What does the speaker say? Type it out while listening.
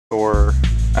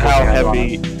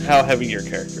heavy your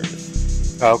character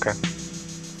is. Oh, okay.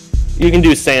 You can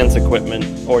do sans equipment,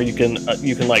 or you can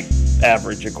like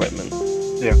average equipment.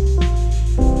 Yeah.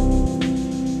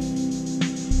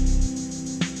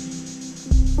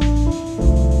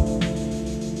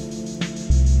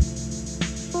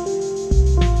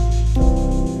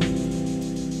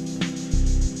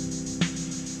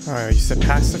 You said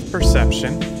passive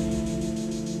perception.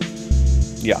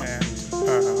 Yeah.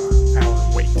 And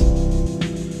our weight.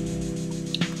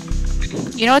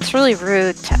 You know, it's really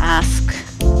rude to ask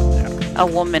a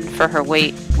woman for her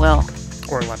weight, Will.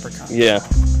 Or a leprechaun. Yeah.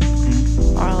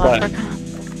 Or a leprechaun.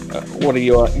 What are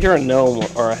you? You're a gnome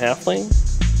or a halfling?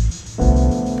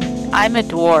 I'm a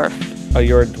dwarf. Oh,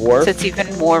 you're a dwarf? So it's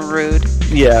even more rude.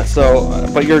 Yeah, so,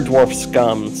 but you're dwarf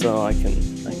scum, so I can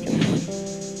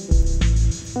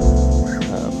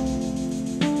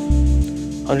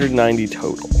 190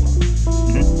 total.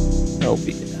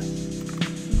 LBS.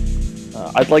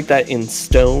 I'd like that in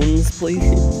stones,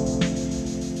 please.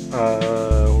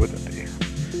 Would it be?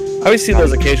 I always see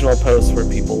those occasional posts where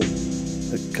people,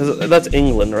 because that's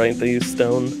England, right? They use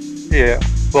stone. Yeah.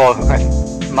 Well,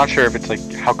 I'm not sure if it's like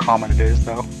how common it is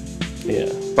though. Yeah,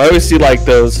 but I always see like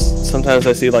those. Sometimes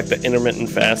I see like the intermittent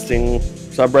fasting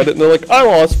subreddit, and they're like, "I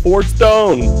lost 4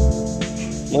 stone."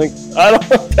 I'm like, I don't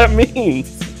know what that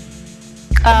means.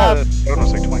 Stone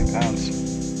was like 20 pounds.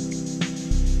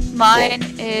 Mine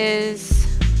is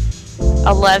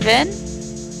 11.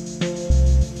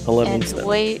 11 and stone.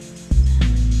 weight.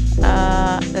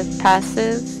 The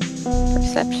passive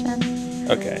perception.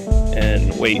 Okay,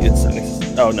 and weight is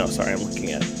 70. Oh no, sorry, I'm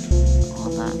looking at.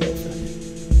 Hold on. I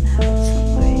have it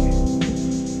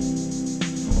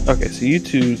somewhere. Okay, so you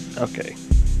two. Okay,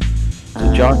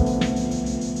 so John.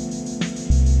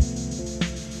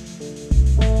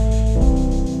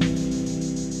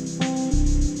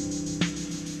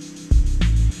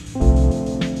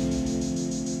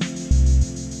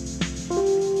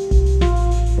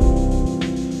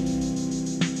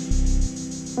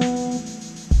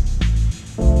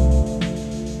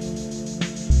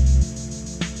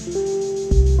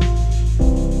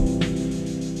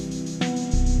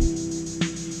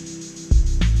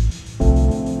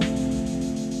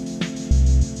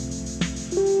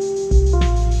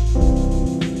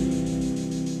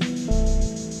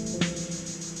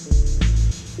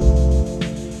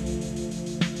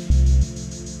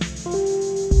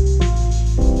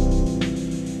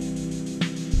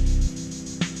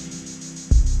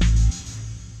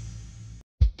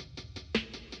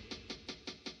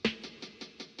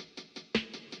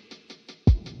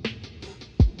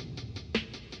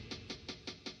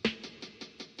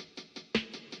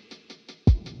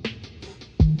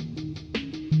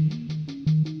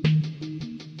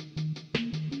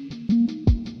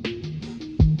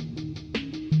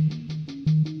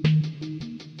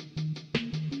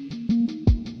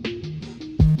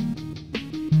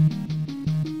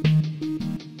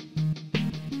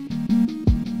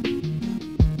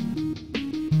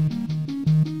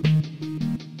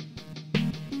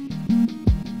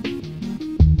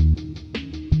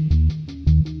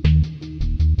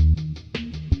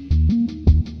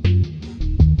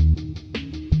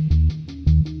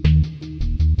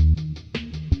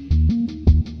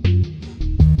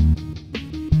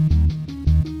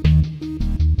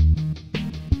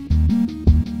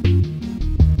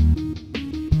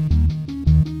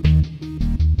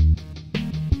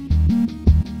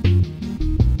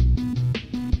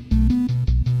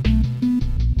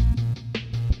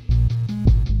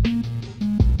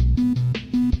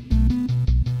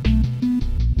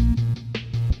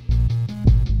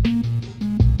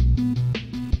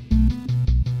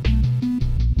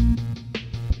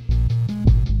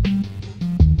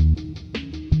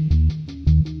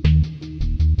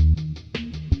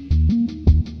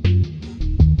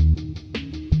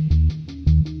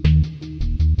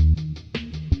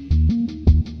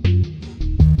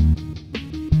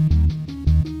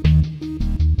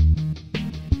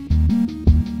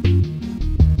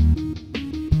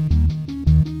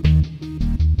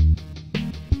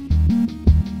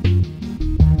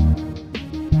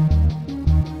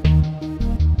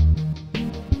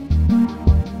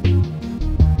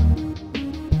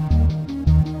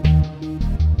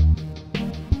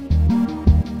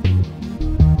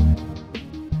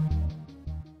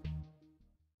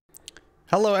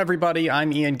 Hello everybody,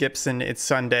 I'm Ian Gibson. It's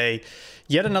Sunday.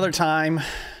 Yet another time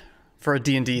for a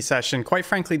D&D session. Quite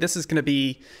frankly, this is going to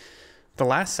be the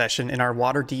last session in our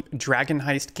Waterdeep Dragon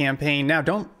Heist campaign. Now,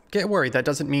 don't get worried. That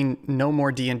doesn't mean no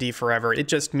more D&D forever. It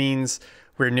just means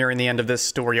we're nearing the end of this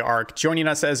story arc. Joining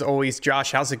us as always,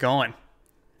 Josh, how's it going?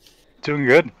 Doing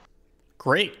good.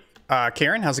 Great.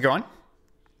 Karen, how's it going?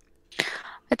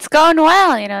 It's going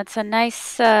well. You know, it's a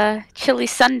nice, chilly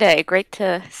Sunday. Great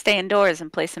to stay indoors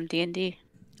and play some D&D.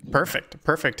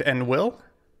 Perfect. And Will,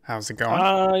 how's it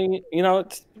going?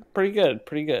 It's pretty good.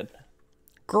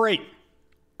 Great.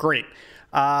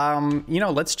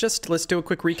 Let's do a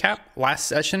quick recap. Last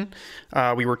session,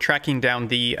 we were tracking down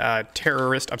the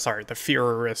Führerist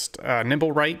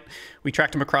Nimblewright. We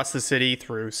tracked him across the city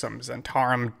through some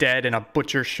Zentarum dead in a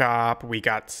butcher shop. We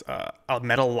got a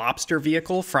metal lobster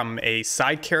vehicle from a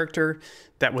side character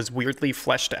that was weirdly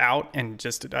fleshed out and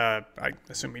just, I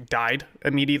assume we died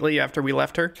immediately after we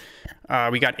left her.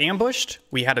 We got ambushed.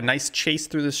 We had a nice chase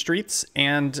through the streets,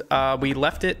 and we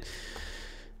left it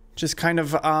just kind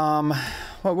of,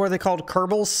 what were they called?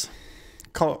 Kerbals?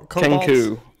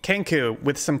 Kenku,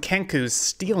 with some Kenkus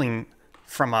stealing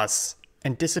from us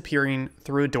and disappearing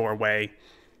through a doorway.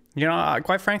 You know,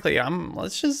 quite frankly,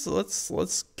 let's just do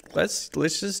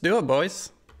it,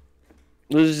 boys.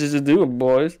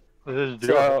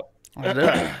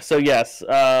 So yes,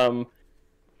 the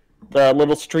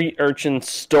little street urchin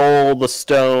stole the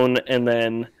stone, and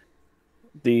then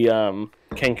the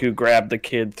Kenku grabbed the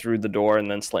kid through the door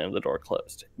and then slammed the door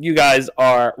closed. You guys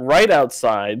are right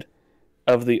outside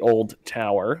of the old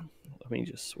tower. Let me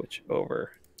just switch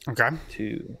over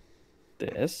to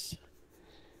this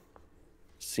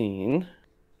scene.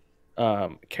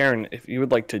 Karen, if you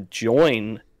would like to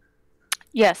join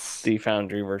the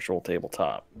Foundry Virtual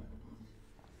Tabletop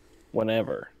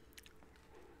whenever,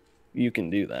 you can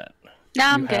do that. No,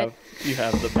 I'm good. You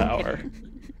have the power.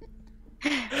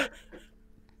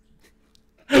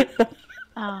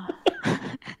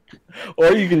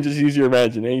 Or you can just use your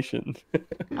imagination.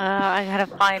 I gotta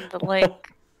find the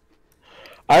link.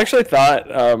 I actually thought,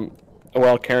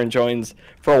 while Karen joins,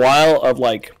 for a while of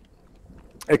like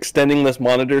extending this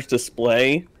monitor's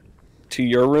display to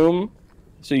your room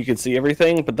so you could see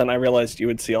everything, but then I realized you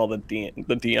would see all the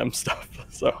DM stuff,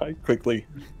 so I quickly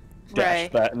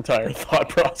dashed that entire thought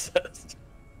process.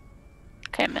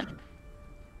 Okay, man.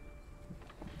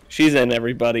 She's in,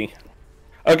 everybody.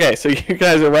 Okay, so you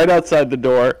guys are right outside the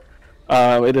door.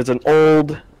 It is an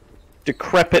old,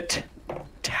 decrepit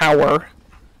tower.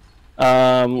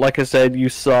 Like I said, you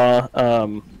saw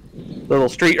little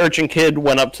street urchin kid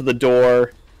went up to the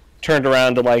door, turned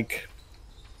around to like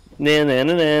na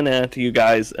to you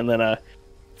guys, and then a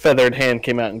feathered hand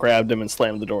came out and grabbed him and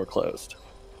slammed the door closed.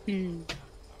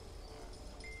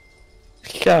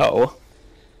 So.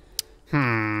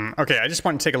 Okay, I just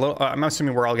want to take a little. I'm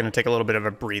assuming we're all going to take a little bit of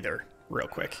a breather, real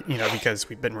quick. You know, because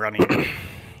we've been running.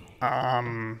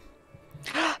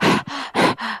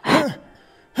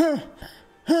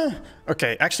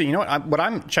 Okay, actually, you know what? What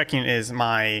I'm checking is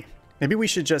my. Maybe we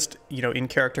should just, in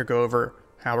character, go over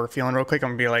how we're feeling real quick.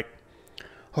 I'm gonna be like,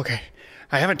 okay,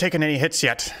 I haven't taken any hits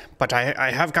yet, but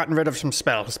I have gotten rid of some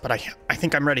spells. But I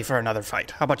think I'm ready for another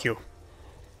fight. How about you?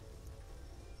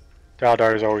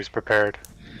 Daldar is always prepared.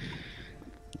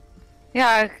 Yeah,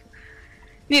 I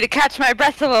need to catch my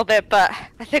breath a little bit, but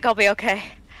I think I'll be okay.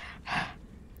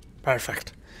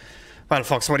 Perfect. Well,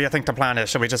 folks, what do you think the plan is?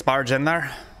 Should we just barge in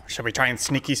there? Should we try and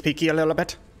sneaky a little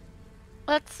bit?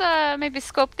 Let's maybe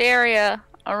scope the area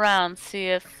around, see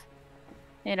if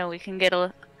we can get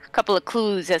a couple of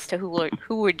clues as to who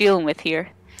we're dealing with here.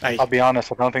 I'll be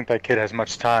honest, I don't think that kid has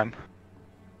much time.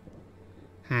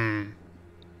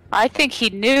 I think he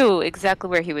knew exactly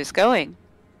where he was going.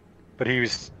 But he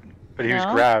was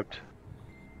grabbed.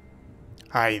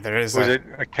 There is. Was it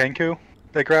a Kenku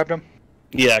that grabbed him?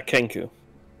 Yeah, Kenku.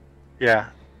 Yeah.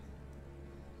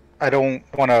 I don't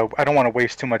want to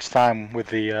waste too much time with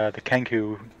the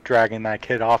Kenku dragging that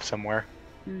kid off somewhere.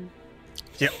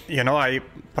 Yeah,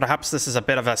 perhaps this is a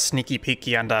bit of a sneaky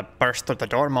peeky and a burst through the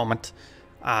door moment.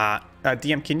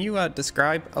 DM, can you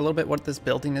describe a little bit what this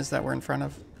building is that we're in front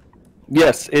of?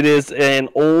 Yes, it is an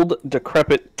old,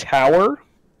 decrepit tower.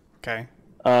 Okay.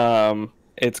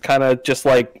 It's kind of just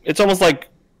like, it's almost like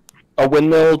a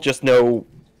windmill, just no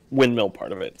windmill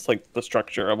part of it. It's like the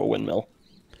structure of a windmill.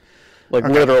 Like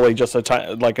literally just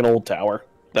like an old tower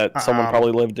that someone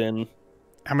probably lived in.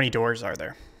 How many doors are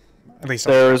there? At least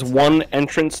there's one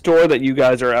entrance door that you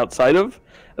guys are outside of.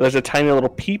 There's a tiny little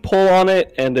peephole on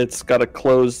it, and it's got a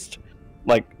closed,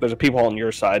 like there's a peephole on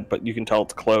your side, but you can tell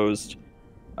it's closed.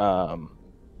 And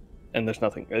there's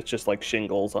nothing. It's just like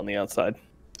shingles on the outside.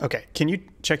 Okay, can you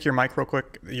check your mic real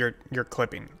quick? You're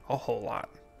clipping a whole lot.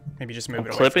 Maybe just move it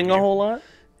away clipping from you. A whole lot?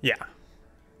 Yeah.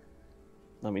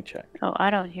 Let me check. Oh, I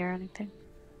don't hear anything.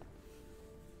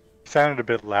 It sounded a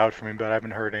bit loud for me, but I haven't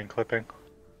heard any clipping.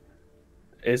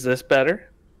 Is this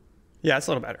better? Yeah, it's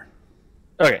a little better.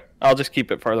 Okay, I'll just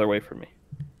keep it farther away from me.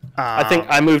 I think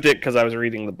I moved it because I was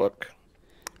reading the book.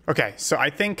 Okay, so I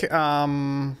think,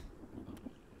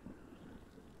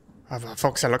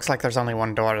 folks, it looks like there's only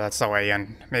one door that's the way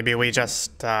in. Maybe we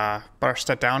just burst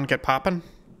it down, get popping?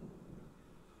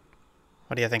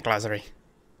 What do you think, Lazary?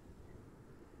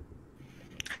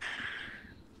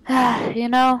 You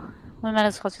know, we might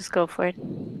as well just go for it.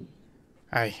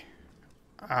 Aye.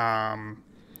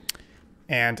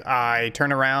 And I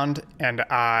turn around and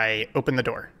I open the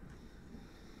door.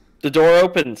 The door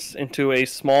opens into a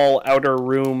small outer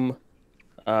room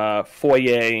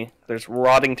foyer. There's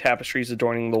rotting tapestries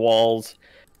adorning the walls,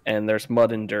 and there's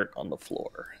mud and dirt on the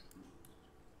floor.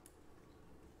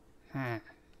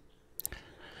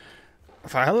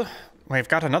 Well, we've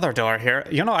got another door here.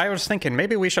 You know, I was thinking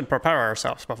maybe we should prepare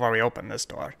ourselves before we open this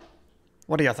door.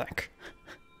 What do you think?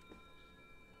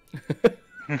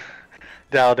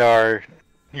 Daldar,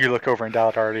 you look over and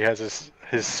Daldar already has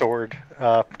his sword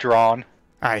drawn.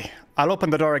 Aye. I'll open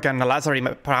the door again.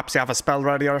 Lazary, perhaps you have a spell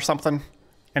ready or something?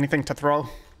 Anything to throw?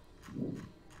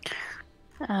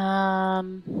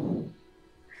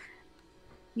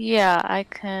 Yeah, I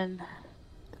can...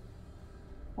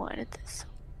 What is this?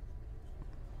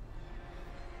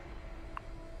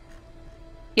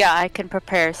 Yeah, I can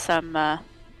prepare some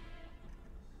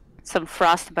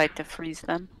frostbite to freeze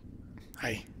them.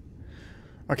 Aye.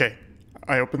 Okay,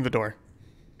 I open the door.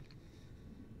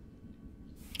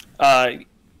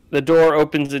 The door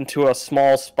opens into a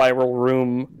small spiral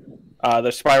room.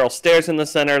 There's spiral stairs in the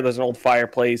center. There's an old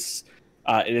fireplace.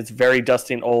 It is very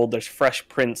dusty and old. There's fresh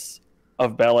prints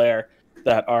of Bel Air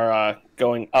that are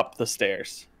going up the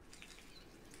stairs.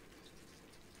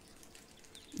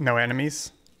 No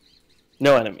enemies?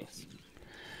 No enemies.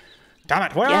 Damn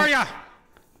it, where are ya?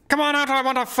 Come on out, I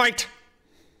want to fight!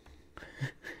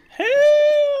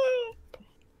 Help!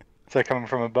 Is that coming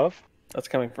from above? That's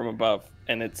coming from above,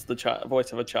 and it's the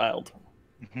voice of a child.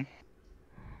 Mm-hmm.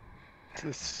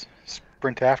 Just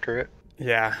sprint after it.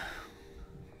 Yeah.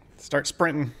 Start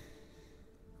sprinting.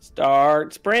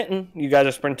 Start sprinting. You guys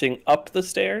are sprinting up the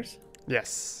stairs?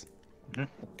 Yes. Mm-hmm.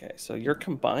 Okay, so your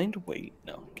combined weight...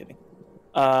 No, I'm kidding.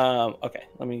 Okay,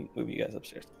 let me move you guys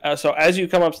upstairs. So as you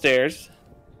come upstairs,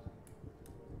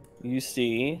 you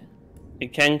see a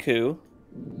Kenku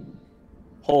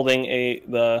holding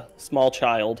the small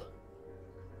child.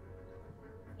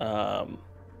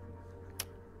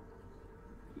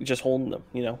 Just holding them,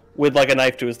 with like a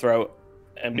knife to his throat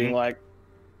and being like,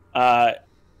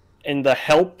 and the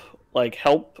help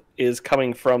is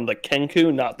coming from the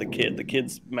Kenku, not the kid. The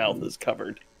kid's mouth is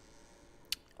covered.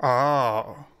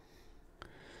 Oh.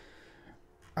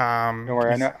 Don't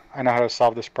worry, I know how to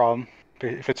solve this problem.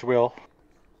 If it's Will,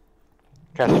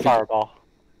 cast a fireball.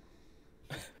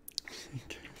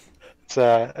 It's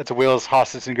a Will's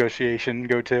hostage negotiation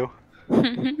go-to.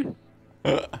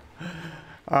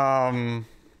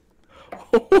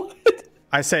 What?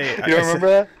 I say... You don't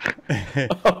remember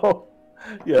that? Oh,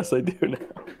 yes, I do now.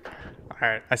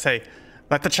 Alright, I say,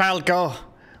 let the child go,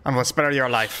 and we'll spare your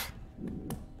life.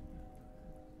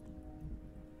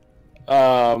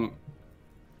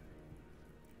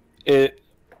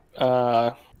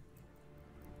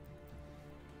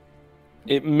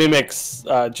 It mimics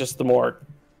just the more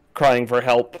crying for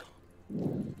help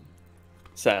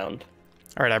sound.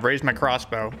 Alright, I've raised my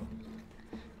crossbow,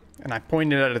 and I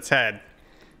point it at its head,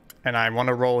 and I want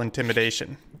to roll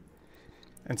intimidation,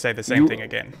 and say the same thing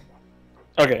again.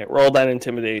 Okay, roll that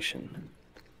intimidation.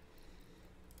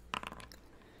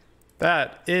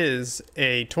 That is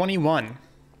a 21.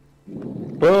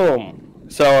 Boom.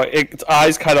 So its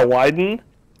eyes kind of widen,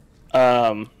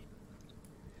 and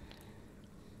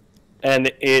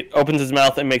it opens its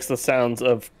mouth and makes the sounds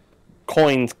of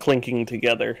coins clinking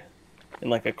together in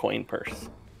like a coin purse.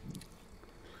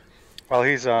 While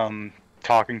he's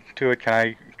talking to it, can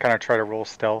I kind of try to roll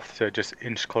stealth to just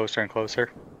inch closer and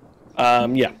closer?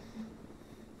 Yeah.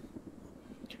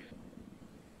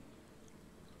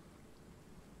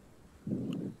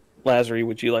 Lazary,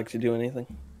 would you like to do anything?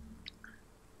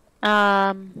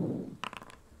 Damn!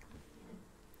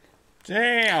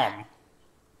 Damn.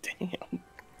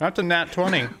 That's a nat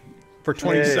 20 for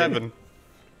 27. Hey.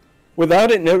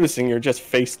 Without it noticing, you're just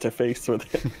face to face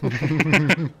with it.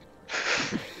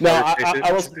 No,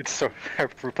 I will.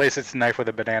 Replace its knife with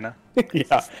a banana.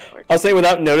 Yeah, I'll say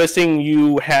without noticing,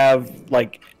 you have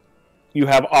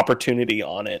opportunity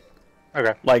on it.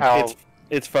 Okay. Like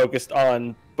it's focused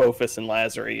on Bofus and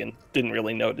Lazary and didn't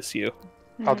really notice you.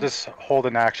 I'll just hold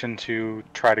an action to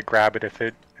try to grab it if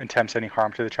it attempts any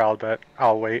harm to the child, but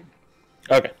I'll wait.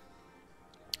 Okay.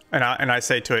 And I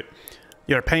say to it,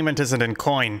 your payment isn't in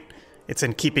coin, it's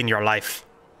in keeping your life.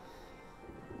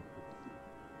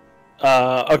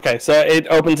 Okay, so it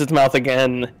opens its mouth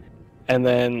again, and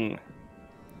then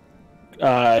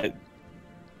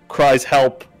cries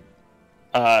help,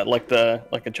 like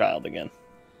a child again,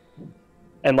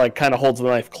 and like kind of holds the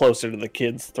knife closer to the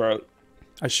kid's throat.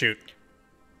 I shoot.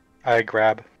 I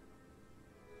grab.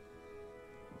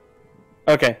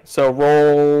 Okay, so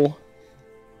roll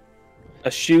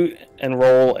a shoot and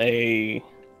roll a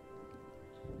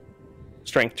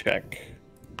strength check,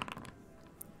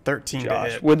 13 to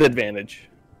Josh, hit. with advantage.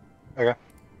 Okay.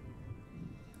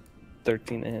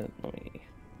 13 to hit. Let me...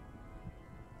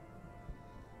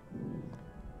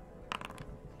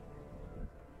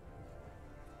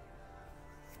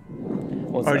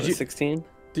 What's Oh, that, did you- 16?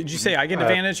 Did you say I get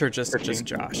advantage or just 13.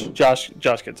 Josh?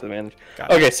 Josh gets advantage.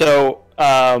 Got it. Okay, so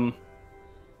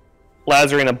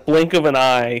Lazar, in a blink of an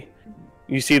eye,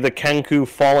 you see the Kenku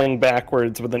falling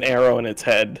backwards with an arrow in its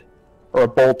head, or a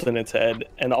bolt in its head,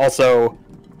 and also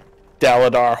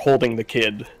Daladar holding the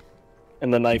kid,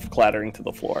 and the knife clattering to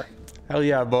the floor. Hell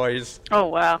yeah, boys. Oh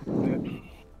wow.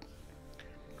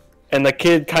 And the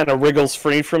kid kind of wriggles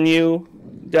free from you,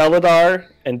 Daladar,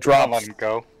 and Don't let drops. him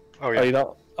go. Oh Oh, yeah. you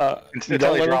don't. You Until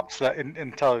don't he let him? drops that.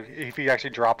 Until if he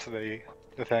actually drops the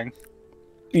thing.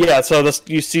 Yeah. So this,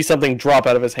 you see something drop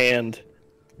out of his hand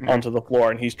onto the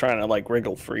floor, and he's trying to like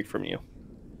wriggle free from you.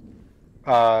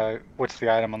 What's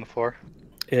the item on the floor?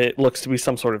 It looks to be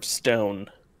some sort of stone.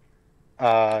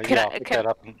 Yeah, Can I- I'll pick can- that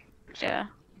up. And, Yeah.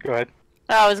 Go ahead.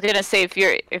 I was gonna say if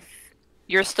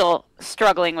you're still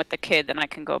struggling with the kid, then I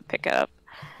can go pick it up.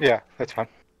 Yeah, that's fine.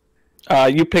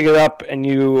 You pick it up, and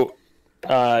you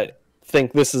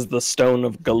think this is the Stone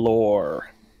of Galore.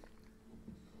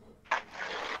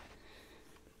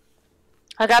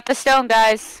 I got the stone,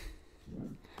 guys.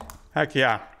 Heck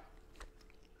yeah.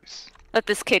 Let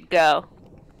this kid go. All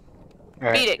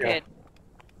right, Beat it, yeah. kid.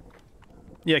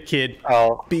 Yeah, kid.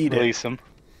 I'll Beat it. release him.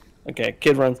 Okay,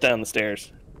 kid runs down the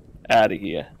stairs. Out of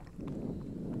here.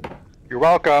 You're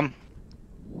welcome.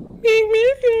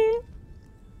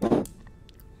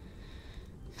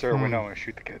 Sir, we know I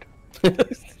shoot the kid.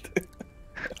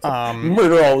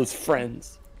 Murder all his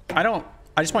friends. I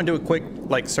just want to do a quick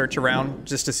like search around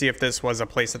just to see if this was a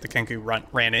place that the Kenku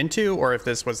ran into or if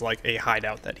this was like a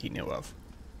hideout that he knew of.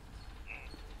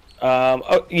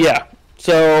 Oh, yeah.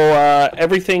 So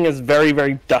everything is very,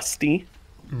 very dusty.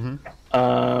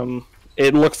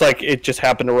 It looks like it just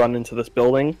happened to run into this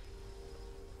building.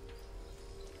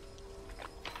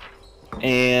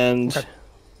 And Okay.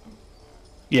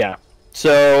 yeah,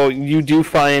 so you do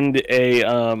find a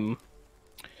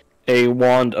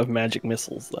wand of magic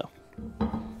missiles though,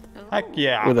 Heck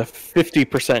yeah. with a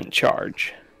 50%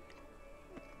 charge.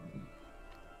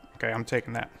 Okay, I'm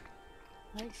taking that.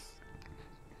 Nice.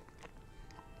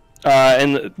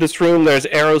 In this room, there's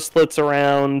arrow slits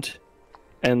around,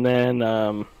 and then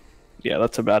yeah,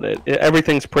 that's about it.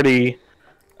 Everything's pretty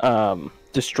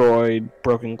destroyed,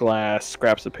 broken glass,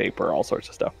 scraps of paper, all sorts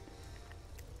of stuff.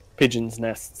 Pigeons'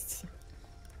 nests,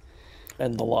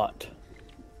 and the lot.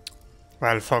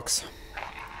 Well, folks,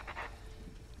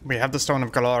 we have the Stone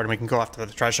of Galore and we can go after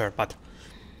the treasure, but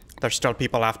there's still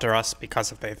people after us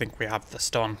because if they think we have the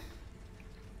stone.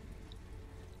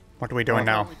 What are we doing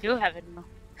now? We do have it.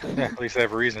 Yeah, at least they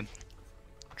have a reason.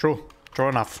 True. True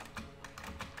enough.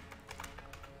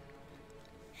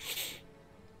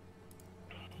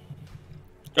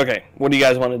 Okay, what do you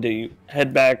guys want to do? You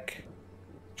head back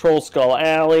Troll Skull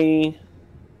Alley,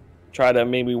 try to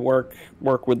maybe work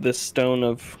with this Stone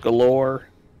of Galore.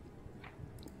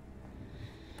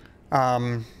 At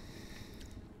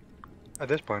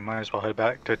this point, might as well head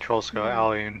back to Troll Skull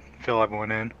Alley and fill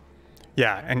everyone in.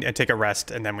 Yeah, and take a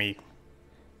rest and then we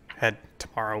head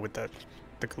tomorrow with the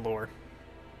Galore.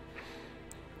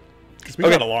 Because we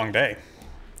Okay. got a long day.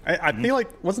 I feel like,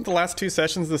 wasn't the last two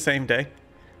sessions the same day?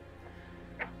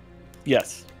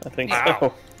 Yes, I think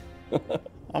Wow. so.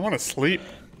 I want to sleep.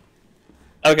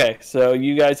 Okay, so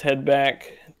you guys head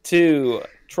back to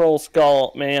Troll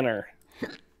Skull Manor.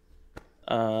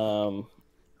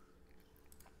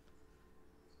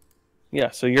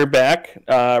 Yeah, so you're back.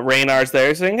 Raynar's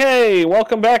there saying, "Hey,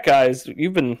 welcome back, guys.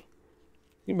 You've been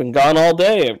gone all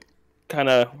day. Kind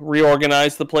of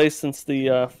reorganized the place since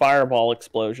the fireball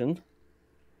explosion,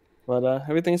 but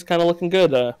everything's kind of looking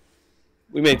good.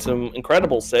 We made some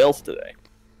incredible sales today."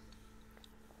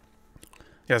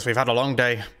 Yes, we've had a long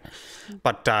day.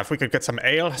 But if we could get some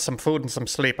ale, some food, and some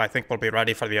sleep, I think we'll be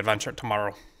ready for the adventure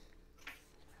tomorrow.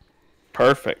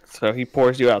 Perfect. So he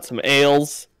pours you out some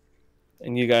ales,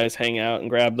 and you guys hang out and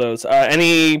grab those.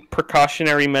 Any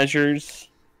precautionary measures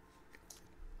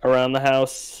around the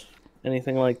house?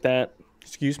 Anything like that?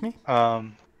 Excuse me? I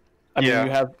mean,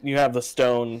 Yeah. you have the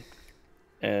stone,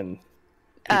 and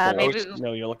people maybe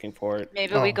know you're looking for it.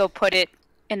 maybe we go put it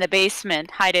in the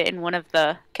basement, hide it in one of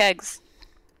the kegs.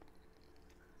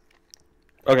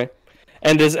 Okay.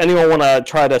 And does anyone want to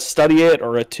try to study it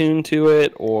or attune to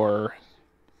it or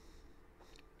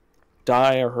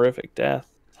die a horrific death?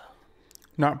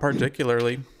 Not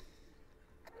particularly.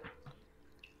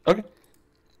 Okay.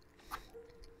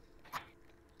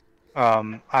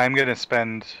 I'm gonna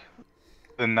spend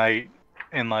the night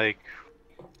in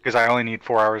because I only need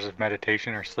 4 hours of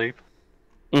meditation or sleep.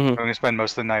 Mm-hmm. I'm gonna spend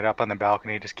most of the night up on the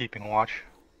balcony just keeping watch.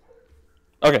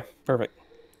 Okay, perfect.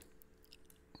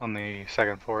 On the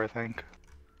 2nd floor, I think.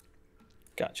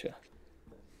 Gotcha.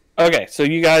 Okay, so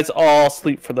you guys all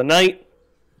sleep for the night.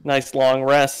 Nice long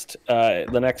rest.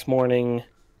 The next morning,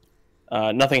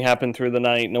 nothing happened through the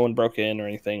night. No one broke in or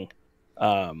anything.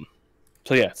 So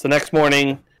yeah, so next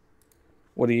morning,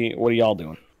 what are y'all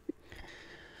doing?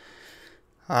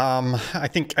 I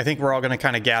think we're all gonna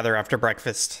kind of gather after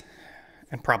breakfast,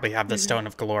 and probably have the Stone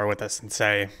of Galore with us and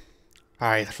say, "All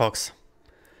right, folks,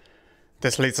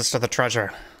 this leads us to the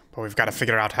treasure, but we've got to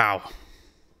figure out how."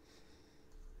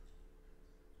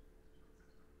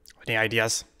 Any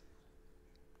ideas?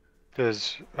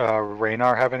 Does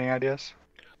Raynar have any ideas?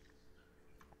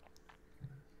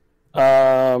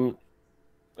 Are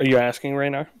you asking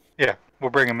Raynar? Yeah, we'll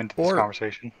bring him into this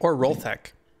conversation. Or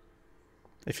Roltech,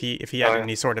 if he had yeah.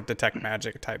 any sort of detect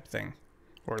magic type thing,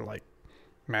 or like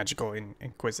magical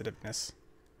inquisitiveness.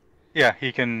 Yeah,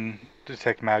 he can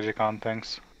detect magic on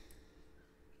things,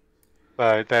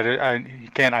 but he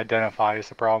can't identify is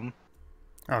the problem.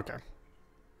 Okay.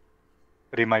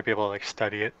 But he might be able to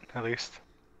study it at least.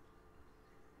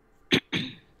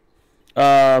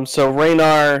 So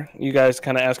Raynar, you guys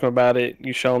kind of ask him about it.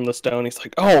 You show him the stone. He's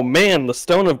like, "Oh man, the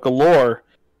Stone of Galore.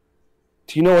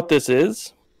 Do you know what this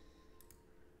is?"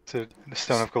 Is it the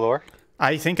Stone of Galore?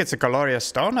 I think it's a glorious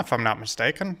stone, if I'm not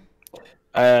mistaken.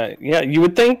 Yeah, you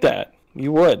would think that.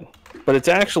 You would. But it's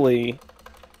actually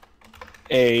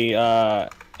a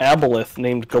aboleth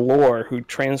named Galore who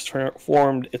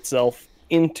transformed itself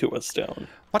into a stone.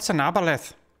 What's an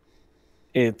aboleth?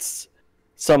 It's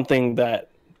something that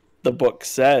the book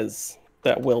says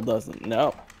that Will doesn't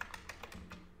know.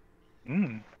 Hmm. I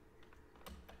don't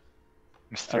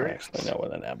Mysterious. actually know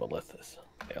what an aboleth is.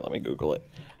 Yeah, let me Google it.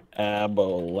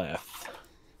 Aboleth.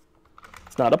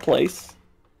 It's not a place.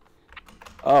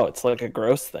 Oh, it's like a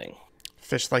gross thing.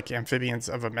 Fish-like amphibians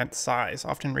of immense size,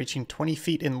 often reaching 20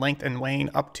 feet in length and weighing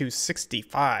up to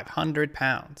 6,500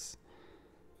 pounds.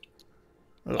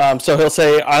 So he'll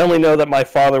say, "I only know that my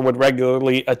father would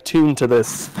regularly attune to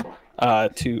this,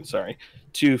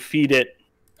 to feed it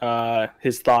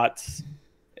his thoughts.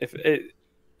 If it,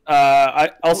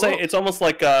 I'll say it's almost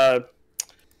like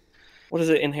what is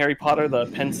it in Harry Potter, the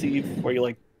pensieve, where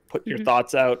you put your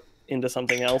thoughts out into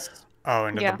something else? Oh,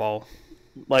 into the bowl.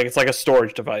 Like it's like a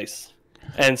storage device.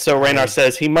 And so Raynar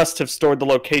says he must have stored the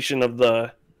location of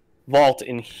the vault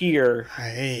in here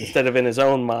instead of in his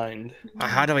own mind.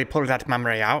 How do we pull that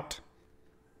memory out?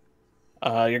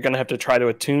 You're gonna have to try to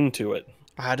attune to it.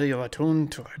 How do you attune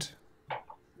to it?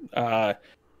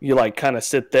 You kind of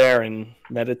sit there and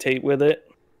meditate with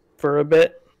it for a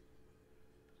bit.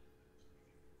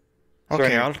 Is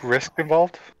there any risk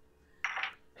involved?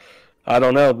 I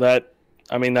don't know. That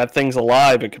thing's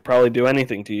alive. It could probably do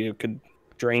anything to you. It could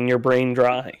drain your brain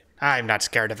dry. I'm not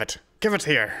scared of it. Give it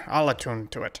here. I'll attune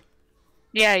to it.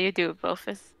 Yeah, you do it,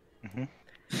 Bofus. Mm-hmm.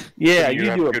 Yeah, you you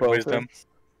have do it, good Bofus. wisdom.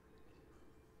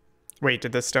 Wait,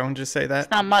 did the stone just say that?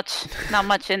 Not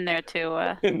much in there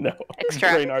to No,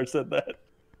 extract. Raynar said that.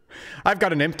 I've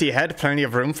got an empty head, plenty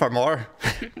of room for more.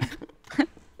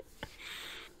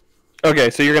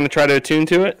 Okay, so you're going to try to attune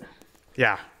to it?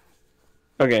 Yeah.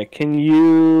 Okay, can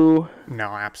you... No,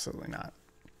 absolutely not.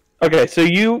 Okay, so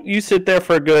you sit there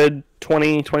for a good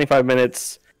 20, 25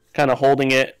 minutes, kind of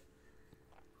holding it,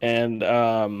 and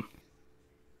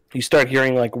you start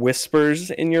hearing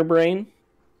whispers in your brain.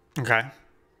 Okay.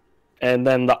 And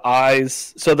then the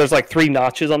eyes... So there's 3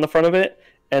 notches on the front of it,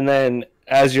 and then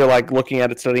as you're looking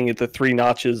at it, studying it, the 3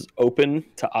 notches open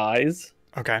to eyes.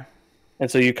 Okay.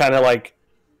 And so you kind of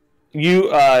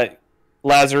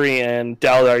Lazary and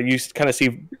Daldar, you kind of see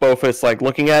Bofus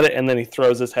looking at it, and then he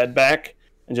throws his head back,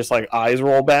 and just eyes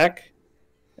roll back.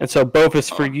 And so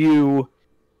Bofus, for you,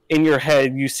 in your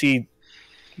head, you see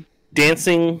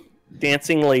dancing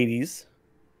ladies.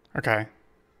 Okay.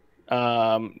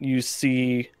 You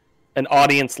see an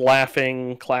audience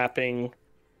laughing, clapping,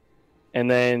 and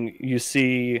then you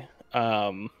see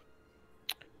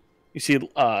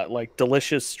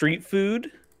delicious street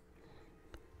food.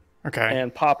 Okay.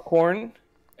 And popcorn,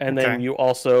 and then you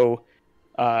also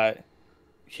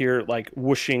hear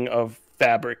whooshing of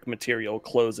fabric material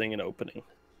closing and opening.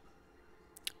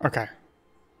 Okay.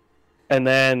 And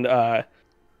then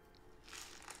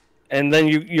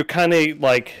you kind of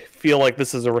like feel like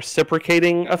this is a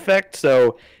reciprocating effect.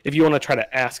 So if you want to try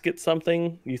to ask it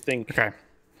something, you think Okay.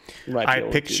 you might be I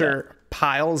able to do picture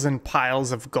piles and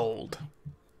piles of gold.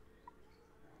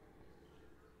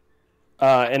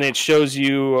 and it shows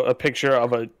you a picture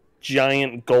of a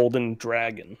giant golden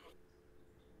dragon,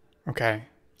 Okay.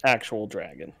 actual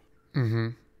dragon.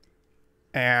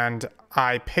 And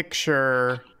I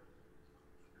picture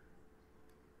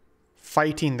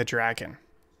fighting the dragon.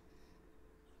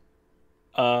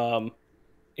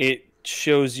 It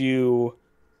shows you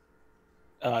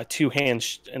two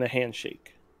hands and a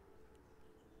handshake.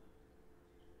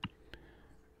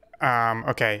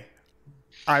 Okay.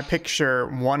 I picture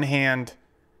one hand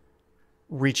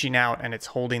reaching out and it's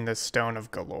holding the stone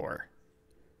of galore.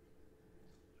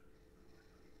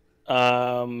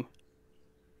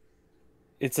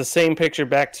 It's the same picture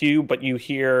back to you, but you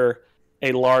hear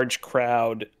a large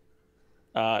crowd,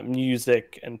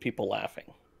 music, and people laughing.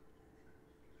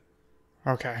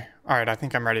 Okay. All right. I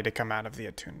think I'm ready to come out of the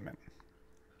attunement.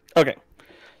 Okay,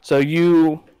 so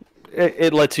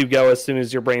it lets you go as soon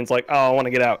as your brain's like, oh, I want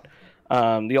to get out.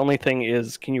 The only thing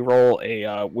is, can you roll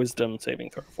a wisdom saving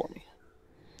throw for me?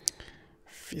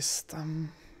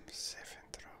 Wisdom saving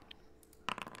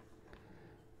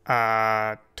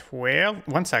throw. 12.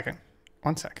 1 second.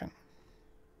 1 second.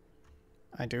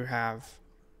 I do have.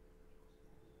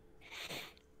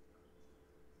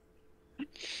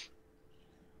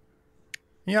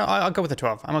 Yeah, I'll go with the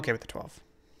 12. I'm okay with the 12.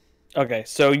 Okay,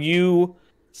 so you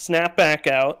snap back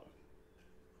out,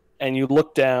 and you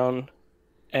look down,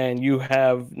 and you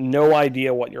have no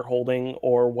idea what you're holding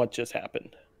or what just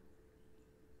happened.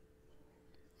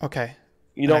 Okay.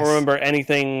 You don't Nice. remember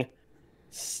anything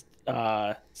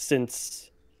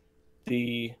since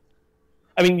the...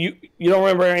 I mean, you don't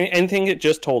remember anything it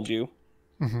just told you,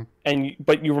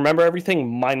 but you remember everything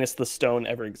minus the stone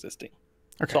ever existing.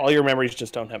 Okay. So all your memories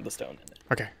just don't have the stone in it.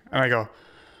 Okay. And I go,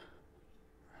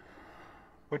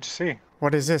 What'd you see?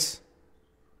 what is this?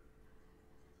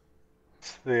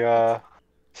 It's the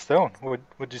stone.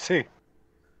 What'd you see?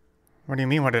 What do you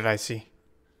mean, what did I see?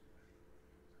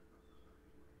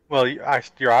 Well,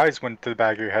 your eyes went to the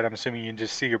back of your head. I'm assuming you can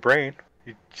just see your brain.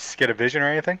 You just get a vision or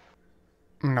anything?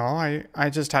 No, I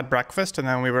just had breakfast and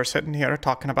then we were sitting here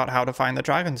talking about how to find the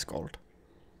dragon's gold.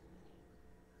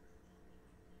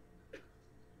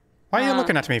 Why are you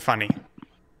looking at me funny?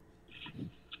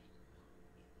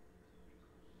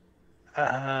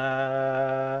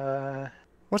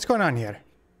 What's going on here?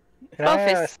 Can I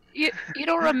Buffus, ask- you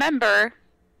don't remember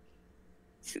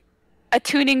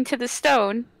attuning to the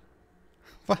stone?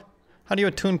 What? How do you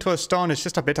attune to a stone? It's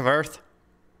just a bit of earth.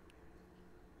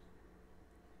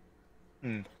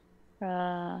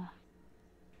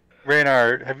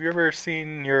 Raynard, have you ever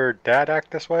seen your dad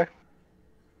act this way?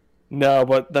 No,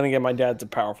 but then again, my dad's a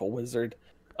powerful wizard.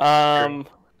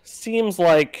 Seems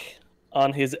like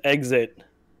on his exit,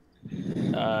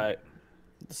 the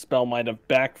spell might have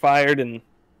backfired and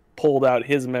pulled out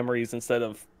his memories instead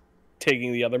of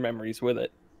taking the other memories with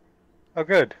it. Oh,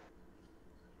 good.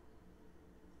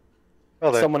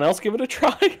 Well then, Someone else give it a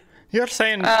try? You're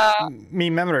saying me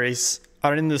memories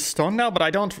are in the stone now, but I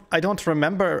don't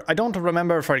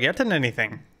remember forgetting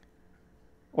anything.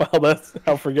 Well, that's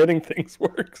how forgetting things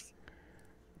works.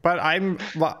 But I'm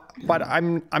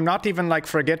not even like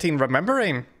forgetting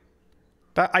remembering.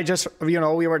 That I just, we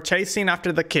were chasing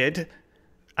after the kid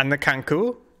and the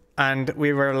kanku, and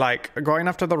we were like going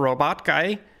after the robot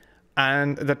guy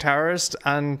and the terrorist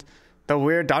and the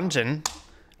weird dungeon,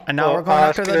 and now Well, we're going I'll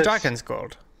after ask you the this. dragon's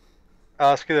gold.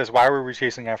 I'll ask you this. Why were we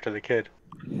chasing after the kid?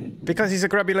 Because he's a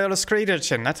grubby little screed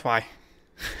urchin, that's why.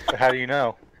 But how do you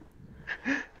know?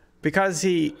 Because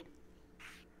he...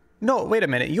 No, wait a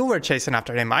minute, you were chasing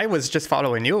after him. I was just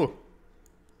following you.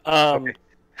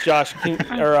 Josh,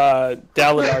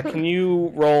 Daladar, can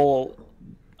you roll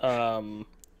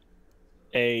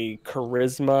a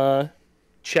charisma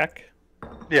check?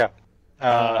 Yeah.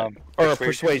 Or a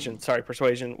persuasion. Sorry,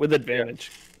 persuasion with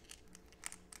advantage.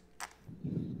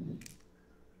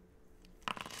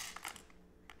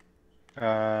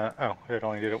 Oh, it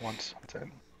only did it once. That's it.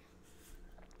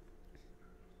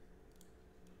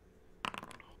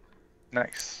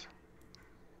 Nice.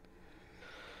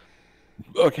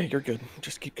 Okay, you're good.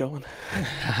 Just keep going.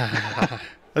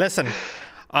 Listen,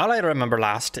 all I remember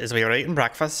last is we were eating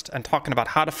breakfast and talking about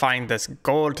how to find this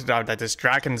gold that this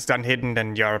dragon's done hidden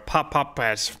and your pop-up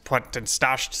has put and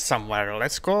stashed somewhere.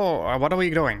 Let's go. What are we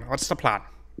doing? What's the plan?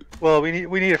 Well, we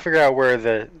need to figure out where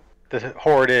the the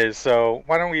horde is. So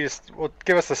why don't we well,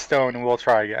 give us the stone and we'll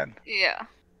try again. Yeah.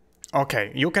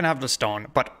 Okay, you can have the stone,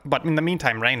 but in the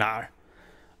meantime, Raynar,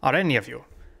 are any of you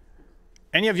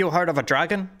heard of a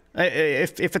dragon?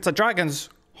 If it's a dragon's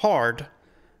horde,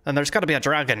 then there's got to be a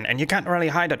dragon, and you can't really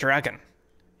hide a dragon.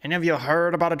 Any of you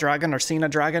heard about a dragon or seen a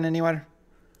dragon anywhere?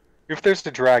 If there's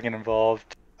a dragon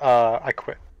involved, I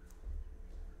quit.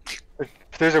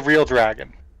 If there's a real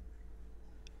dragon.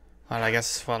 Well, I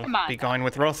guess we'll Come on, be now. going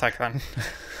with Rothak then.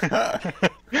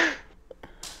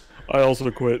 I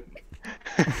also quit.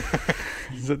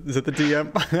 Is it the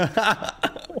DM?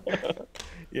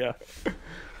 Yeah.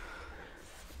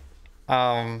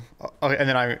 Okay, and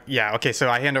then okay, so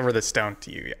I hand over the stone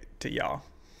to y'all.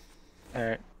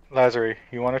 Alright. Lazary,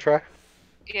 you want to try?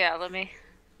 Yeah, let me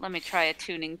try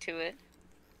attuning to it.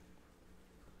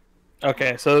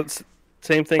 Okay, so it's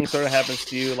same thing sort of happens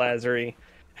to you, Lazary.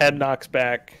 Head knocks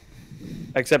back,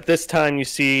 except this time you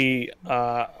see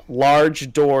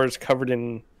large doors covered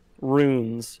in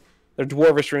runes. They're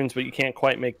dwarvish runes, but you can't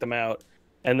quite make them out.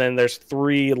 And then there's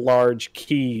 3 large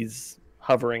keys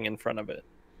hovering in front of it.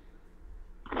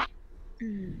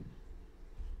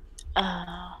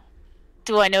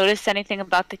 Do I notice anything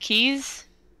about the keys?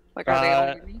 Like, are they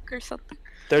all unique or something?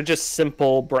 They're just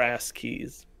simple brass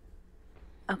keys.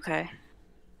 Okay.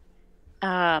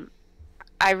 I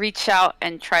reach out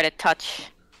and try to touch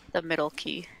the middle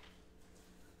key.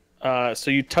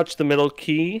 So you touch the middle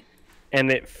key,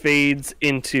 and it fades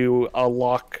into a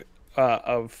lock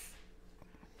of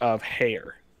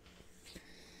hair.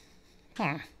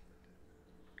 Huh.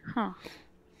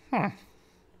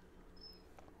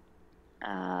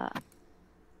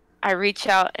 I reach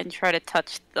out and try to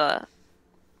touch the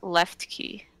left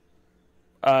key.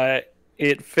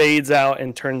 It fades out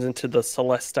and turns into the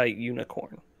Celestite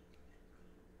unicorn.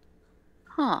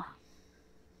 Huh.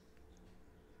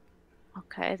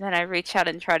 Okay, then I reach out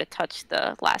and try to touch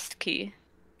the last key.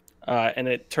 And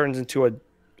it turns into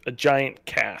a giant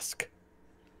cask.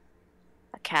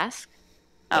 A cask?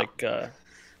 Oh. Like, that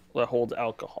holds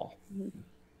alcohol.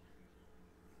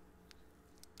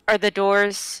 Are the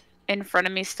doors in front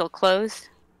of me still closed?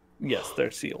 Yes,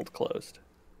 they're sealed closed.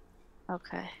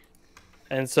 Okay.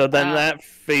 And so then that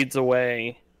fades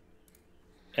away,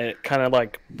 and it kind of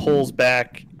like pulls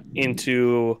back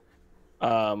into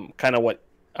kind of what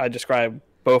I described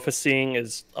Bofa seeing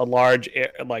is a large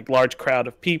crowd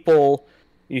of people.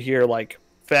 You hear like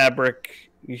fabric.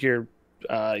 You hear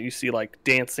you see like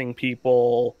dancing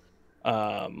people.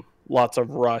 Lots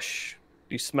of rush.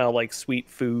 You smell like sweet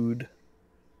food.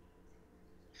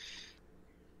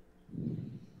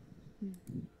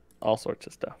 All sorts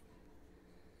of stuff.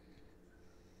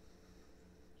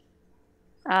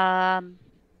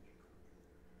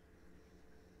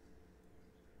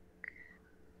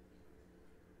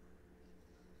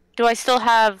 Do I still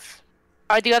have?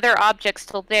 Are the other objects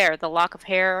still there? The lock of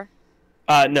hair?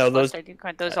 No, those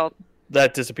all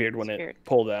that disappeared when disappeared. it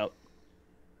pulled out.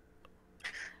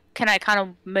 Can I kind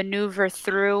of maneuver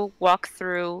through, walk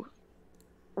through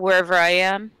wherever I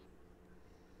am?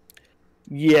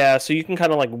 Yeah, so you can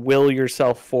kind of like will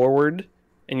yourself forward,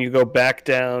 and you go back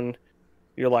down.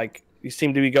 You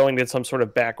seem to be going to some sort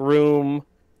of back room,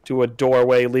 to a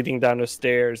doorway leading down the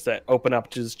stairs that open up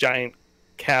to this giant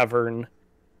cavern,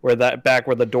 where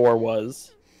the door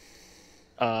was.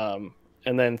 And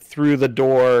then through the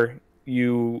door,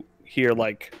 you hear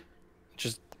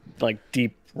just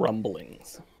deep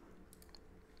rumblings.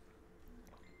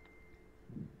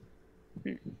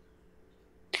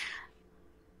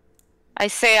 I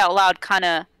say out loud, kind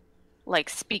of like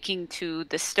speaking to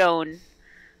the stone.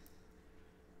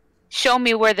 Show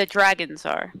me where the dragons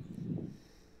are.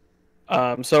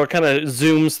 So it kind of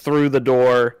zooms through the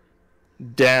door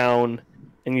down,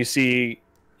 and you see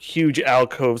huge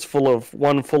alcoves full of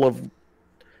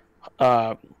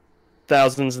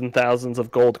thousands and thousands of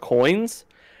gold coins,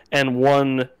 and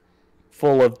one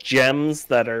full of gems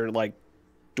that are like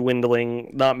dwindling,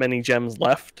 not many gems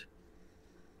left.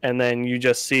 And then you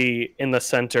just see in the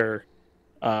center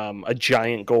a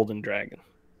giant golden dragon,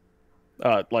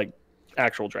 like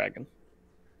actual dragon.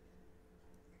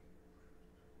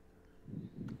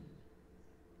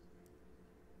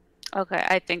 Okay,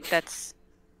 I think that's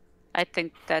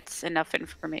enough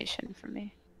information for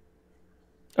me.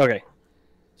 Okay,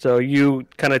 so you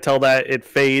kind of tell that it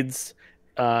fades,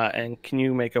 and can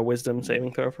you make a wisdom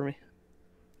saving throw for me?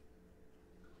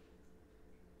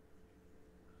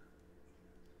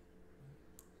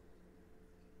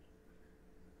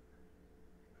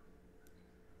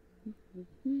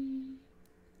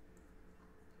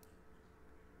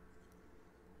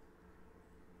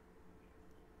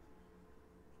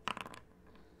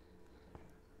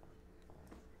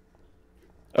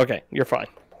 Okay, you're fine.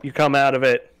 You come out of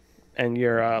it, and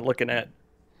you're looking at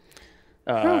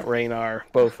Raynar,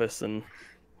 Bofus, and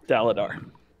Daladar.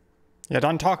 You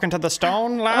done talking to the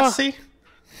stone, lassie?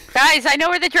 Guys, I know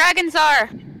where the dragons are.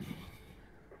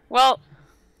 Well,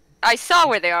 I saw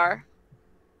where they are.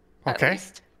 At Okay.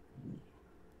 least.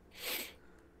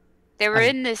 They were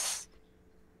in this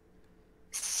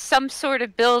some sort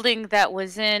of building that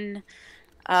was in,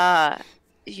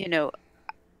 you know,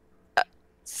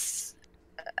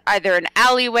 either an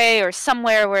alleyway or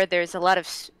somewhere where there's a lot of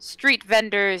street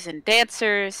vendors and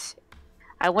dancers.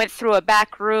 I went through a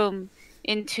back room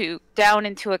down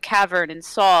into a cavern and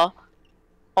saw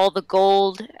all the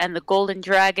gold and the golden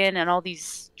dragon and all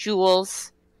these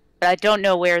jewels. But I don't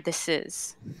know where this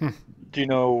is. Do you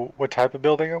know what type of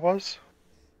building it was?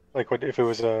 Like, what if it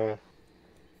was a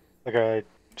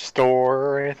store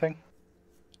or anything?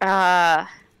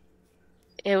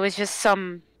 It was just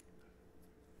some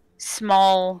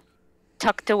small,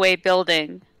 tucked away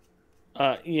building.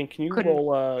 Ian, can you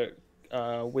roll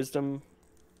wisdom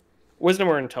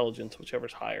or intelligence,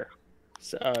 whichever's higher?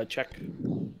 Check.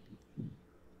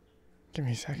 Give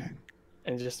me a second.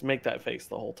 And just make that face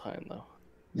the whole time, though.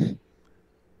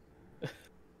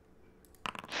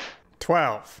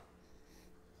 12.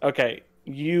 Okay,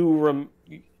 you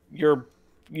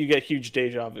get huge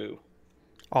deja vu.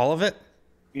 All of it?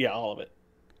 Yeah, all of it.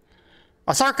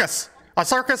 A circus! A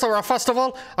circus or a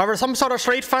festival or some sort of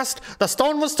street fest. The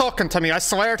stone was talking to me. I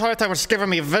swear to it, it was giving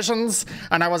me visions,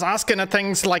 and I was asking it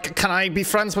things like, can I be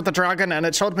friends with the dragon? And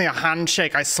it showed me a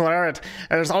handshake. I swear it.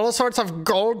 And there's all sorts of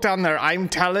gold down there. I'm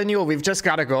telling you, we've just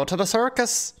got to go to the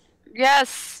circus.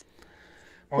 Yes.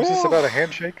 Was this about a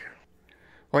handshake?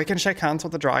 We can shake hands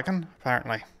with the dragon,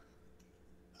 apparently.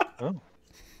 Oh.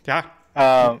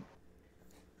 Yeah.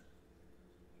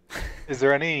 Is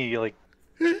there any, like...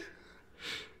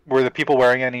 Were the people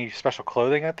wearing any special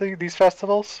clothing at these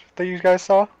festivals that you guys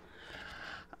saw?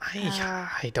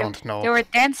 I don't know. There were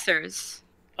dancers.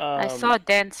 I saw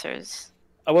dancers.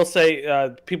 I will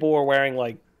say, people were wearing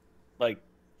like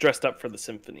dressed up for the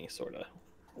symphony sort of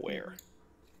wear.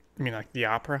 You mean like the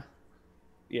opera?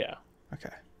 Yeah.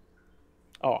 Okay.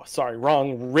 Oh, sorry,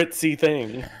 wrong ritzy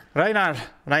thing.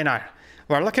 Raynar,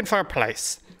 we're looking for a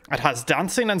place. It has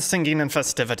dancing and singing and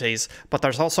festivities, but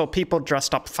there's also people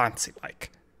dressed up fancy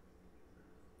like.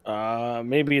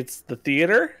 Maybe it's the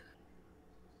theater?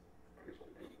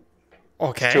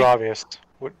 Okay. It's too obvious.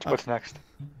 What's next?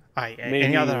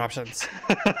 Any other options?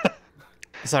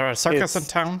 Is there a circus in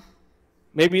town?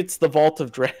 Maybe it's the Vault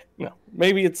of No,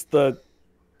 maybe it's the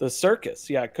circus.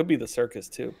 Yeah, it could be the circus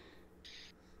too.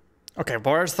 Okay,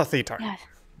 where's the theater?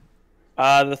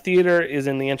 Yeah. The theater is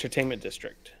in the entertainment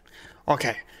district.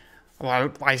 Okay. Well,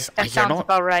 That sounds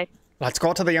about right. Let's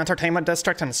go to the entertainment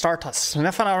district and start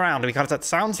sniffing around, because it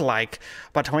sounds like,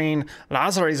 between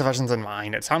Lazary's visions and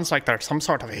mine, it sounds like there's some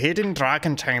sort of hidden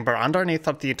dragon chamber underneath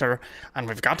the theater, and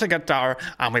we've got to get there,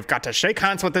 and we've got to shake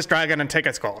hands with this dragon and take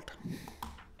its gold.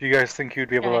 Do you guys think you'd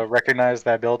be able to recognize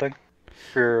that building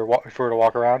if you were to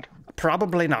walk around?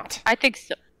 Probably not. I think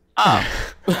so. Oh.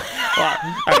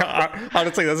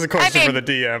 Honestly, that's a question for the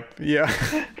DM.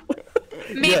 Yeah.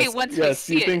 Maybe once we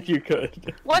see you it. think you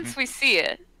could. Once we see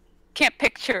it. Can't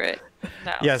picture it.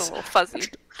 No, Yes. it's a little fuzzy.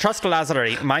 Trust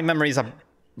Lazary, my memory's a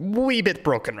wee bit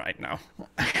broken right now.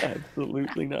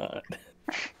 Absolutely not.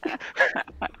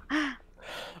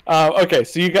 Okay,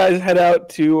 so you guys head out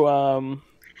to...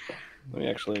 let me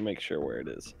actually make sure where it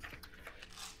is.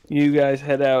 You guys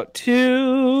head out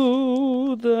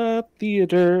to the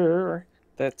theater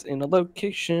that's in a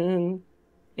location,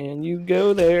 and you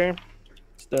go there.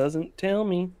 This doesn't tell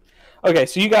me. Okay,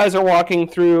 so you guys are walking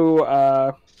through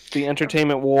the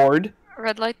entertainment ward.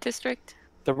 Red light district.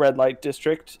 The red light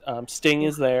district. Sting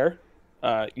is there.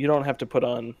 You don't have to put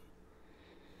on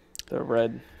the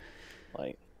red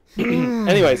light.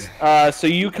 Anyways, so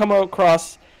you come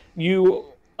across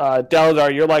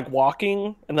Daladar, you're like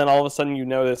walking, and then all of a sudden you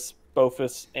notice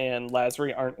Bofus and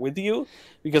Lazary aren't with you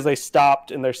because they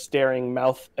stopped and they're staring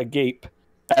mouth agape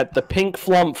at the Pink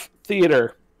Flumph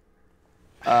Theater.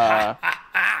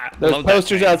 There's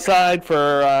posters outside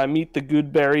for Meet the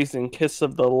Goodberries and Kiss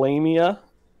of the Lamia.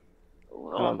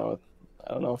 I don't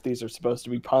know if these are supposed to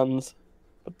be puns,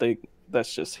 but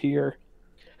that's just here.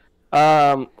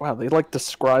 Wow, they like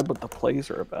describe what the plays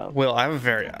are about. Will, I have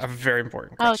a very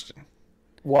important question.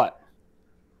 What?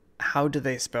 How do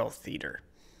they spell theater?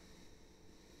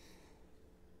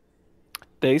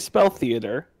 They spell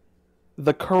theater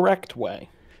the correct way.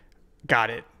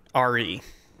 Got it. R-E.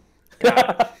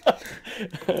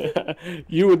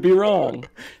 You would be wrong.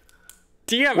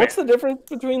 Damn it. What's the difference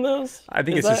between those? I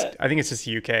think it's just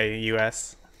UK,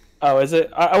 US. Oh, is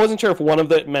it? I wasn't sure if one of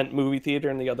them meant movie theater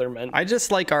and the other meant. I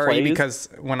just like RE plays? because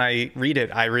when I read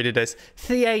it as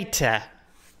theater.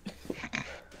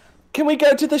 Can we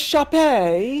go to the shop?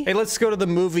 Hey, let's go to the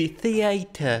movie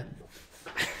theater.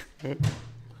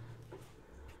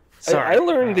 Sorry. I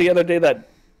learned the other day that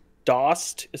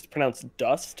Dost is pronounced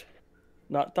dust,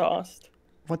 not Dost.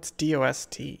 What's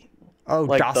DOST? Oh,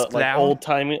 Like dost the thou? old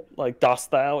timey, like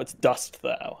dost thou? It's dust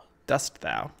thou. Dust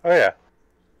thou. Oh yeah.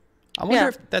 I wonder Yeah.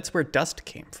 if that's where dust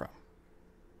came from.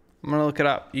 I'm gonna look it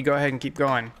up. You go ahead and keep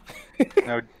going.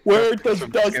 No, Where that's does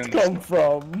from dust skins. come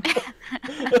from?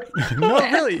 No,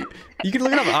 really. You can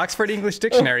look it up. Oxford English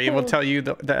Dictionary. It will tell you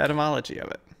the etymology of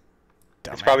it.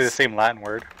 It's probably the Dumbass. same Latin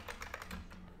word.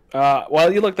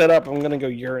 While you look that up, I'm gonna go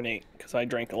urinate because I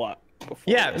drank a lot before.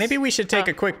 Yeah, this. maybe we should take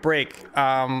a quick break.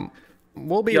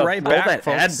 We'll be Yo, right roll back, that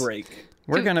folks. ad break.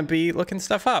 We're gonna be looking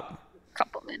stuff up.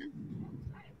 Couple minutes.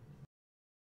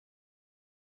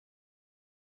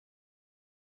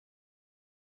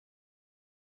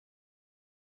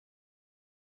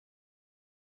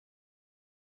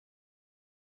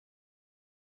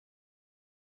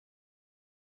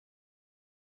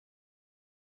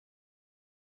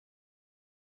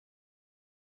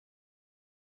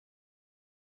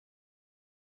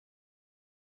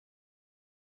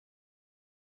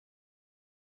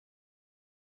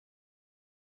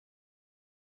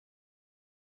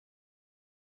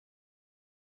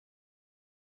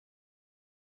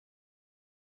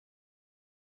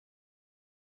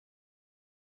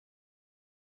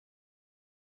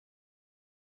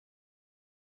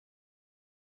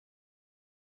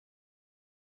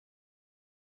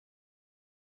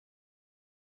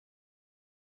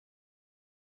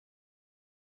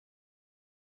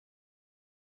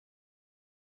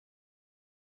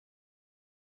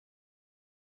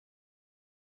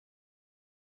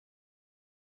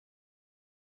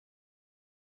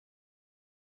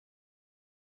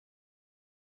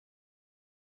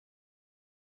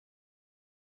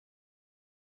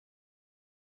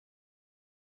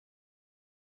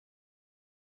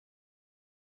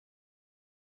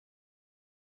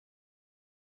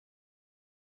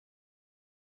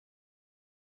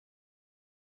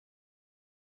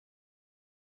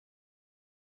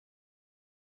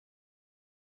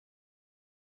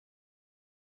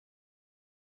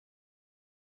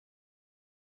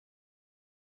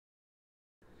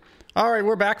 All right,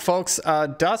 we're back, folks.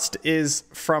 Dust is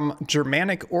from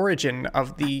Germanic origin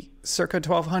of the circa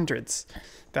 1200s.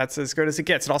 That's as good as it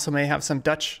gets. It also may have some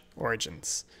Dutch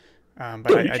origins,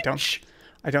 but I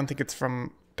don't think it's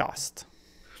from Dost.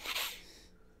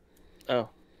 Oh,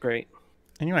 great.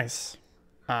 Anyways,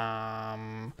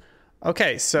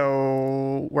 okay,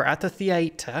 so we're at the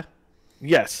theater.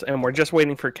 Yes, and we're just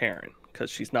waiting for Karen because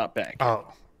she's not back.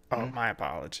 Oh, my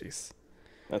apologies.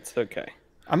 That's okay.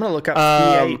 I'm gonna look up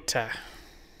theater.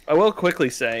 I will quickly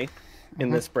say,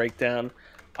 in this breakdown,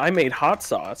 I made hot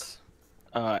sauce,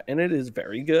 and it is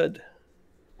very good.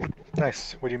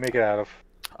 Nice. What do you make it out of?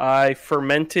 I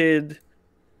fermented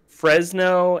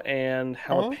Fresno and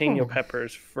jalapeno Oh.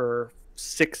 peppers for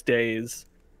 6 days,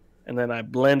 and then I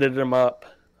blended them up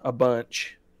a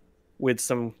bunch with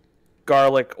some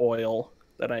garlic oil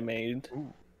that I made.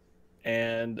 Ooh.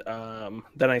 And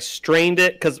then I strained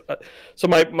it because so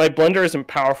my blender isn't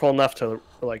powerful enough to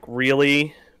like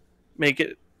really make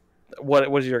it. What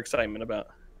was your excitement about?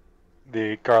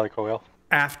 The garlic oil.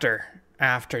 After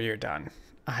you're done.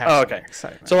 I have Oh, some okay.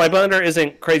 excitement. So my blender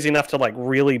isn't crazy enough to like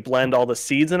really blend all the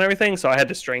seeds and everything, so I had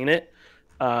to strain it.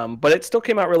 But it still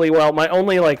came out really well. My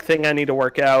only like thing I need to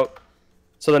work out.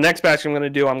 So the next batch I'm going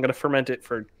to do, I'm going to ferment it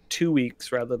for 2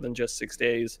 weeks rather than just 6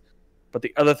 days. But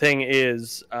the other thing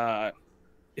is,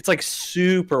 it's like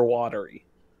super watery,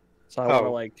 so I want to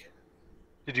like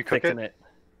Did you cook thicken it? it.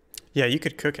 Yeah, you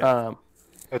could cook it.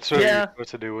 That's what Yeah. you're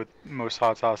supposed to do with most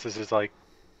hot sauces is like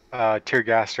tear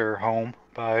gas her home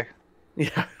by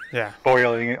Yeah. yeah.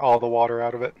 boiling all the water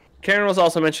out of it. Karen was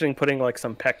also mentioning putting like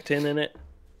some pectin in it,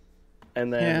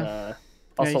 and then Yeah.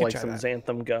 also you could like try some that.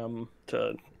 xanthan gum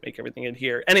to make everything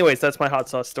adhere. Anyways, that's my hot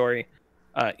sauce story.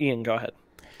 Ian, go ahead.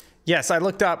 Yes, I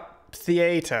looked up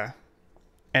theater,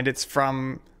 and it's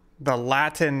from the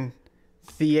Latin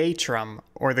theatrum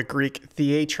or the Greek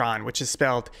theatron, which is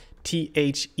spelled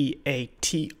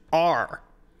Theatr.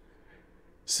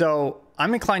 So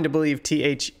I'm inclined to believe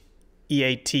Theatre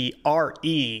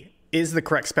is the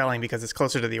correct spelling because it's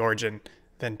closer to the origin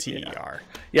than Ter.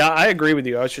 Yeah, I agree with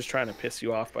you. I was just trying to piss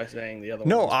you off by saying the other one.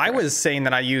 No, was I correct. was saying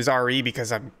that I use re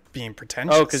because I'm being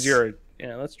pretentious. Oh, because you're.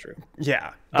 Yeah, that's true.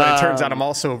 Yeah, but it turns out I'm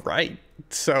also right.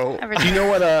 So Do you know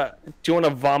what a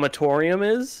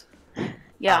vomitorium is?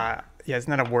 Yeah. yeah, isn't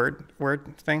that a word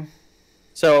thing?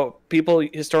 So people,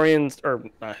 historians, or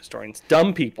not historians,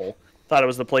 dumb people thought it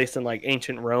was the place in like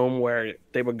ancient Rome where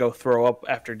they would go throw up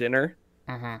after dinner.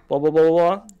 Mm-hmm. Blah blah blah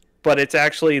blah. But it's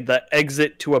actually the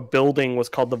exit to a building was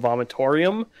called the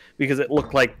vomitorium because it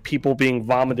looked like people being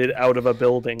vomited out of a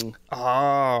building,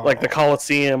 Oh. like the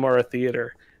Coliseum or a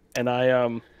theater. And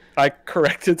I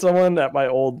corrected someone at my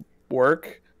old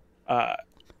work,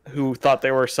 who thought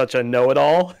they were such a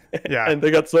know-it-all, Yeah. and they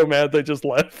got so mad they just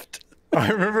left. I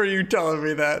remember you telling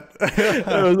me that.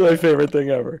 That was my favorite thing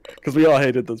ever because we all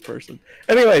hated this person.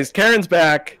 Anyways, Karen's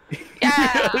back.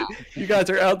 Yeah. You guys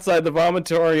are outside the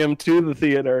vomitorium to the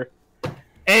theater,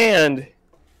 and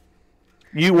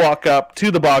you walk up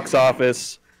to the box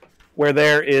office where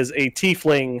there is a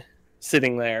tiefling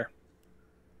sitting there.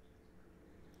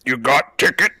 You got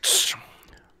tickets?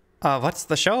 What's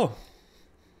the show?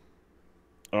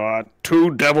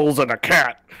 2 devils and a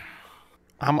cat.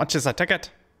 How much is a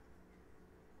ticket?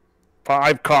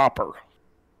 5 copper.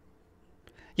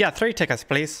 Yeah, 3 tickets,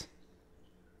 please.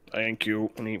 Thank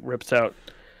you. And he rips out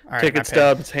All right, ticket my pay.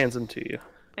 stubs, hands them to you.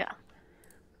 Yeah.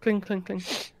 Cling, cling, cling.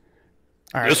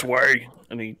 All right. This way.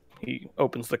 And he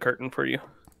opens the curtain for you.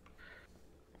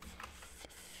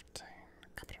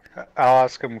 I'll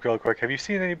ask him real quick. Have you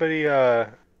seen anybody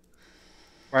wearing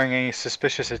any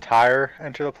suspicious attire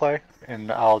enter the play?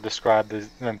 And I'll describe the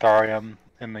Zentharium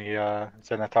and the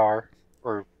Zenithar,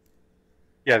 or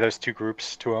yeah, those 2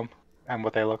 groups to him and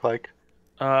what they look like.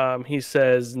 He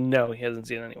says no, he hasn't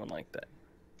seen anyone like that.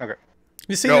 Okay.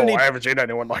 You seen any? I haven't seen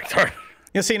anyone like that.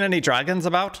 You seen any dragons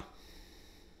about?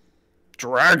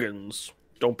 Dragons?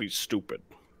 Don't be stupid.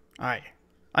 Aye.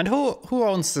 And who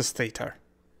owns this theater?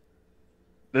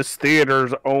 This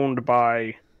theater's owned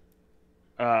by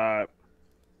Iocast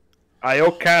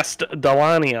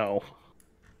Delanio.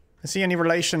 Is he any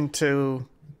relation to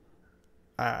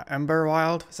Ember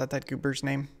Wild? Is that goober's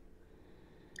name?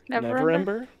 Never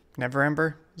Ember? Never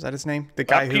Ember? Is that his name? The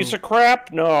guy That who... piece of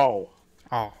crap? No.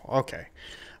 Oh, okay.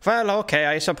 Well, okay,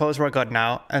 I suppose we're good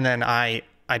now. And then I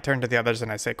turn to the others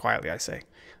and I say quietly,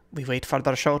 we wait for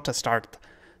the show to start.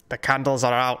 The candles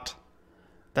are out.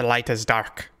 The light is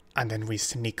dark. And then we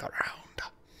sneak around.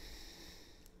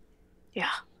 Yeah.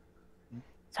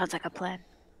 Sounds like a plan.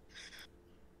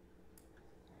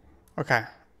 Okay.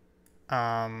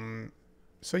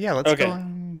 So yeah, let's Okay. go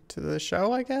on to the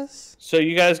show, I guess. So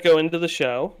you guys go into the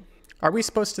show. Are we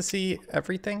supposed to see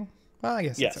everything? Well, I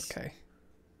guess Yes. it's okay.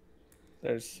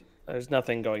 There's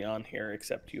nothing going on here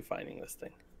except you finding this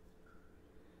thing.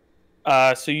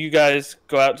 So you guys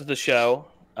go out to the show.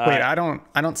 Wait, I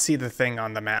don't see the thing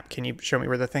on the map. Can you show me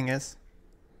where the thing is?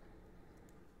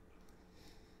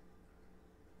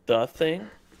 The thing?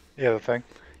 Yeah, the thing.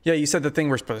 Yeah, you said the thing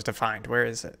we're supposed to find. Where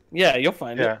is it? Yeah, you'll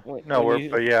find Yeah. it. No, When you-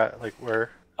 but yeah, like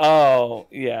where? Oh,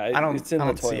 yeah. It's in I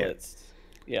the don't see it. toilets.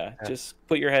 Yeah, just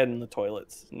put your head in the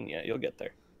toilets, and yeah, you'll get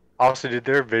there. Also, did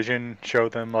their vision show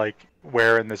them like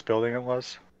where in this building it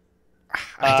was?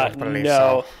 I don't believe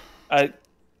no. so.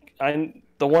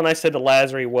 The one I said to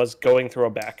Lazary was going through a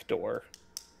back door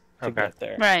to Okay. get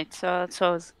there. Right, so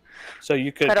So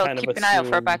you could I'll kind of keep an eye out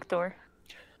for a assume- back door.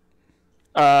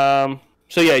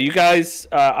 So yeah, you guys.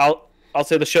 I'll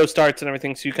say the show starts and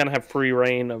everything, so you kind of have free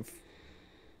reign of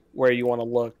where you want to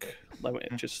look. Let me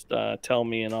just tell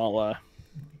me, and I'll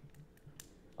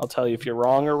tell you if you're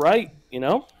wrong or right. You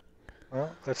know. Well,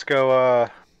 let's go.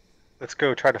 Let's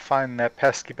go try to find that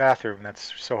pesky bathroom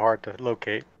that's so hard to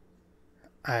locate.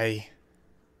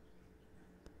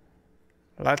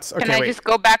 Let's. Can Okay, I wait. just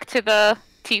go back to the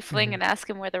tiefling and ask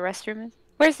him where the restroom is?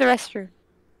 Where's the restroom?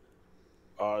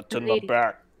 It's in Lady. the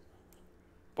back,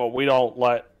 but we don't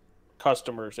let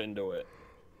customers into it.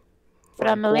 For But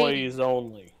I'm a lady. employees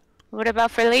only. What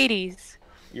about for ladies?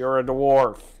 You're a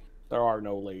dwarf. There are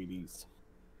no ladies.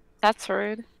 That's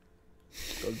rude.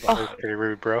 Goodbye. That's pretty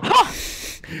rude, bro.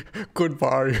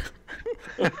 Goodbye.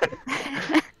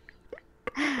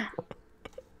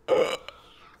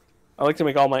 I like to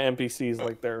make all my NPCs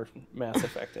like they're Mass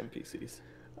Effect NPCs.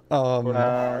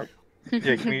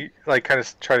 Yeah, can we like kind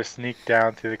of try to sneak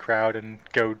down through the crowd and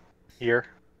go here?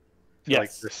 Yes.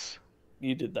 Like this.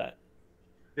 You did that.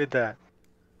 Did that.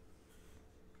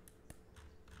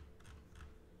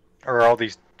 Or all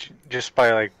these just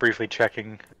by like briefly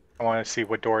checking. I want to see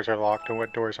what doors are locked and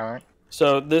what doors aren't.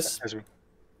 So this, As we-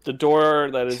 the door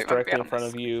that is So you wanna be directly in on front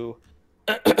this. of you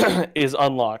is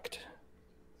unlocked.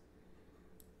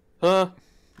 Why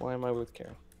am I with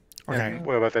Karen? Okay. And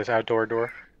what about this outdoor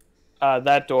door?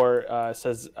 That door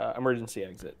says emergency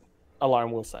exit.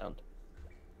 Alarm will sound.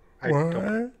 I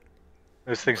don't.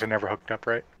 Those things are never hooked up,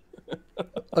 right?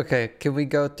 Okay, can we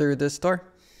go through this door?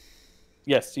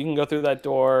 Yes, you can go through that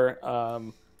door.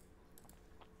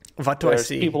 What do I There's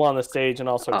see? people on the stage and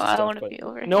all sorts of I stuff. want to But be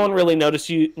over no here. one really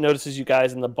notices you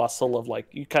guys in the bustle of like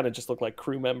you kind of just look like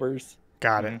crew members.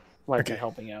 Got it. Might be Okay.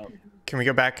 helping out. Can we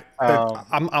go back? I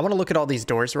want to look at all these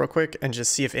doors real quick and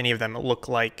just see if any of them look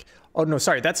like. Oh no,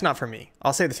 sorry, that's not for me.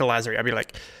 I'll say this to Lazary. I'll be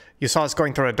like, "You saw us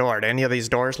going through a door. Do any of these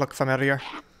doors look familiar?"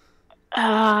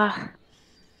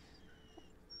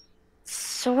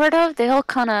 Sort of. They all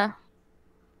kind of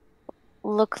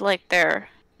look like they're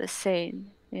the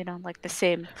same. You know, like the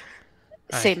same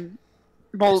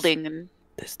molding and.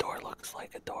 This door looks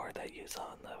like a door that you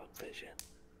saw in the vision.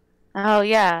 Oh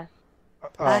yeah,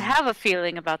 I have a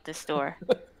feeling about this door.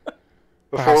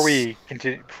 Before we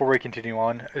continue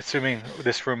on, assuming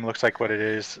this room looks like what it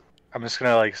is, I'm just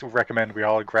gonna like recommend we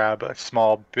all grab a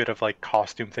small bit of like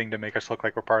costume thing to make us look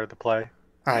like we're part of the play.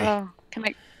 Aye. Oh, can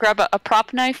I grab a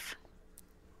prop knife?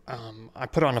 I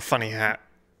put on a funny hat.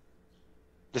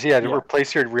 Just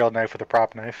replace your real knife with a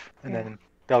prop knife, and then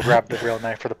they'll grab the real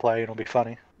knife for the play, and it'll be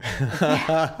funny.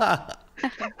 That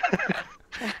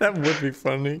would be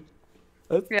funny.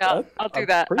 Yeah, I'll do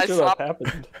that. Pretty sure that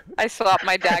happened. I swap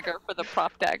my dagger for the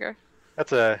prop dagger.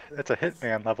 That's a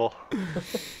Hitman level.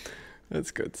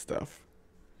 That's good stuff.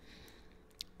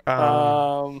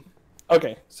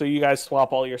 Okay, so you guys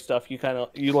swap all your stuff.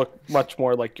 You look much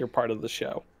more like you're part of the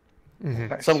show.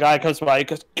 Nice. Some guy comes by and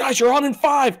goes, "Guys, you're on in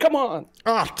 5. Come on!"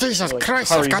 Oh, Jesus Like,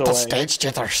 Christ, I've hurries got the away. stage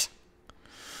jitters.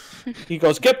 He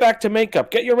goes, "Get back to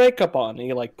makeup. Get your makeup on." And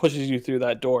he like pushes you through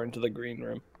that door into the green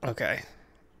room. Okay.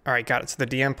 All right, got it. So the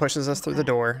DM pushes us through the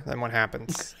door. Then what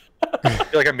happens? I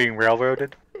feel like I'm being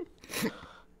railroaded.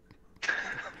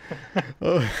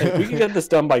 If we can get this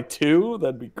done by 2,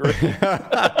 that'd be great.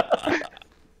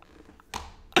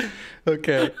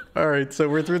 Okay. All right. So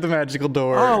we're through the magical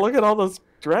door. Oh, look at all those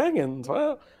dragons!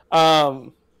 Wow.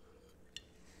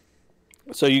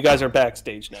 So you guys are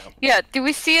backstage now. Yeah. Do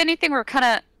we see anything? We're kind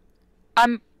of.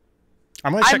 I'm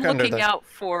I'm check under looking the. out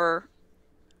for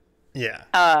Yeah.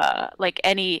 like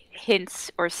any hints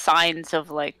or signs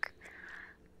of like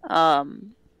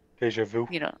Deja vu.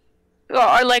 you know,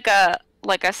 or like a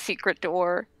secret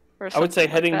door or something. I would say like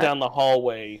heading that. down the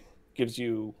hallway gives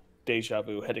you deja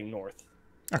vu heading north.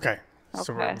 Okay.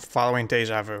 So we're Okay. following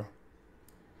deja vu.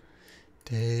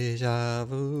 Deja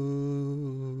vu.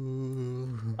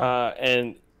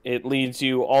 And it leads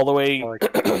you all the way. Like,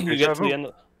 You deja get to the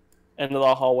vu. end of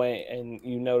the hallway, and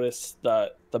you notice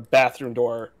the bathroom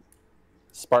door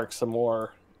sparks some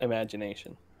more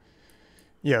imagination.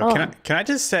 Yo, Oh. can I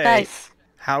just say Nice.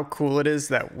 how cool it is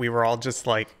that we were all just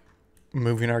like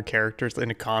moving our characters in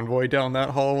a convoy down that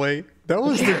hallway? That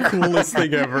was the coolest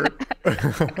thing ever.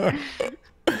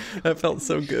 That felt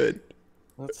so good.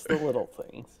 That's the little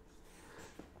things.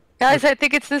 Guys, I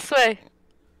think it's this way.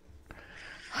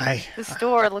 I This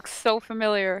door looks so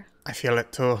familiar. feel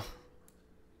it too.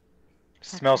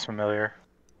 Smells familiar.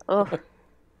 Oh.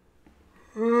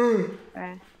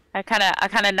 I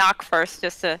kind of knock first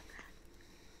just to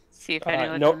see if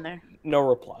anyone's in there. No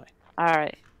reply. All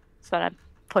right. So I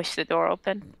push the door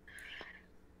open.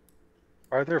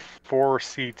 Why are there 4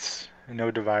 seats and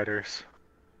no dividers?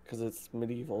 Because it's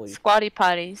medievally. Squatty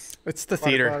potties. It's the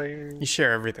theater. Everybody- You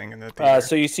share everything in the theater.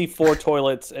 So you see 4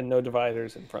 toilets and no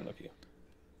dividers in front of you.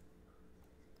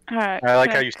 All right. I like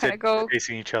can how you can I sit go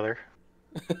facing each other.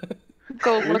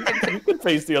 look into. You could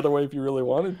face the other way if you really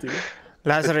wanted to.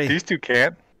 Lazary, These two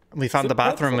can't. we found the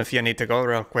bathroom if you need to go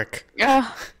real quick.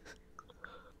 Yeah.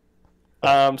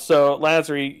 So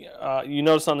Lazary, you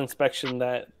notice on inspection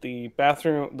that the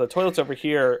toilets over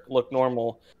here look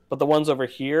normal, but the ones over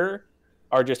here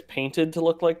are just painted to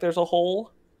look like there's a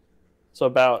hole. So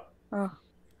about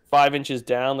 5 inches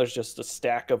down, there's just a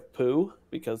stack of poo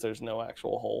because there's no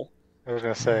actual hole. I was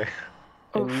gonna say.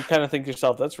 And you kind of think to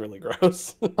yourself, that's really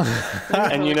gross.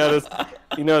 And you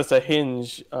notice a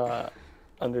hinge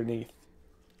underneath.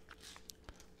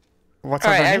 What's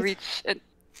All right. I underneath? reach and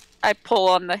I pull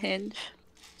on the hinge.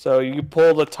 So you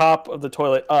pull the top of the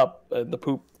toilet up, and the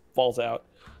poop falls out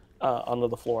onto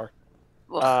the floor.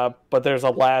 But there's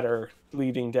a ladder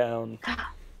leading down.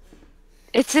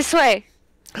 It's this way.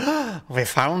 We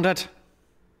found it.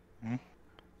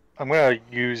 I'm gonna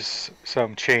use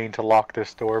some chain to lock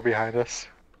this door behind us.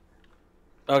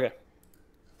 Okay,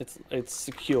 it's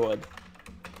secured.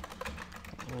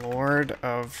 Lord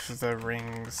of the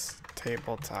Rings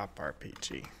tabletop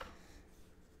RPG.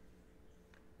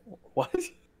 What?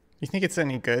 You think it's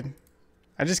any good?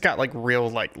 I just got like real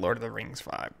like Lord of the Rings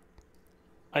vibe.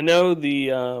 I know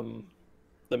the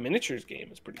miniatures game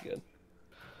is pretty good.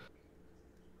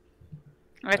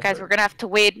 All right, guys. We're gonna have to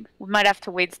wade. We might have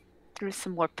to wade through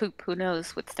some more poop. Who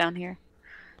knows what's down here?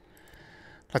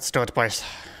 Let's do it, boys.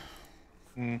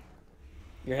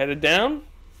 You're headed down?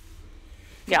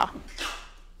 Yeah.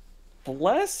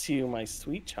 Bless you, my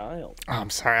sweet child. Oh, I'm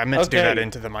sorry. I meant to do Okay. that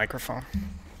into the microphone.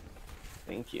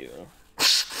 Thank you.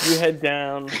 You head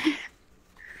down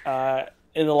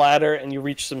in the ladder, and you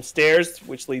reach some stairs,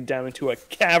 which lead down into a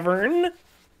cavern,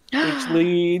 which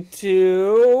lead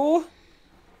to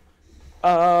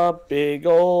a big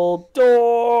old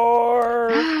door.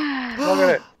 Look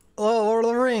at it. Oh, Lord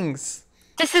of the Rings.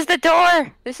 This is the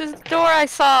door. This is the door I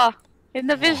saw in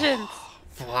the visions.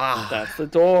 Wow. That's the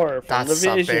door from That's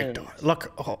the a vision. big door.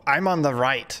 Look, oh, I'm on the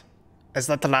right. Is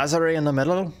that the Lazare in the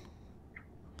middle?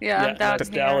 Yeah, Yeah, I'm down that's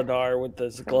here. Daladar with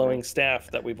this glowing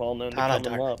staff that we've all known to come and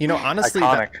love. You know, honestly,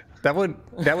 Iconic. that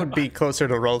would be closer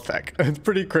to Rolthek. It's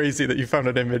pretty crazy that you found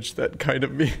an image that kind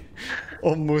of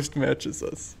almost matches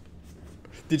us.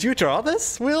 Did you draw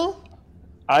this, Will?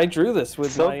 I drew this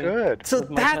with So my... good. So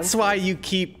With my that's pencil. why you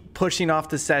keep pushing off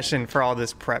the session for all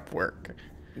this prep work.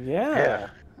 Yeah. Yeah.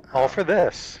 All for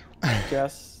this.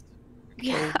 Just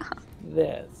Yeah.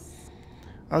 this.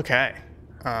 Okay.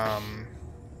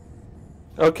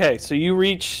 Okay, so you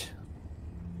reach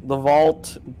the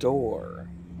vault door.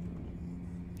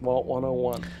 Vault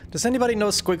 101. Does anybody know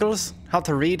squiggles? How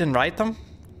to read and write them?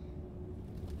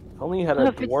 If only you had a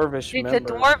Look, dwarvish These are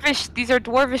member. dwarvish. These are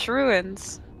dwarvish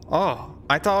ruins. Oh,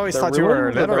 I always They're thought you were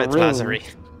ruins or they're literate, runes?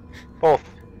 Lazare. Both.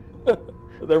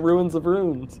 They're ruins of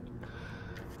runes.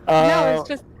 No, it's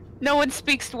just no one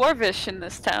speaks dwarvish in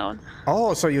this town.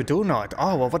 Oh, so you do know it.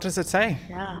 Oh, well, what does it say?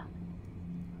 Yeah.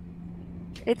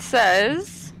 It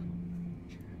says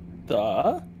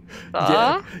The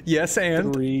the Yes,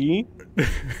 and? three.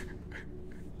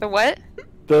 the what?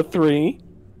 The three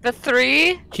The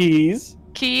 3 keys.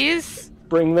 keys.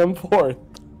 Bring them forth.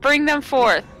 Bring them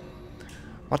forth.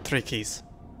 What 3 keys?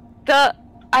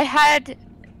 I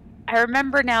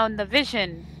remember now in the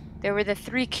vision, there were the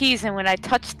 3 keys, and when I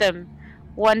touched them,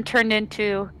 one turned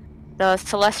into the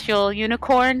celestial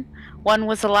unicorn, one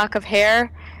was a lock of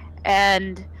hair,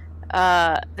 and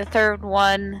the third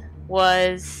one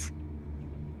was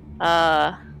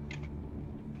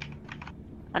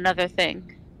another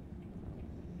thing.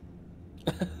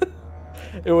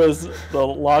 It was the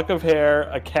lock of hair,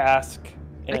 a cask,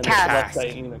 and a cask.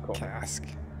 celestite unicorn. Cask.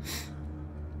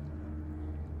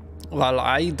 Well,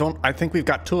 I think we've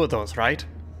got 2 of those, right?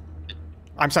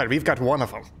 I'm sorry, we've got 1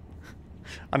 of them.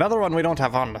 Another one we don't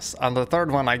have on us. And the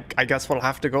third one, I guess we'll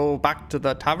have to go back to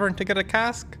the tavern to get a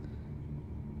cask?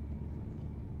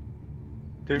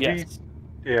 Did Yes.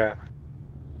 we? Yeah.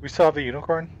 We still have the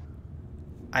unicorn?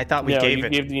 I thought we No, gave you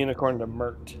it. gave the unicorn to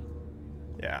Mert.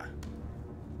 Yeah.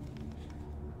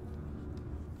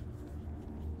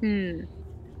 Hmm.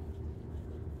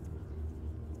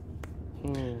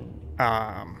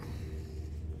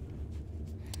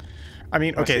 I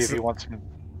mean, Let's okay, see if so, he wants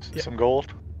some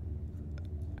gold.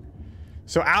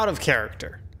 so out of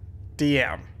character,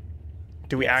 DM,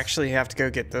 do we actually have to go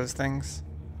get those things?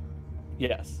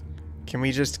 Yes. Can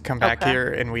we just come back Okay.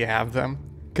 here and we have them?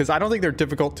 Because I don't think they're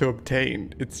difficult to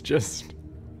obtain. It's just...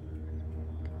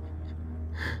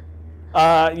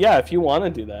 Yeah, if you want to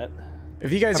do that.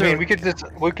 If you guys I are... mean,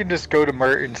 we can just go to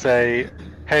Mert and say,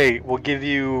 "Hey, we'll give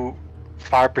you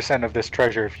 5% of this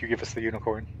treasure if you give us the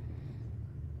unicorn."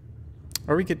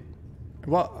 Or we could...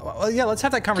 Well, yeah, let's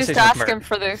have that conversation Just ask with Mert. him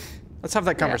for the. Let's have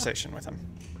that conversation with him.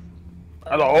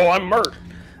 Hello, I'm Mert.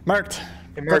 Mert, Hey,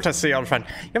 good Mert. to see you, old friend.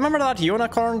 You remember that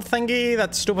unicorn thingy?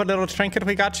 That stupid little trinket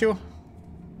we got you?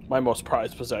 My most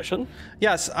prized possession.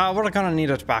 Yes, we're gonna need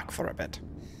it back for a bit.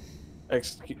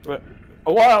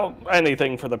 Well,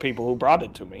 anything for the people who brought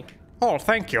it to me. Oh,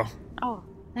 thank you. Oh,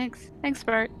 thanks,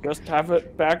 Bert. Just have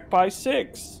it back by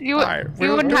 6. You Alright, you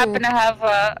we'll wouldn't do- happen to have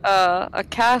a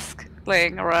cask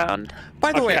laying around?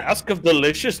 By the A way, cask of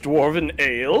delicious dwarven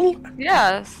ale?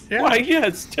 Yes. yeah, Why,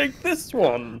 yes, take this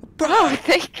one. Oh,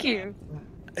 thank you.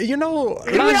 you know,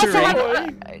 You also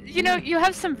lingerie. have, you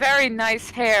have some very nice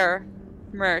hair,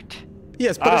 Mert.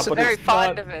 Yes, but, it's, but Very it's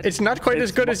fond not- of it. it's not quite as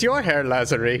it's good mo- as your hair,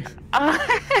 Lazare.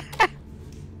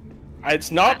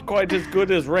 It's not quite as good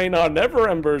as Raynar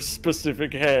Neverember's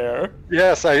specific hair.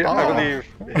 Yes, I Oh. believe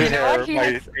You his know hair what? He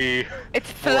might has- be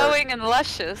It's flowing and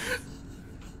luscious.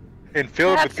 and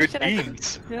filled with Perhaps good we should have-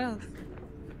 genes. Yes.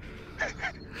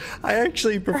 I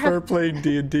actually prefer playing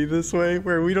D&D this way,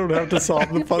 where we don't have to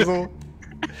solve the puzzle.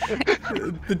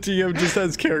 The GM just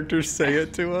has characters say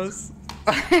it to us.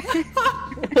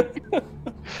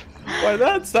 Why,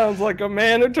 that sounds like a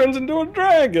man who turns into a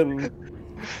dragon.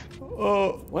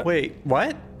 Oh, wait,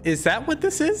 what? Is that what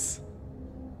this is?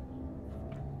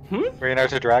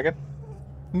 Raynar's a dragon?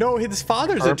 No, his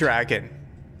father's a Herb? dragon.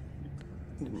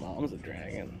 His mom's a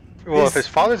dragon. Well, Is- if his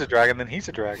father's a dragon, then he's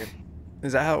a dragon.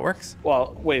 Is that how it works?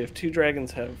 Well, wait, if 2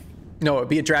 dragons have... No, it'd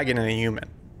be a dragon and a human.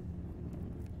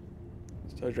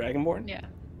 So Dragonborn? Yeah.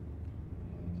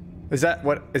 Is that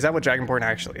what Dragonborn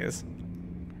actually is?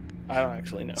 I don't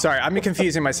actually know. Sorry, I'm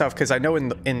confusing myself because I know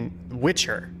in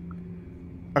Witcher,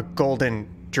 a golden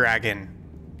dragon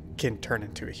can turn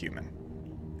into a human.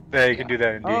 Yeah, you can do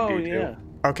that in D&D Oh, too. yeah.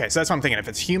 Okay, so that's what I'm thinking. If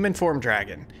it's human form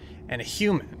dragon and a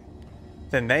human,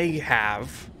 then they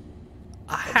have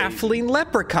a halfling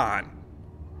leprechaun.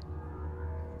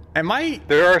 Am I?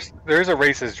 There is a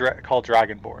race called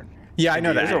Dragonborn. Yeah, I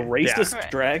know that. There's a racist Yeah.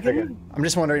 dragon? I'm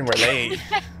just wondering where they.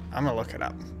 I'm gonna look it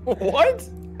up. What?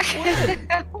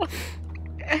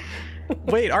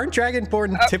 Wait, aren't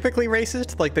Dragonborn typically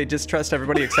racist? Like they just trust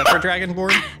everybody except for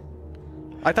Dragonborn?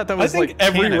 I thought that I was think like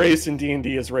every canon. race in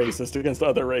D&D is racist against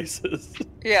other races.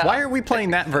 Yeah. Why are we playing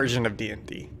that version of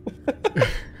D&D?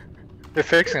 They're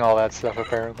fixing all that stuff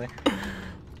apparently.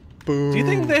 Boom. Do you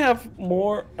think they have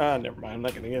more... never mind, I'm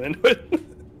not going to get into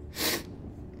it.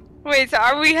 Wait, so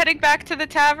are we heading back to the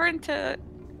tavern to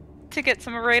get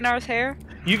some of Raynar's hair?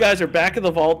 You guys are back at the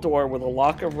vault door with a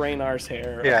lock of Raynar's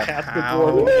hair, Yeah. a casket How-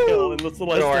 dwarven nail, and the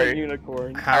celestial worry.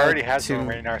 unicorn. How I already had to some of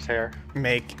Raynar's hair.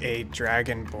 make a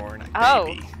Dragonborn Oh.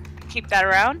 baby? Keep that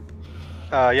around?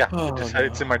 Yeah, Oh,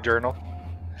 it's in my journal.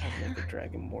 I'll make a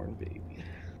dragonborn baby.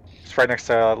 It's right next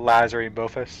to Lazarus and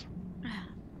Bofus.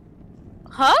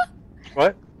 Huh?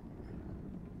 What?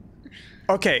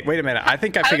 Okay, wait a minute. I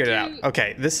think I How figured it do out. you-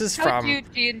 Okay, this is How from. do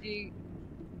D&D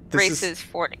this is- races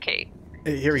fornicate?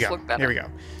 Here we Just go. look that Here we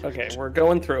up. go. Okay, we're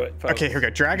going through it, folks. Okay, here we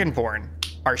go. Dragonborn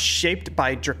are shaped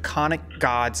by draconic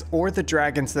gods or the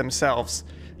dragons themselves.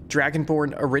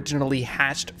 Dragonborn originally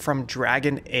hatched from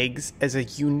dragon eggs as a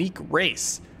unique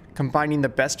race, combining the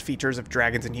best features of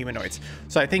dragons and humanoids.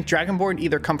 So I think Dragonborn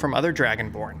either come from other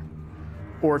Dragonborn,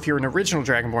 or if you're an original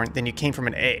Dragonborn, then you came from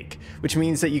an egg, which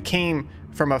means that you came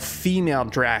from a female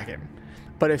dragon.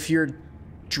 But if your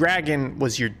dragon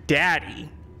was your daddy,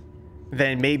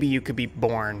 then maybe you could be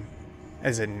born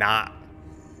as a not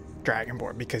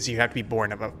Dragonborn because you have to be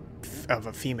born of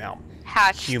a female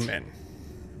Hatched. human.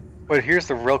 But here's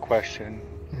the real question.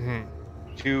 Mm-hmm.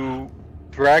 Do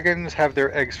dragons have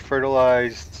their eggs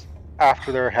fertilized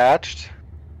after they're hatched?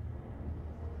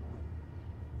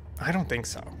 I don't think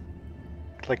so.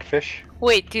 Like fish?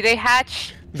 Wait, do they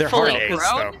hatch They're fully hard eggs,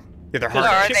 grown? though. Yeah, they're Or hard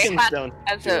are eggs. they Chickens hatched don't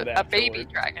as do it a baby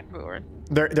afterward.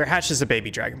 dragonborn? They're hatched as a baby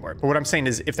dragonborn. But what I'm saying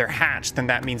is if they're hatched, then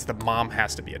that means the mom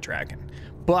has to be a dragon.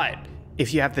 But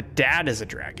if you have the dad as a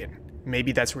dragon,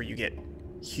 maybe that's where you get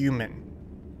human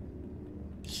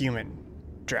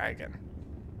dragon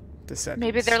descendants.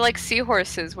 Maybe they're like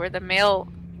seahorses where the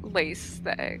male lays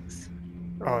the eggs.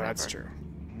 or Oh, that's whatever.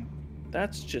 true.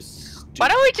 That's just stupid. Why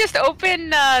don't we just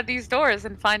open these doors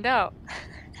and find out?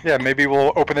 Yeah, maybe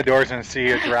we'll open the doors and see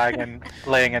a dragon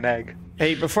laying an egg.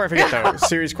 Hey, before I forget though,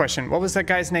 serious question. What was that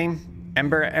guy's name?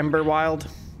 Ember Wild?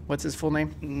 What's his full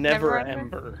name? Never Never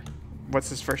Ember. What's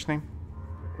his first name?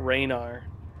 Raynar.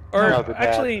 Or No, the dad.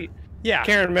 actually, Yeah.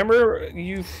 Karen, remember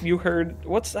you heard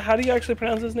how do you actually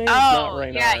pronounce his name? It's not Oh,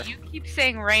 Raynar. yeah, you keep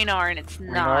saying Raynar and it's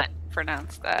not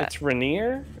pronounced that. It's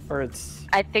Rainier or it's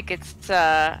I think it's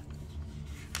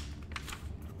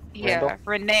Randall?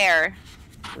 Renair.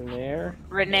 Rainier?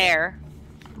 Renair.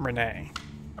 Renee.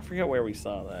 I forget where we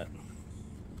saw that.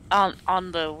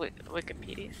 On the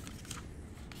Wikipedia.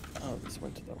 Oh, this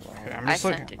went to the wrong. Okay, I'm I just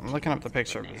looking. sent it I'm to looking you. up the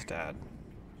picture of his dad.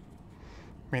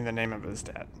 I mean, the name of his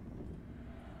dad.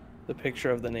 The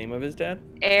picture of the name of his dad?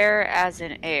 Air as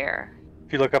in air.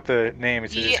 If you look up the name,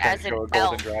 it's E just going as to in show a golden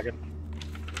elf. dragon.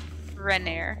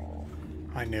 Renair.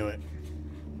 I knew it.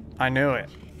 I knew it.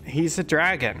 He's a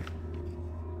dragon.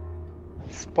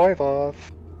 Spoiler.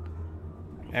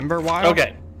 Ember Wild.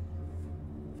 Okay.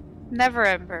 Never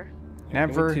Ember. Give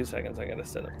Never. me 2 seconds. I gotta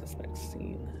set up this next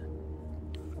scene.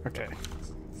 Okay.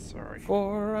 Sorry.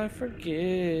 Before I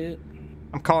forget.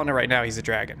 I'm calling it right now. He's a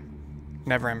dragon.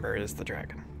 Never Ember is the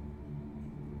dragon.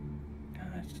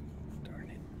 Gosh, darn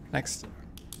it. Next.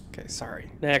 Okay, sorry.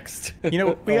 Next. You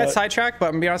know, we got sidetracked, but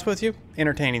I'm gonna be honest with you.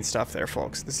 Entertaining stuff there,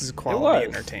 folks. This is quality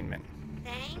was. entertainment.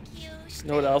 You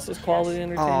know what else is quality Oh,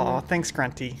 entertainment? thanks,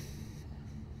 Grunty.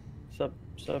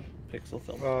 Subpixel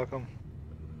film. Welcome.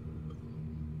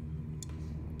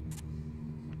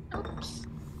 Oops.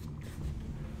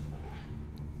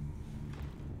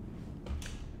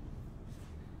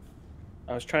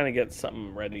 I was trying to get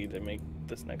something ready to make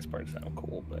this next part sound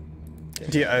cool, but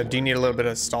Do you need a little bit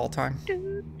of stall time?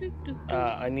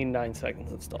 I need 9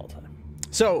 seconds of stall time.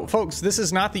 So, folks, this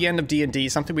is not the end of D&D.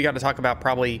 Something we got to talk about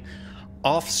probably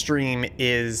off stream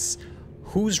is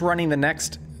who's running the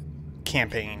next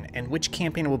campaign and which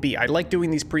campaign it will be. I like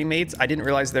doing these pre-mates. I didn't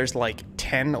realize there's like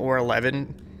 10 or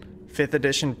 11 5th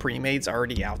edition pre-mades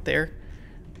already out there.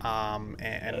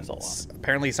 And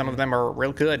apparently some of them are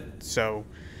real good. So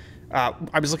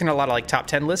I was looking at a lot of like top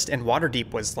 10 lists, and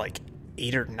Waterdeep was like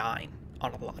 8 or 9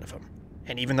 on a lot of them.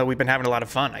 And even though we've been having a lot of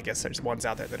fun, I guess there's ones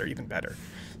out there that are even better.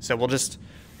 So we'll have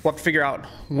to figure out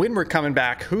when we're coming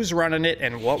back, who's running it,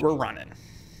 and what we're running.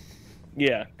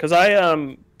 Yeah, because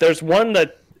there's one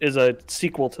that is a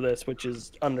sequel to this, which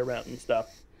is Undermountain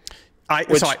stuff.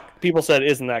 People said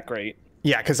isn't that great.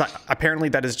 Yeah, because apparently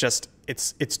that is just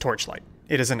it's Torchlight.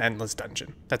 It is an endless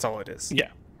dungeon. That's all it is. Yeah.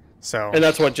 So. And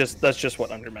that's just what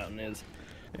Undermountain is.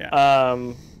 Yeah.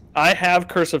 I have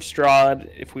Curse of Strahd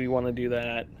if we want to do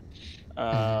that.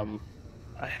 I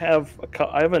have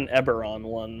an Eberron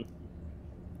one,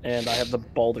 and I have the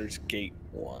Baldur's Gate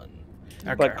one.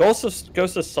 Okay. But Ghost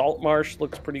of Saltmarsh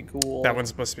looks pretty cool. That one's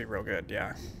supposed to be real good.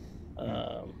 Yeah.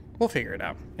 We'll figure it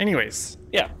out. Anyways.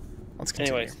 Yeah. Let's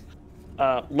continue.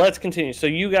 Anyways, let's continue. So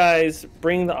you guys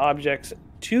bring the objects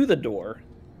to the door.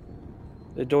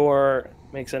 The door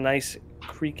makes a nice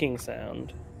creaking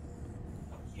sound.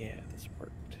 Oh, yeah, this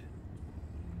worked.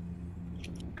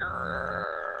 As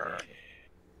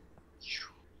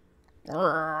well as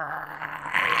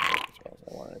I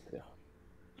wanted to.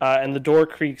 And the door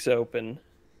creaks open.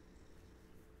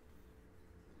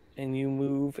 And you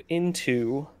move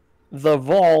into the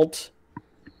Vault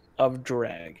of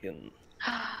Dragon.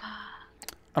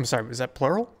 I'm sorry, was that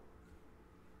plural?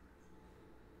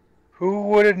 Who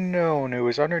would have known it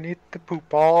was underneath the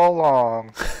poop all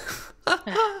along? It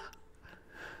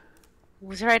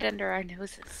was right under our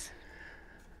noses.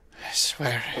 I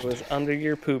swear. It was under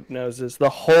your poop noses the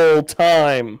whole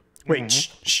time. Wait,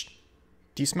 shh.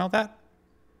 Do you smell that?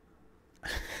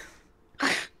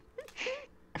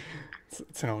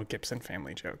 It's an old Gibson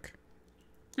family joke.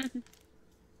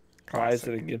 Why is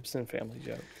it a Gibson family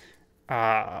joke?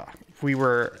 We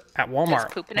were at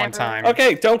Walmart one time.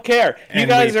 Okay, don't care. You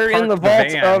guys are in the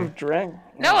Vault of Dragon.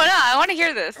 No, I want to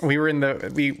hear this. We were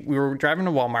we were driving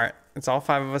to Walmart. It's all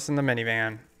 5 of us in the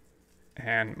minivan,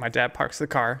 and my dad parks the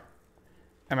car,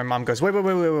 and my mom goes,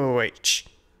 wait, shh.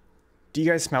 Do you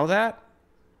guys smell that?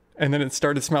 And then it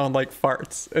started smelling like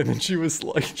farts, and then she was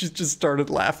like, she just started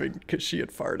laughing because she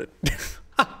had farted.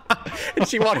 And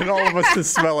she wanted all of us to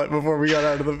smell it before we got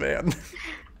out of the van.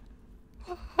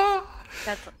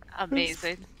 That's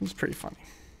amazing. It was pretty funny.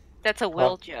 That's a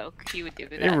Will joke. He would do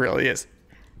that. It really is.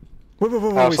 Wait,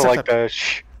 I also like the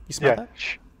shh. You smell Yeah, that?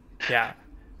 shh. Yeah.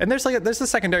 And there's a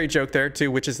secondary joke there too,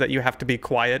 which is that you have to be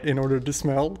quiet in order to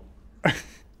smell.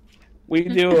 We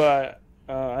do. I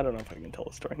don't know if I can tell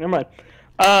the story. Never mind.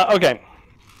 Okay.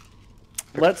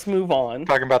 Let's move on.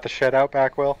 Talking about the shed out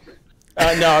back, Will?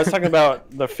 No, I was talking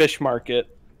about the fish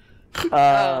market.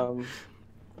 At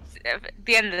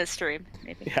the end of the stream,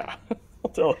 maybe. Yeah,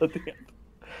 I'll tell it at the end.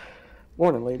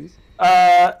 Morning, ladies.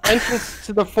 Entrance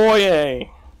to the foyer.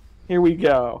 Here we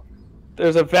go.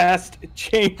 There's a vast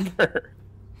chamber.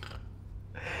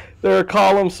 There are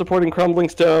columns supporting crumbling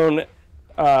stone.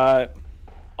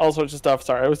 All sorts of stuff.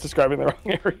 Sorry, I was describing the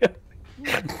wrong area.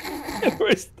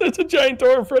 Anyways, there's a giant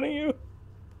door in front of you.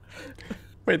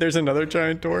 Wait, there's another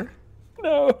giant door?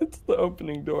 No, it's the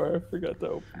opening door. I forgot to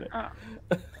open it. Oh.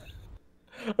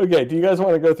 Okay, do you guys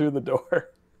want to go through the door?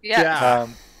 Yeah.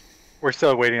 We're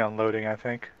still waiting on loading, I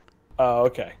think. Oh,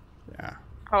 okay. Yeah.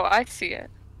 Oh, I see it.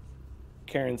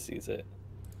 Karen sees it.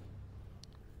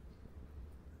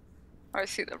 I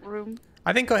see the room.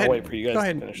 I think go I'll ahead. wait for you Go guys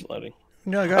ahead. to finish loading.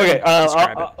 No, go Okay, ahead.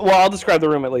 Describe it. I'll describe the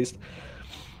room at least.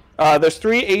 There's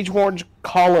 3 age-worn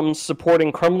columns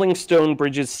supporting crumbling stone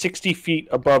bridges 60 feet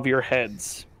above your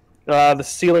heads. The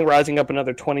ceiling rising up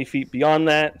another 20 feet beyond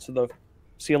that, so the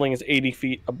ceiling is 80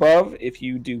 feet above if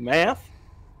you do math.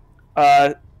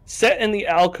 Set in the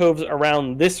alcoves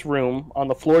around this room, on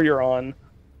the floor you're on,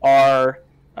 are,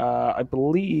 I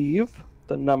believe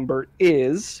the number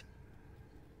is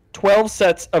 12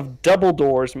 sets of double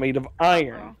doors made of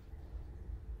iron.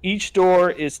 Each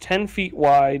door is 10 feet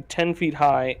wide, 10 feet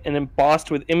high, and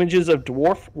embossed with images of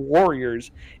dwarf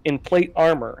warriors in plate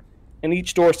armor. And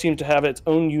each door seems to have its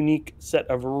own unique set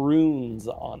of runes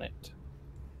on it.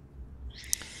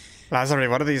 Lazare,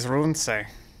 what do these runes say?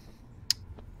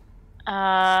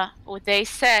 What they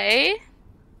say?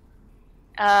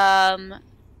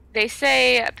 They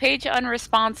say page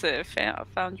unresponsive.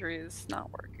 Foundry is not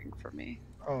working for me.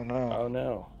 Oh no. Oh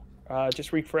no.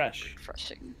 Just refresh.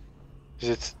 Refreshing.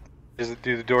 Do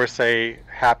the doors say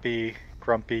happy,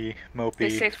 grumpy, mopey? They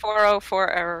say 404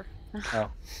 error.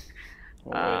 Oh.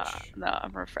 No,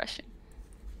 I'm refreshing.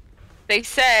 They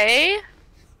say...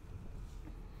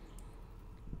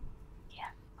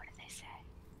 Yeah, what do they say?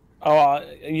 Oh,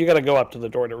 you gotta go up to the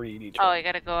door to read each Oh, one. I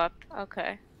gotta go up.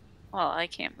 Okay. Well, I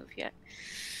can't move yet.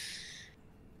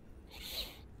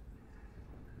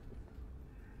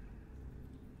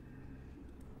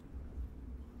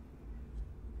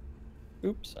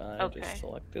 Oops, I Okay. just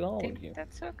selected all Think of you.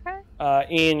 that's okay.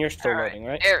 Ian, you're still Alright, loading,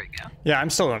 right? there we go. Yeah,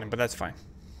 I'm still loading, but that's fine.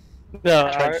 No,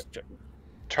 I Try just...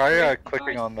 Try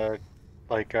clicking on the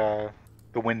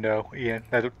window, Ian.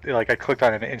 That, like I clicked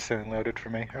on it and it instantly loaded for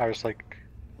me. I was like,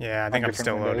 Yeah, I think I'm different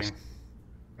still windows.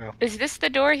 loading. Is this the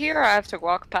door here, or I have to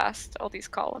walk past all these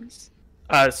columns?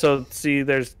 So see,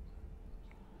 there's...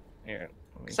 Here.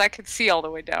 Because I could see all the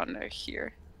way down to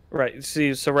here. Right,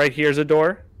 see, so right here's a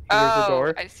door. Here's a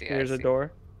door. I see. Here's a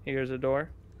door. Here's a door.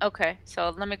 Okay,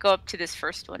 so let me go up to this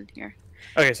first one here.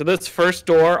 Okay, so this first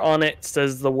door on it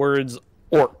says the words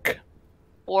orc.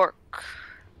 Orc.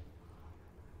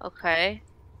 Okay.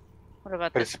 What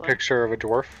about But this it's a one? picture of a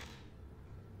dwarf.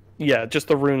 Yeah, just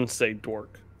the runes say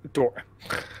dork. Door.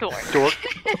 Door. Dork.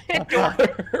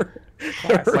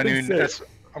 My new, Runes say-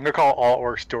 I'm gonna call all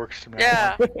orcs dorks from now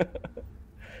Yeah.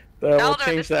 We'll No,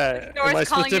 change this that. door's In my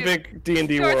calling you- specific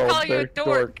D&D this door's world, calling you a they're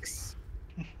dork. dorks.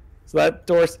 So that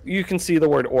door, you can see the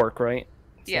word orc, right?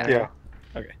 Yeah. Yeah.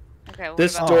 Okay. Okay. What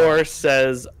This about door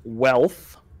says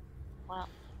wealth. Wow.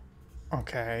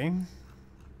 Okay.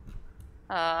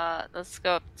 Let's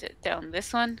go up to, down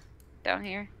this one. Down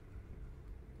here.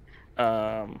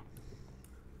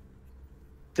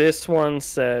 This one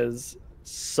says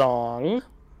song.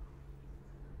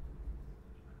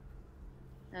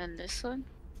 And this one.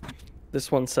 This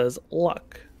one says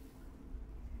luck.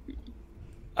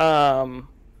 Some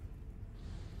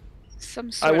I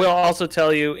sort will of... also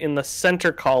tell you in the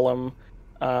center column,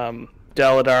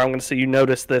 Daladar, I'm going to say you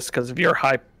notice this because of your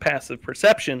high passive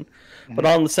perception, but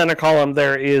on the center column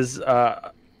there is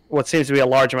what seems to be a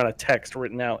large amount of text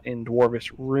written out in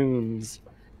Dwarvish runes.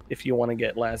 If you want to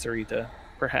get Lazary to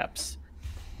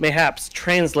mayhaps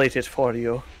translate it for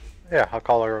you. Yeah, I'll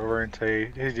call her over and say,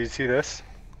 hey, did you see this?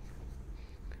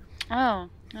 Oh,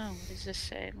 no. What does this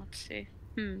say? Let's see.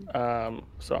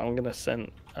 So I'm going to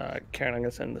send, Karen, I'm going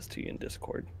to send this to you in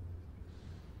Discord.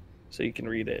 So you can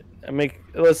read it. And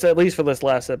let's, at least for this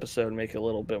last episode, make it a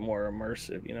little bit more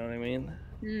immersive, you know what I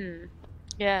mean?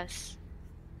 Yes.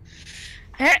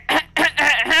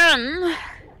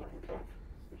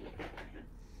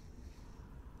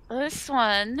 This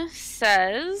one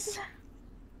says,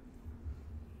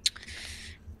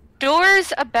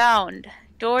 doors abound,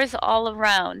 doors all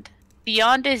around.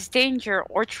 Beyond is danger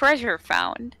or treasure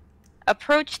found.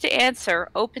 Approach to answer,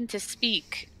 open to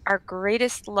speak. Our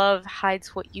greatest love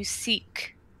hides what you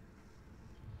seek.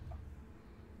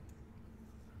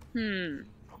 Their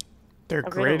A riddle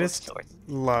of greatest sorts.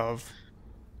 love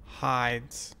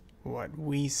hides what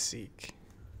we seek.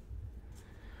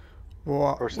 Well,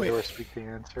 Of course, wait, they were speaking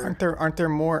answer. aren't there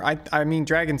more? I mean,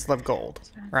 dragons love gold,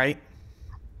 right?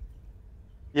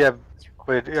 Yeah,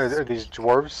 but are these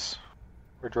dwarves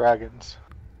or dragons?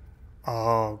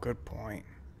 Oh, good point.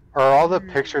 Are all the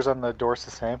pictures on the doors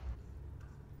the same?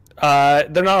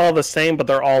 They're not all the same, but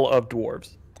they're all of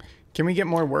dwarves. Can we get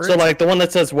more words? So, like, the one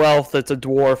that says wealth, it's a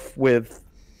dwarf with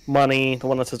money. The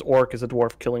one that says orc is a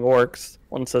dwarf killing orcs.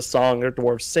 One that says song, they're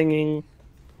dwarves singing,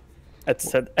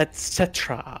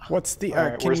 etc. What's the? All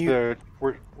right, Can where's you?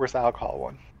 where's the alcohol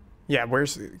one? Yeah,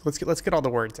 let's get all the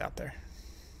words out there.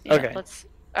 Yeah, Okay. let's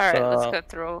So- go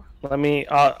through.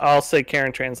 I'll say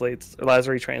Karen translates,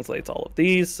 Lazary translates all of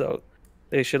these, so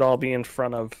they should all be in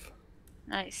front of.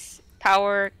 Nice.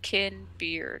 Power, kin,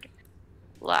 beard,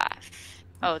 laugh.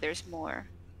 Oh, there's more.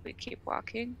 We keep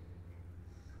walking.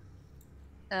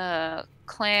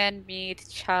 Clan, mead,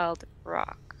 child,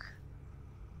 rock.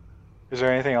 Is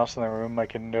there anything else in the room I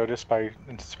can notice by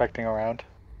inspecting around?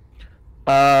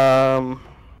 Double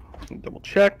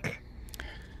check.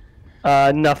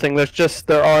 Nothing. I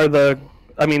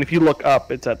mean, if you look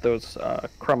up, it's at those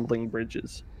crumbling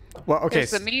bridges. Well, okay.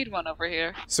 There's the mead one over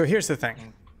here. So here's the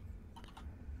thing.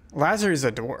 Lazar is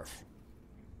a dwarf.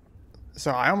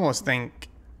 So I almost think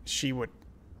she would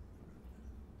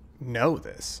know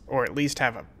this, or at least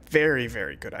have a very,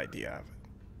 very good idea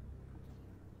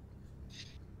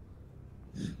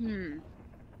of it.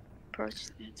 Approach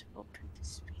the answer, open to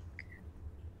speak.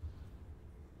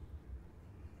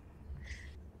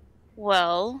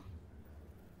 Well,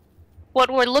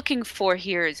 what we're looking for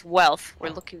here is wealth. We're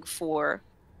looking for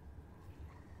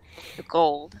the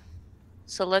gold.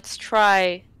 So let's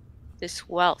try this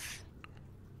wealth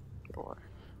door.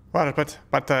 Well, but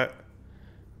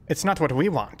it's not what we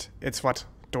want. It's what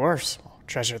dwarves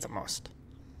treasure the most.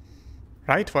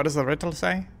 Right? What does the riddle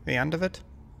say? The end of it?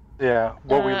 Yeah,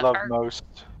 what we love our- most.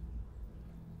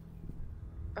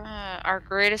 Our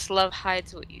greatest love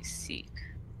hides what you seek.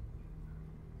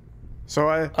 So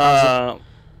Uh,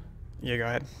 yeah, go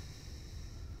ahead.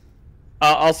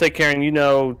 I'll say, Karen, you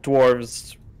know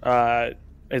dwarves,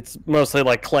 it's mostly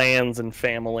like clans and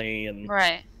family and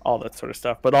Right. all that sort of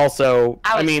stuff. But also,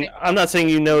 I was mean, thinking- I'm not saying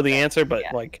you know the answer, but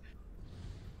Yeah. like,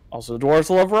 also dwarves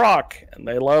love rock and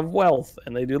they love wealth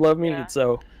and they do love music. Yeah.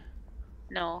 So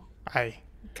No. kind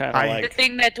of I- The like,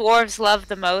 thing that dwarves love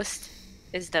the most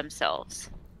is themselves.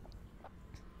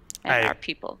 And our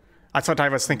people. That's what I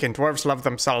was thinking. Dwarves love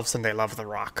themselves and they love the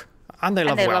rock. And they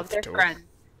love And they wealth love their too. friend.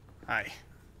 Aye.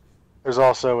 There's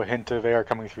also a hint of air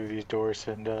coming through these doors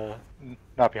and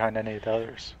not behind any of the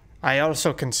others. I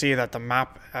also can see that the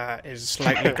map is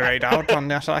slightly grayed out on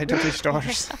the side of these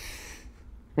doors.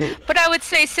 But I would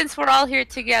say since we're all here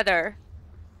together,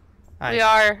 Aye. we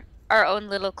are our own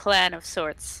little clan of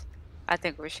sorts. I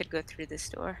think we should go through this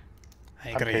door. I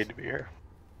I'm agree. paid to be here.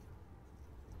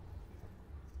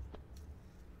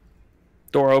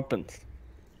 door opens.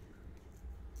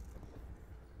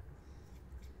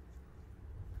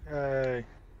 Yay.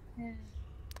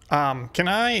 Can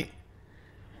I?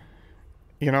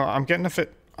 You know, I'm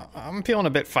feeling a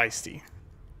bit feisty.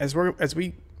 As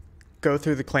we go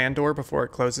through the clan door before it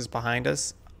closes behind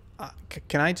us,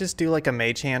 can I just do like a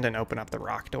mage hand and open up the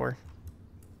rock door?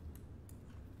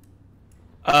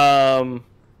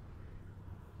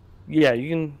 Yeah, you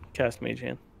can cast Mage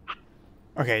Hand.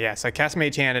 Okay, yes, I cast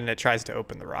mage hand and it tries to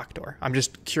open the rock door. I'm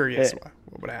just curious Yeah.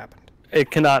 what would have happened. It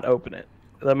cannot open it.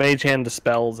 The Mage Hand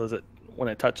dispels when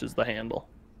it touches the handle.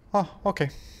 Oh, okay.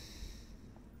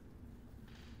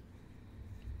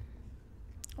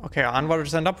 Okay,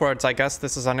 onwards and upwards. I guess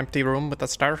this is an empty room with a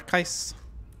staircase.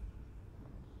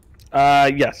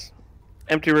 Yes.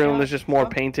 Empty room. There's just more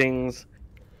paintings,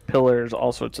 pillars,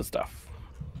 all sorts of stuff.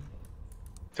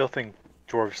 Still think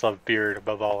dwarves love beard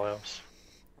above all else.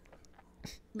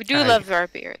 We do love our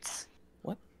beards.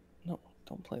 What? No,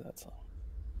 don't play that song.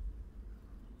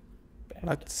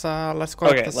 Let's go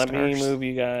up Okay, the let me stairs. move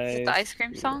you Is guys. it the ice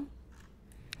cream song?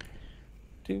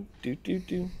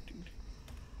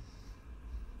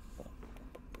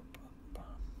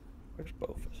 Where's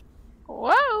Bofus?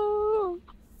 Whoa!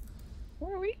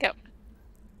 Where are we going?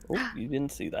 Oh, you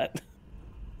didn't see that.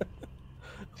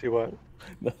 See what?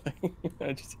 Nothing.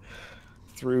 I just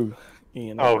threw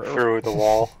Ian. Oh, over. through the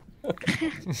wall.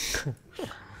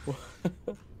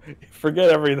 Forget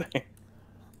everything.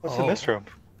 What's in this room?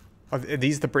 Are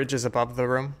these the bridges above the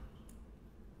room?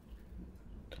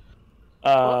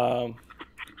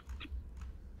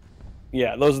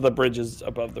 Yeah, those are the bridges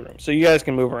above the room. So you guys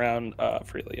can move around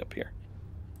freely up here.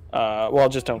 Well,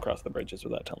 just don't cross the bridges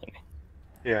without telling me.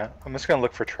 Yeah, I'm just gonna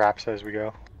look for traps as we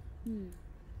go.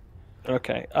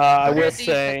 Okay. I What are will these? Are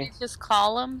say, these just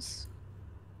columns?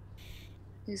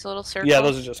 These little circles? yeah,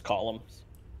 those are just columns.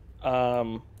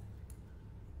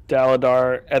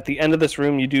 Daladar, at the end of this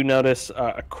room, you do notice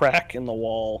a crack in the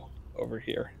wall over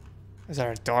here. Is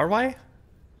there a doorway?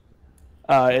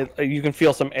 You can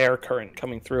feel some air current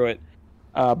coming through it.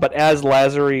 But as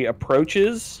Lazari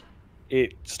approaches,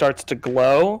 it starts to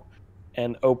glow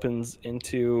and opens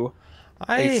into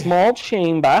a small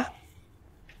chamber.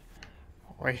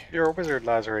 Wait, You're a wizard,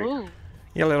 Lazarus. Ooh.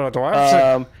 you little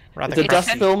dwarves. Rather It's a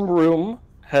crafty. dust-filled room,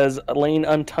 has lain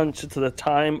untouched to the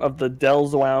time of the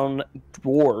Delzown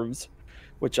dwarves,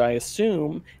 which I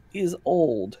assume is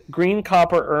old. Green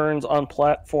copper urns on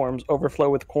platforms overflow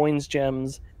with coins,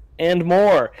 gems, and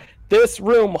more. This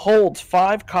room holds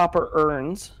 5 copper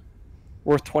urns,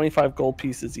 worth 25 gold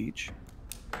pieces each.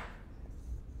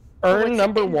 Urn what's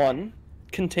number in- 1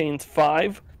 contains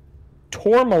 5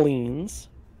 tourmalines,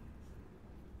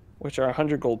 which are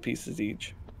 100 gold pieces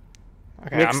each.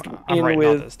 Okay, mixed I'm in writing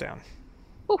all with- this down.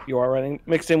 You are writing,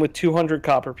 mixed in with 200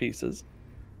 copper pieces.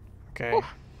 Okay.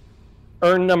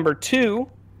 Urn number 2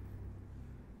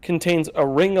 contains a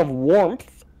ring of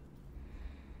warmth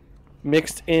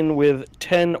mixed in with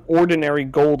 10 ordinary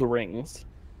gold rings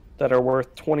that are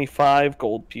worth 25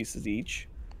 gold pieces each.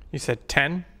 You said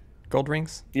 10 gold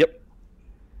rings? Yep.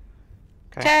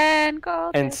 10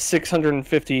 gold. And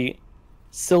 650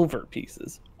 silver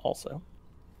pieces also.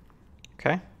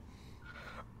 Okay.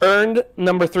 Urn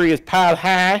number 3 is piled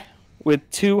high with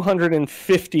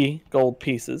 250 gold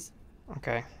pieces.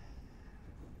 Okay.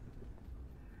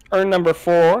 Urn number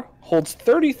 4 holds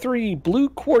 33 blue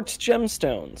quartz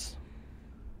gemstones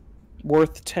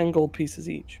worth 10 gold pieces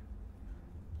each.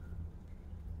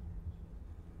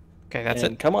 Okay, that's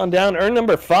And it. come on down. Urn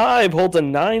number 5 holds a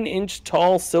 9-inch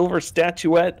tall silver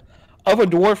statuette of a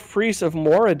dwarf priest of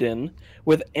Moradin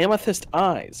with amethyst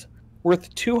eyes,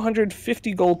 worth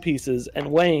 250 gold pieces and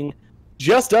weighing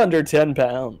just under 10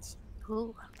 pounds.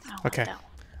 Ooh. Okay. No.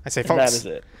 I say, And folks, that is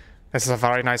it. this is a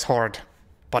very nice hoard,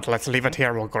 but let's leave it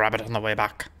here. We'll grab it on the way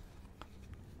back.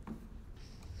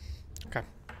 Okay.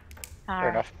 Fair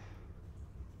enough.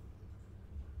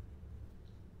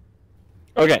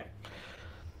 Okay.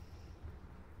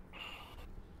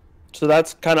 So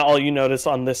that's kind of all you notice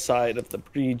on this side of the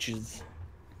bridges.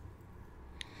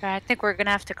 I think we're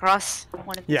gonna have to cross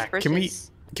one of these Yeah,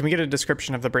 bridges. can we get a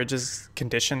description of the bridge's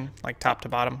condition, like top to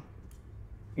bottom?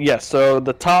 Yes, so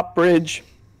the top bridge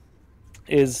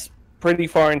is pretty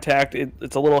far intact.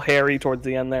 It's a little hairy towards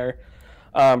the end there.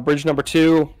 Bridge number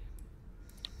 2,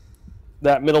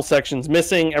 that middle section's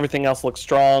missing. Everything else looks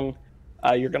strong.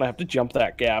 You're going to have to jump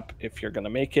that gap if you're going to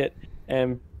make it.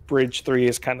 And bridge 3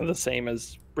 is kind of the same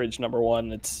as bridge number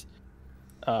 1. It's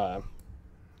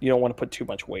you don't want to put too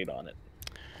much weight on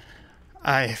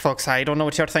it. Folks, I don't know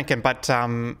what you're thinking, but,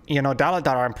 you know,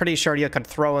 Daladar, I'm pretty sure you could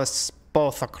throw us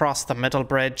both across the middle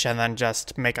bridge and then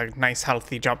just make a nice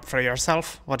healthy jump for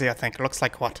yourself. What do you think? It looks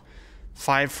like, what,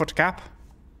 5-foot gap?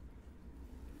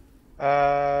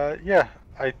 Yeah.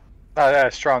 Not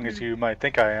as strong as you might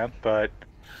think I am, but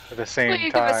at the same Well,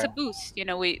 you time... give us a boost. You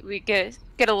know, we get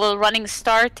a little running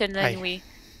start, and then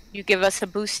you give us a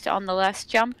boost on the last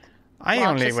jump. I'm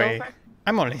Over.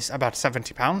 only about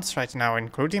 70 pounds right now,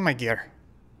 including my gear.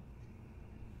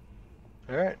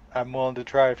 Alright, I'm willing to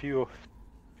try if you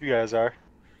guys are.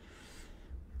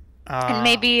 And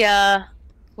maybe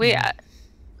we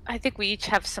I think we each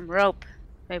have some rope.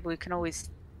 Maybe we can always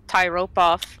tie rope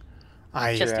off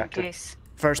just Yeah, in case.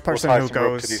 First We'll person tie who some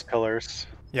rope goes, to these pillars.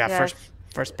 yeah, Yeah.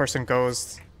 first person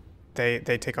goes, they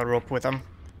take a rope with them,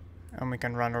 and we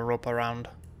can run a rope around.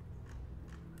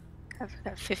 I've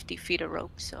got 50 feet of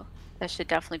rope, so that should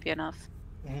definitely be enough.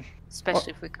 Mhm.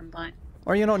 Especially if we combine.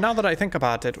 Or, you know, now that I think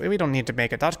about it, we don't need to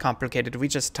make it that complicated. We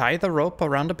just tie the rope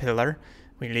around a pillar.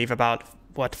 We leave about,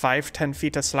 what, 5-10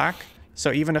 feet of slack?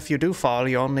 So even if you do fall,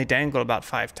 you only dangle about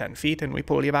 5-10 feet, and we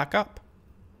pull you back up.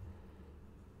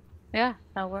 Yeah,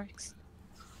 that works.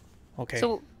 Okay.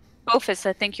 So, Bofus,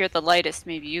 I think you're the lightest.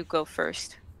 Maybe you go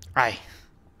first. Aye.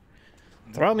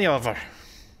 Throw me over.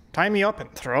 Tie me up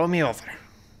and throw me over.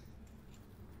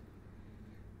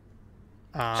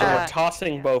 So we're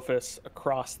tossing Bofus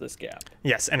across this gap.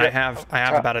 Yes, and I have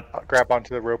about a... I'll grab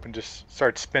onto the rope and just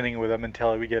start spinning with them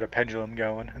until we get a pendulum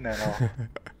going, and then I'll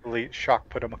really shock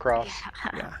put them across.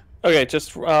 Yeah. Okay,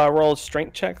 just roll a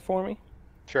strength check for me.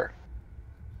 Sure.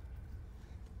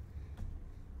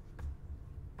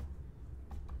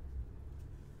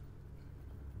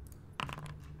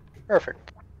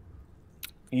 Perfect.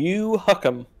 You hook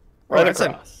him Oh, right that's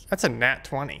across. a nat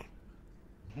 20.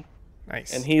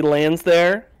 Nice. And he lands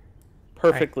there,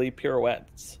 perfectly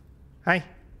pirouettes, Hi.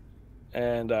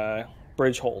 and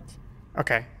bridge holds.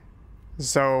 Okay.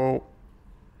 So,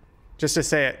 just to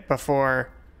say it before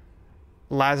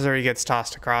Lazary gets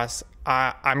tossed across,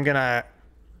 I'm gonna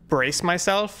brace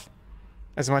myself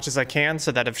as much as I can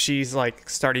so that if she's like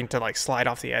starting to like slide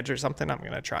off the edge or something, I'm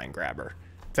gonna try and grab her.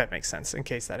 If that makes sense, in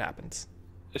case that happens.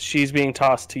 She's being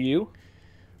tossed to you.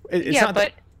 It's Yeah, not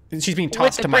but that she's being Would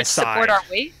tossed the to my bridge side. support our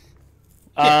weight?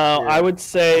 I would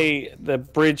say the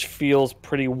bridge feels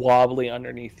pretty wobbly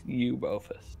underneath you,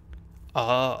 Bofus.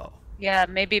 Oh. Yeah,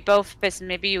 maybe Bofus.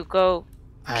 Maybe you go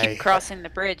I- keep crossing the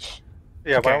bridge.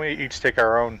 Yeah, Okay. why don't we each take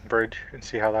our own bridge and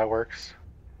see how that works?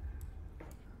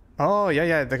 Oh,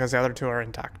 yeah, because the other two are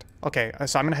intact. Okay,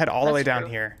 so I'm gonna head all the That's way down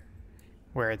true. here,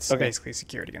 where it's Okay. basically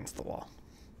secured against the wall.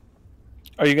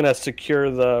 Are you gonna secure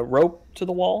the rope to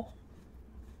the wall?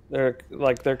 There could be Oh,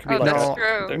 like that's No,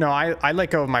 true. no, I let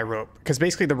go of my rope because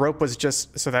basically the rope was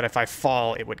just so that if I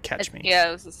fall, it would catch me. Yeah,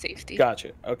 it was a safety.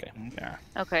 Gotcha. Okay. Yeah.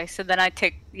 Okay, so then I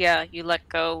take. Yeah, you let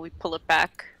go. We pull it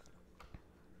back.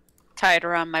 Tie it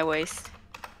around my waist.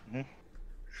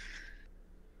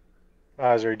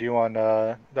 Lazar, do you want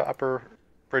the upper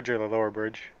bridge or the lower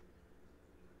bridge?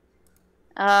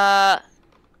 Let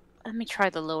me try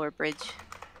the lower bridge.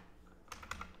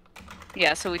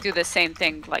 Yeah, so we do the same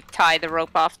thing, like tie the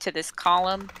rope off to this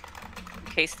column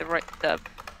in case the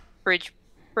bridge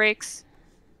breaks,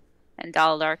 and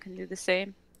Daladar can do the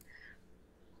same.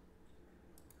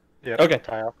 Yeah. Okay.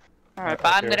 Tie up. All right, Yeah,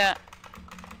 but I'm okay. gonna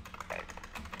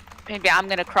maybe I'm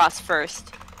gonna cross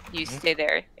first. You stay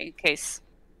there in case.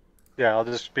 Yeah, I'll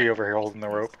just be over here holding the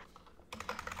rope.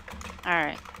 All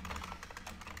right.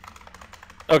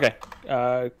 Okay.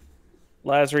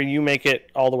 Lazary, you make it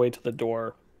all the way to the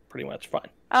door pretty much fine.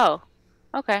 Oh,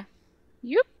 okay.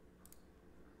 Yep.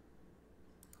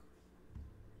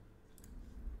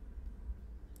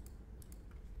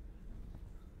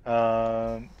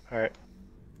 All right.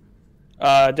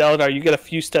 Daladar, you get a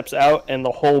few steps out, and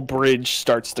the whole bridge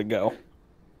starts to go.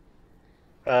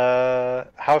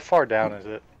 How far down is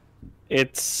it?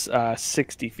 It's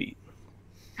 60 feet.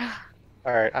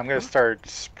 All right, I'm gonna start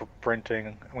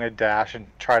sprinting. I'm gonna dash and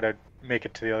try to make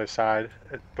it to the other side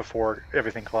before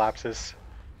everything collapses.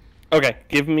 Okay,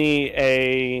 give me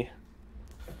a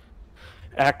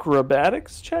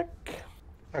acrobatics check.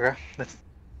 Okay, that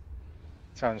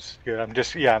sounds good.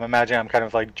 I'm imagining I'm kind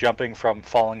of like jumping from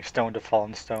falling stone to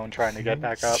fallen stone, trying to get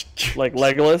back up. Like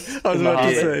Legolas. I was in The about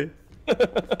to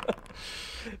Hobbit.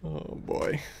 say. Oh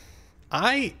boy.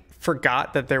 I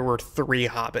forgot that there were 3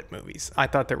 Hobbit movies. I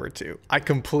thought there were 2. I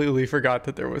completely forgot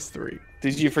that there was 3.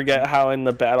 Did you forget how in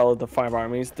the Battle of the Five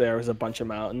Armies there was a bunch of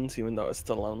mountains, even though it's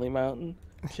the Lonely Mountain?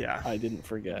 Yeah. I didn't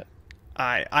forget.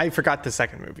 I forgot the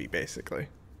second movie, basically.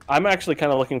 I'm actually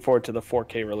kind of looking forward to the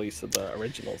 4K release of the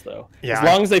originals, though. Yeah, as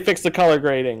long as they fix the color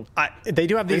grading. They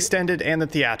do have the extended and the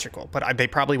theatrical, but they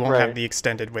probably won't Right. have the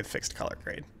extended with fixed color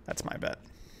grade. That's my bet.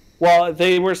 Well,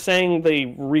 they were saying they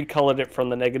recolored it from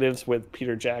the negatives with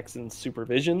Peter Jackson's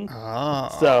supervision.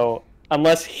 Oh. So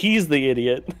unless he's the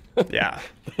idiot, Yeah.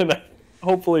 then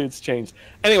hopefully it's changed.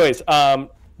 Anyways,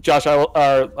 Josh,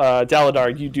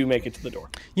 Daladar, you do make it to the door.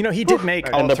 You know, he did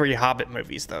make all And the- 3 Hobbit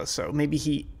movies, though, so maybe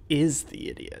he is the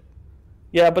idiot.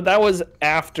 Yeah, but that was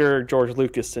after George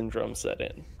Lucas syndrome set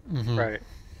in. Right.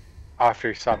 After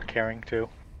he stopped caring too.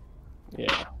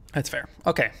 Yeah. That's fair.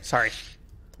 Okay, sorry.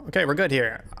 Okay, we're good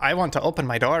here. I want to open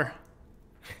my door.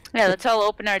 Yeah, let's all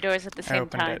open our doors at the I same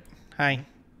opened time. it. Hi.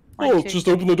 One, two,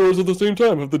 open the doors at the same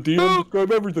time. Have the DM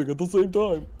describe everything at the same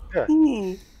time. Yeah.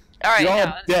 Ooh. All right, You're all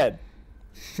now. dead.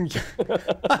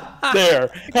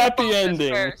 There. Happy Goes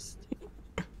ending. first.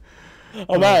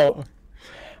 I'm out.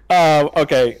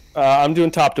 Okay. I'm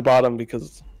doing top to bottom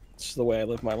because it's just the way I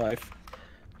live my life.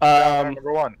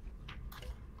 Number 1.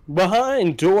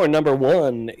 Behind door number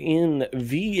 1 in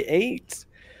V8,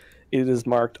 it is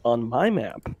marked on my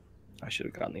map. I should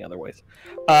have gone the other ways.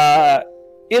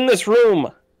 In this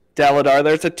room, Daladar,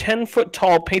 there's a 10-foot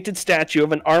tall painted statue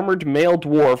of an armored male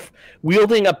dwarf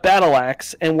wielding a battle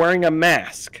axe and wearing a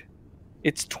mask.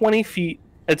 It's 20 feet.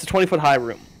 It's a 20-foot high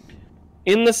room.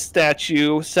 In the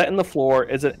statue, set in the floor,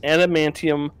 is an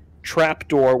adamantium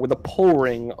trapdoor with a pull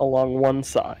ring along one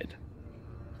side.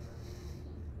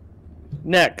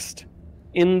 Next,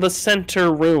 in the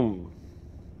center room,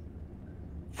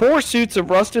 4 suits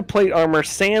of rusted plate armor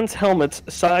sans helmets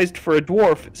sized for a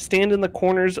dwarf stand in the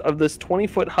corners of this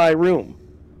 20-foot high room.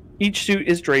 Each suit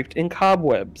is draped in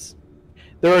cobwebs.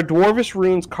 There are dwarvish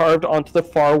runes carved onto the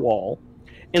far wall.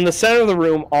 In the center of the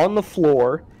room, on the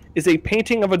floor, is a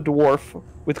painting of a dwarf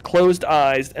with closed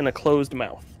eyes and a closed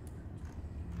mouth.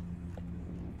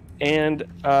 And,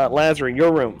 Lazarus,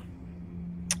 your room.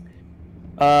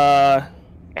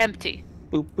 Empty.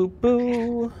 Boop, boop,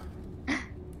 boo.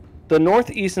 The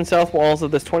northeast and south walls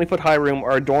of this 20-foot high room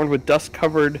are adorned with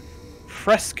dust-covered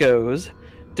frescoes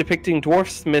depicting dwarf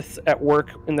smiths at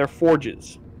work in their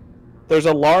forges. There's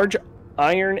a large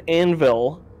iron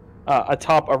anvil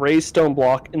atop a raised stone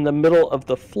block in the middle of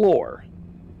the floor.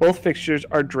 Both fixtures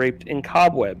are draped in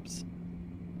cobwebs.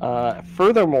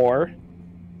 Furthermore,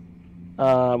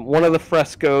 one of the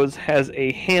frescoes has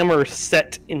a hammer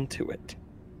set into it,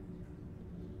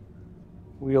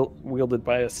 wielded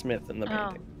by a smith in the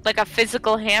painting. Like a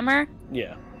physical hammer?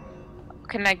 Yeah.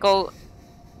 Can I go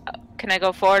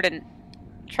forward and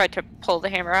try to pull the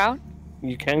hammer out?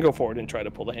 You can go forward and try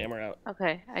to pull the hammer out.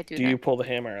 Okay, I do Do that. you pull the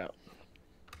hammer out?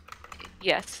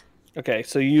 Yes. Okay,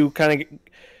 so you kind of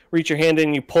reach your hand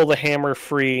in, you pull the hammer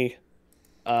free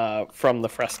from the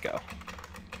fresco.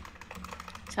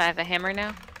 So I have a hammer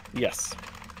now? Yes.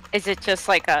 Is it just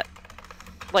like a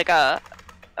It's like a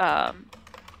a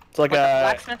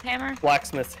blacksmith hammer?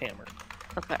 blacksmith's hammer.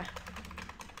 Okay.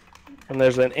 And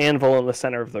there's an anvil in the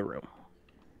center of the room.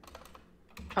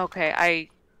 Okay, I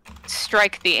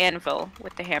strike the anvil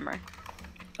with the hammer.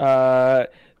 The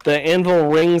anvil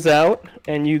rings out,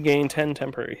 and you gain 10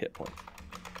 temporary hit points.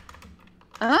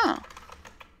 Oh.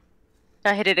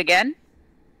 Do I hit it again?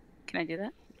 Can I do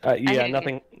that? Yeah, hit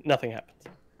it nothing happens.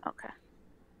 Okay.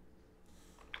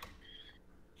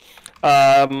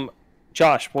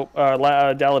 Josh,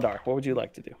 Daladar, what would you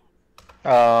like to do?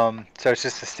 So it's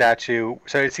just a statue.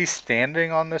 So is he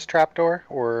standing on this trapdoor,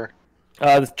 or?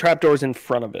 The trapdoor's in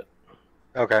front of it.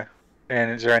 Okay.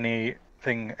 And is there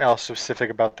anything else specific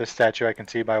about this statue I can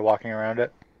see by walking around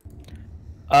it?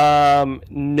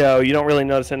 No, you don't really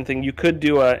notice anything. You could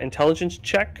do an intelligence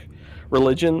check,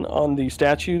 religion, on the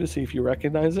statue to see if you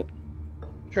recognize it.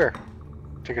 Sure.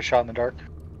 Take a shot in the dark.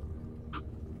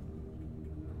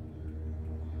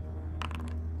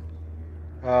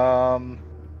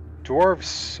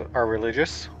 Dwarves are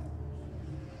religious.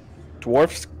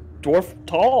 Dwarf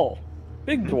tall.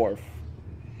 Big dwarf.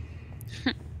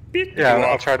 Yeah,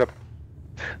 I'll try to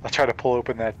pull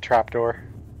open that trapdoor.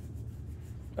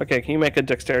 Okay, can you make a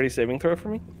dexterity saving throw for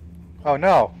me? Oh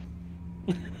no!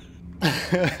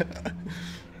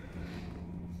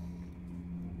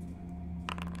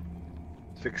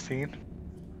 16.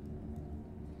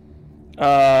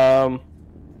 So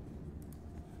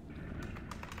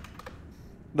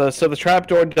the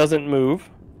trapdoor doesn't move.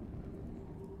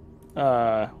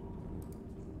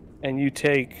 And you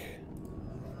take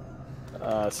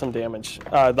some damage.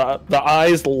 The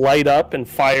eyes light up and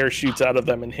fire shoots out of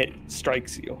them and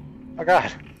strikes you. Oh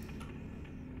god.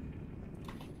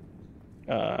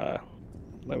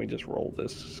 Let me just roll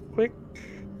this quick.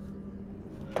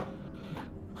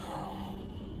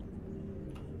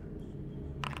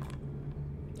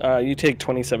 You take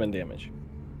 27 damage.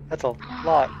 That's a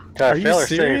lot. Are you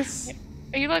serious?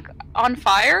 Are you like on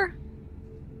fire?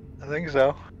 I think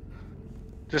so.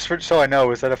 Just so I know,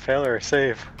 was that a fail or a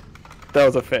save? That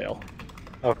was a fail.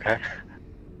 Okay.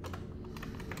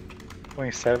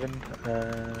 27.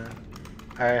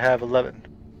 I have 11.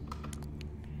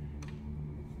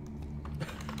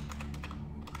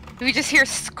 We just hear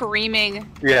screaming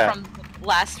Yeah. from the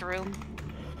last room.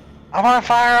 I'm on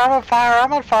fire! I'm on fire!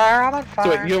 I'm on fire! I'm on fire! So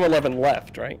wait, you have 11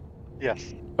 left, right?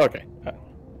 Yes. Okay.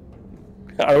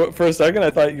 For a second,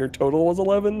 I thought your total was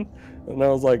 11, and I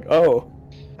was like, oh.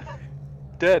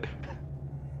 Dead.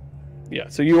 Yeah.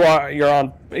 So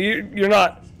you're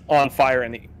not on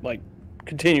fire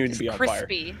continuing to be on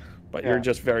Crispy. fire, but Yeah. you're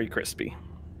just very crispy.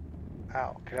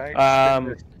 Ow. Can I spin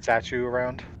this statue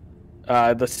around?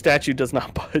 The statue does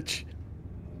not budge.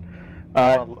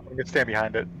 I'm gonna stand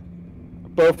behind it.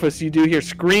 Bofus, you do hear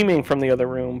screaming from the other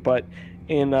room, but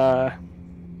what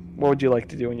would you like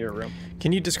to do in your room?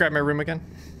 Can you describe my room again?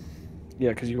 Yeah,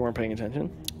 because you weren't paying attention.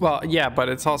 Well, yeah, but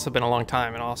it's also been a long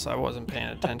time, and also I wasn't paying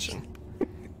attention.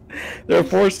 There are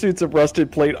 4 suits of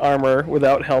rusted plate armor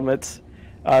without helmets,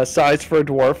 sized for a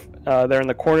dwarf. They're in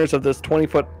the corners of this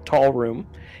 20-foot tall room.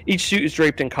 Each suit is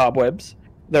draped in cobwebs.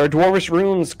 There are dwarvish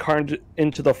runes carved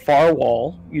into the far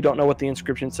wall. You don't know what the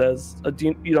inscription says.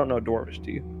 You don't know dwarvish,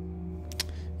 do you?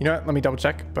 You know what? Let me double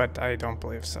check, but I don't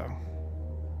believe so.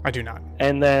 I do not.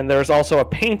 And then there's also a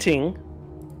painting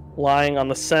lying on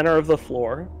the center of the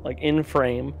floor, like in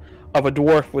frame, of a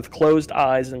dwarf with closed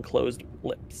eyes and closed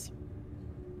lips.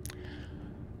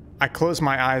 I close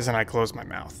my eyes and I close my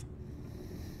mouth.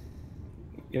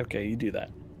 Okay, you do that.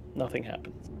 Nothing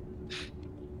happens.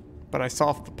 But I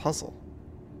solved the puzzle.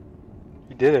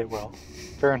 You did it well.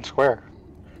 Fair and square.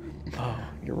 Oh,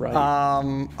 you're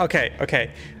right.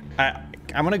 Okay.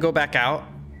 I'm gonna go back out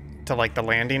to like the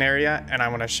landing area, and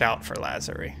I'm gonna shout for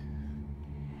Lazary.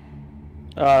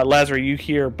 Lazarus, you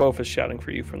hear Bofus shouting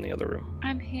for you from the other room.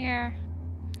 I'm here.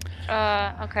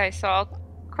 Okay, so I'll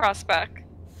cross back.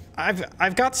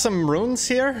 I've got some runes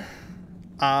here.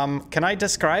 Can I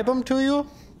describe them to you?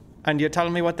 And you tell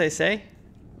me what they say?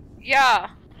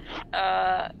 Yeah.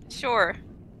 Sure.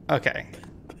 Okay.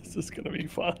 This is gonna be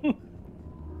fun.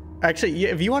 Actually,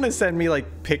 if you want to send me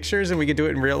like pictures and we could do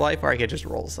it in real life, or I could just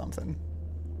roll something.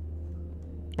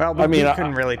 Well, we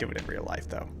couldn't really do it in real life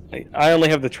though. I only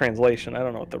have the translation. I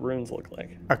don't know what the runes look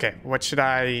like. Okay, what should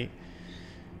I?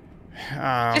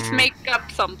 Just make up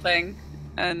something,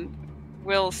 and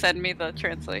Will send me the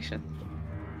translation.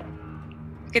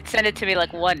 You could send it to me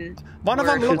like one. One of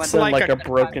them It looks sound like a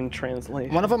broken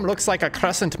translation. One of them looks like a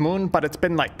crescent moon, but it's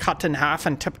been like cut in half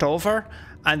and tipped over,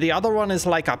 and the other one is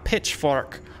like a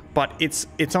pitchfork, but it's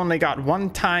only got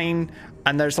one tine,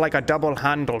 and there's like a double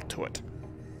handle to it.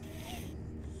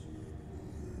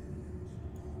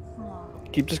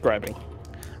 Keep describing.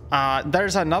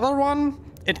 There's another one.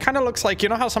 It kind of looks like, you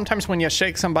know how sometimes when you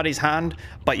shake somebody's hand,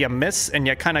 but you miss and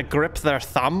you kind of grip their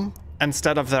thumb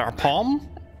instead of their palm?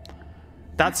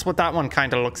 That's what that one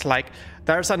kind of looks like.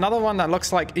 There's another one that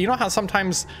looks like, you know how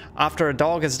sometimes after a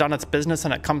dog has done its business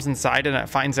and it comes inside and it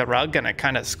finds a rug and it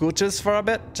kind of scooches for a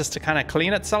bit just to kind of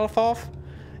clean itself off?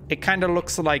 It kind of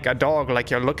looks like a dog, like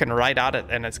you're looking right at it,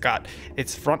 and it's got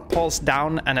its front paws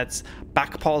down and its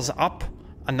back paws up,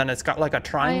 and then it's got like a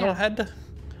triangle head.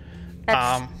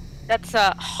 That's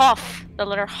Hoff, the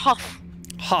letter Hoff.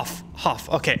 Hoff.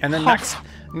 Okay, and then Hoff.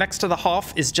 next to the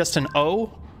Hoff is just an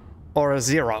O or a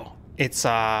 0. It's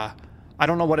I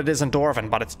don't know what it is in Dwarven,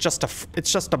 but it's just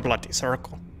a bloody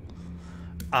circle.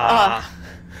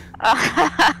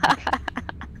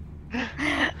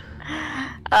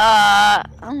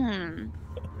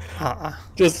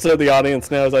 Just so the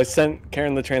audience knows, I sent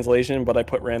Karen the translation, but I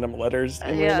put random letters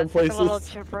in random It's places. a little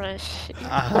gibberish.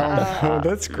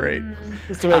 That's great.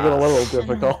 Just to make it a little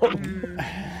difficult.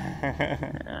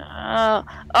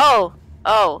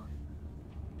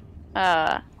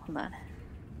 Hold on.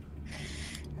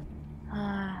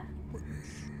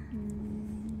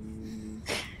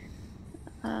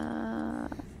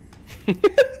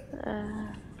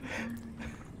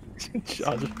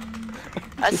 Josh.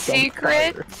 A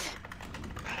secret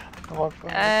I'm on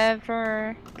fire.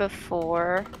 ever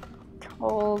before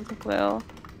told will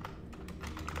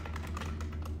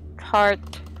part.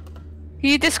 Can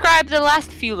you describe the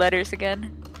last few letters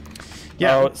again?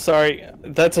 Yeah. Oh, sorry.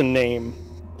 That's a name,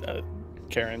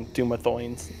 Karen.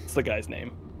 Dumathoins. It's the guy's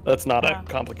name. That's not a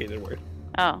complicated word.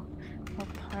 Oh. Will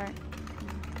part.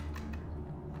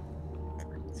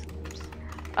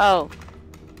 Oh.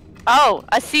 Oh,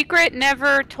 a secret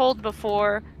never told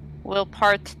before will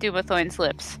part Dumathoin's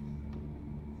lips.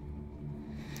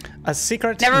 A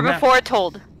secret. Never before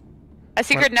told. A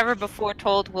secret never before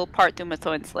told will part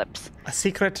Dumathoin's lips. A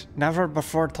secret never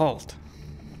before told.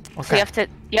 Okay. So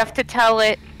you have to tell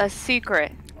it a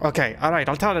secret. Okay. All right.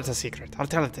 I'll tell it a secret. I'll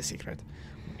tell it a secret.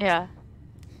 Yeah.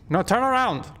 No, turn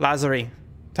around, Lazary.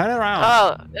 Turn around.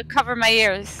 Oh, cover my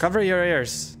ears. Cover your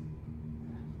ears.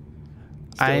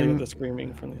 Still hear I'm the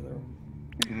screaming from the other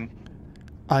room.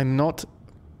 I'm not.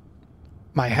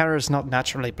 My hair is not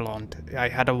naturally blonde. I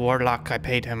had a warlock. I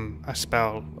paid him a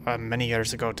spell many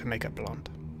years ago to make it blonde.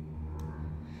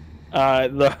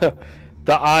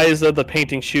 The eyes of the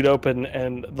painting shoot open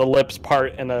and the lips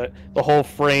part and the whole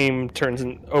frame turns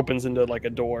and opens into like a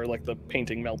door, like the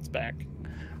painting melts back.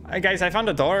 Hey guys, I found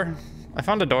a door. I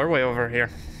found a doorway over here.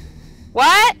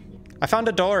 What? I found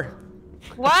a door.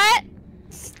 What?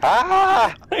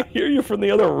 Ah! I hear you from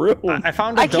the other room. I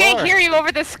found a I door. can't hear you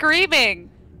over the screaming.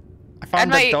 I found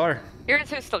And a my- door.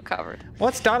 Ears are still covered.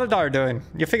 What's Dadadar doing?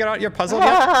 You figured out your puzzle yet?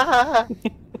 How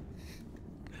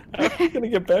are you gonna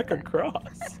get back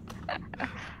across?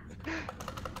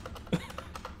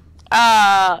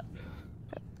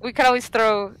 We could always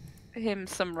throw him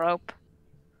some rope.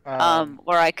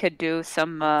 Or I could do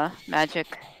some magic.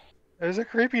 There's a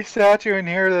creepy statue in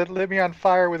here that lit me on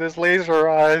fire with his laser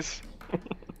eyes.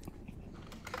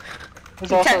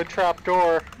 There's also a trap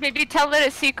door. Maybe tell it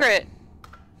a secret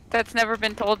that's never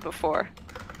been told before.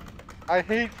 I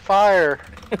hate fire.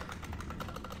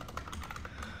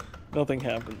 Nothing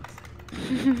happens.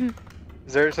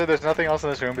 So there's nothing else in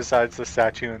this room besides the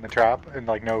statue and the trap, and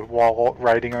like no wall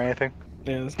writing or anything?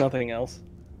 Yeah, there's nothing else.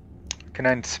 Can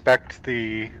I inspect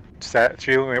the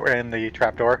statue and the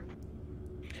trapdoor?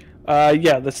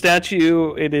 Yeah, the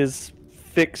statue, it is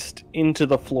fixed into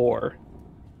the floor.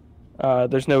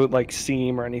 There's no like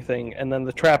seam or anything, and then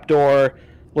the trapdoor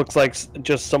looks like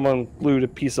just someone glued a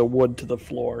piece of wood to the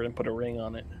floor and put a ring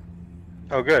on it.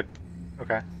 Oh, good.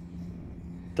 Okay.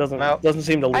 Doesn't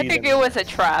seem to lead. I think it was a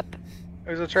trap.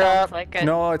 There's a trap. Sounds like it.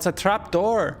 No, it's a trap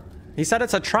door. He said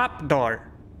it's a trap door.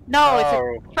 No, it's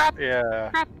Oh, a trap. yeah.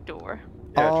 Trap door.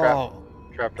 Yeah, Oh.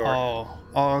 trap door.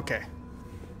 Oh, okay.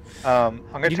 I'm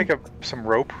gonna take some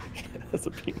rope. That's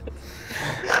a penis.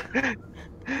 I'm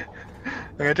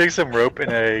gonna take some rope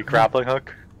and a grappling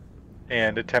hook,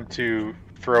 and attempt to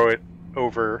throw it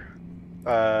over.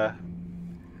 Oh,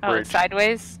 Bridge.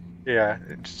 sideways. Yeah,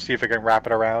 and see if I can wrap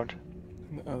it around.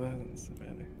 Oh, that's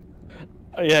better.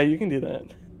 Oh, yeah, you can do that.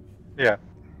 Yeah.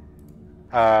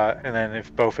 And then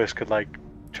if Bofus could like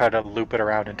try to loop it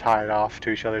around and tie it off to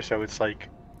each other, so it's like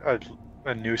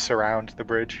a noose around the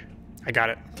bridge. I got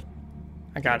it.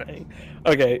 I got it.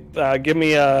 Okay, give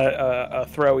me a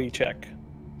throwy check.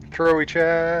 Throwy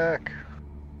check.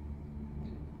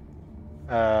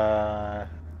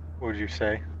 What would you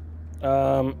say?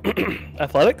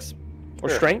 Athletics or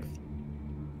Sure. strength,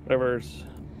 whatever's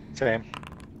Same.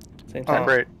 same Oh. time.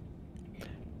 Great.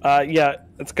 Yeah,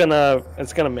 it's gonna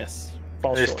miss.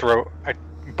 Fall I just short. I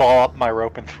ball up my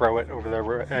rope and throw it over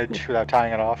the edge without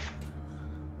tying it off.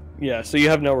 Yeah, so you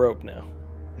have no rope now.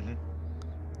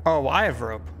 Oh, I have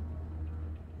rope.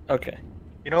 Okay.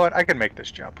 You know what? I can make this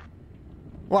jump.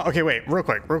 Well, okay, wait, real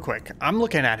quick. I'm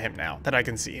looking at him now that I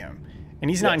can see him. And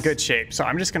he's not in Yes. good shape, so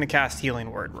I'm just going to cast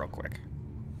Healing Word real quick.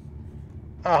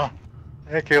 Oh,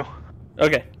 thank you.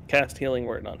 Okay, cast healing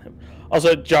word on him.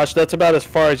 Also, Josh, that's about as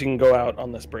far as you can go out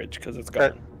on this bridge because it's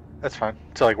gone. That's fine.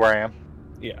 So like where I am.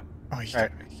 Yeah. Oh, you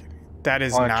Alright. that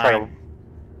is I wanna try 9.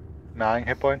 to- 9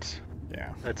 hit points.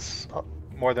 Yeah. That's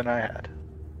more than I had.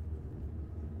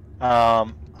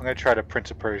 I'm gonna try to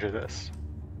Prince of Persia this.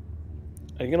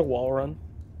 Are you gonna wall run?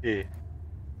 Yeah.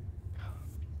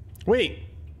 Wait,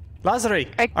 Lazary,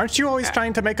 aren't you always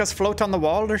trying to make us float on the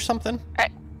wall or something?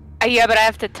 Yeah, but I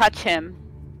have to touch him.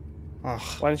 Ugh.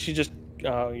 Why don't you just?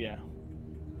 Oh yeah.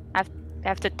 I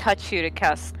have to touch you to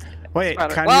cast. Wait, Well,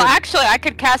 can actually, I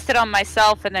could cast it on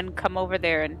myself and then come over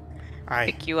there and I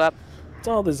pick you up. It's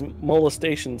all these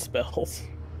molestation spells.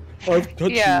 I've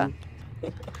touched Yeah.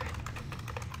 you.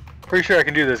 Pretty sure I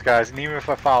can do this, guys. And even if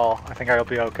I fall, I think I'll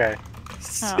be okay.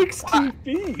 60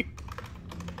 feet.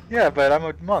 Yeah, but I'm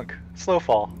a monk. Slow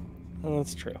fall. Oh,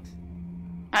 that's true.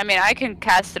 I mean, I can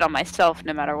cast it on myself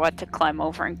no matter what to climb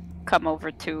over and come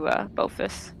over to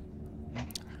Bofus.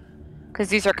 Because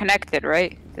these are connected,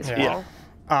 right? This Yeah. wall.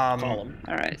 Column.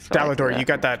 All right. So I can do Dalador, that. you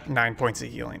got that 9 points of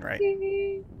healing, right?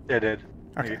 Yeah, I did.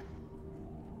 Okay.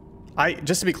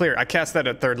 Just to be clear, I cast that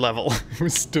at 3rd level. It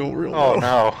was still real Oh low.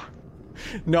 no.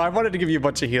 No, I wanted to give you a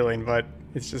bunch of healing, but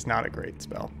it's just not a great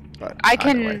spell. But I either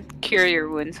can way. cure your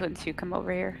wounds once you come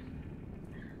over here.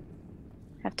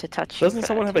 Have to touch you. Doesn't for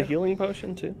someone that have a too. healing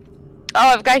potion too? Oh,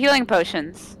 I've got healing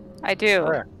potions. I do.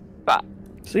 Where? But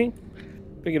See?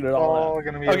 Figured it all All out.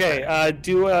 gonna be Okay,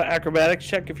 do a acrobatics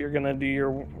check if you're gonna do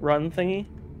your run thingy.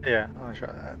 Yeah, I'm gonna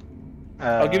try that.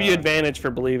 I'll give you advantage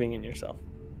for believing in yourself.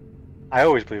 I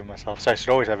always believe in myself, so I should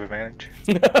always have advantage.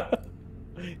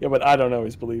 Yeah, but I don't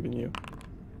always believe in you.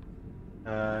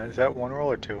 Is that 1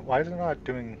 roll or 2? Why is it not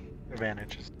doing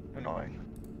advantage? It's annoying.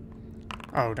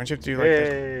 Oh, don't you have to do like the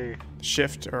Yay!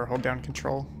 shift or hold down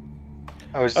control?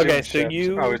 I was Okay, doing so shift.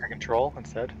 you- I was in control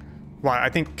instead. Well, I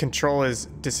think control is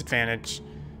disadvantage,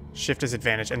 shift is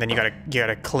advantage, and then you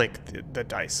gotta click the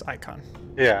dice icon.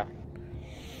 Yeah.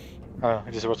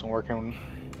 It just wasn't working.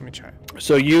 Let me try it.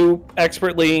 So you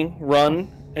expertly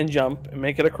run and jump and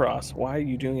make it across. Why are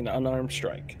you doing an unarmed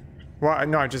strike? Well,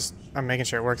 no, I'm making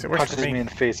sure it works. It works Punches for me me. in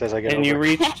the face as I get And over. you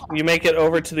reach, you make it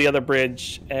over to the other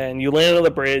bridge, and you land on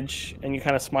the bridge, and you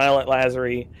kind of smile at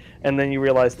Lazary, and then you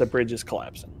realize the bridge is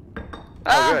collapsing.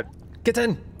 Oh, good. Get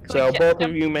in. So Yeah. both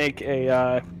of you make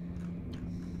a.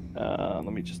 Let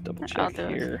me just double I'll check do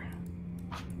it. here.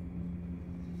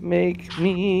 Make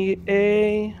me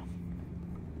a.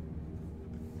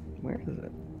 Where is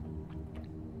it?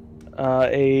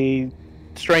 A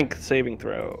strength saving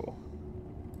throw.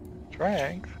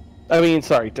 Strength. I mean,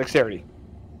 sorry, dexterity.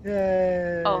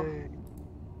 Yay! Oh.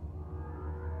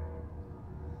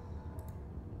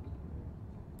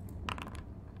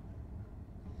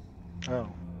 Oh.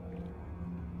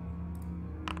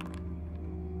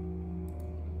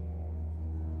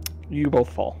 You both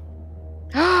fall.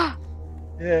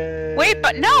 Yay! Wait,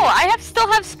 but no, I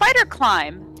still have spider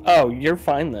climb. Oh, you're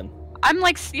fine then. I'm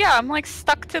like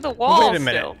stuck to the wall Wait a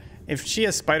minute. still. If she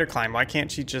has spider climb, why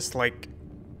can't she just like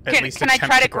at least Can I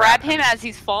attempt try to grab him as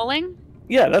he's falling?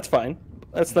 Yeah, that's fine.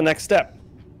 That's the next step.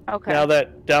 Okay. Now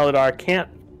that Daladar can't.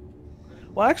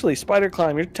 Well, actually, spider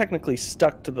climb, you're technically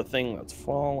stuck to the thing that's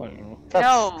falling. That's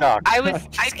no, stuck. I was.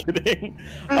 Just kidding.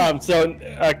 So,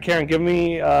 Karen, give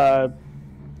me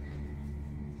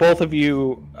both of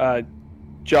you,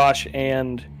 Josh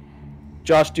and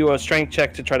Josh, do a strength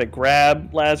check to try to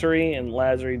grab Lazary, and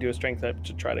Lazary do a strength check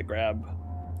to try to grab.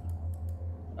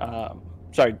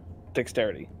 Sorry,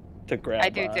 dexterity to grab. I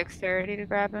do dexterity to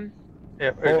grab him. Yeah,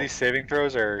 are Well- these saving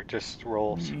throws or just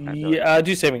rolls? Yeah,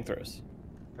 do saving throws.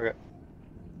 Okay.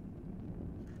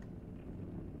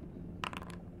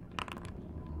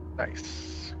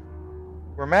 Nice.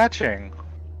 We're matching.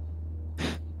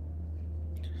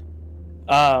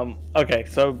 Okay,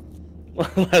 so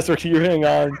Lazary, you hang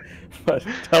on, but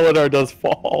Teledar does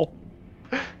fall.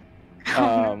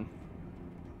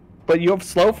 But you have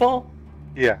slow fall?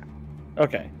 Yeah.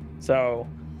 Okay, so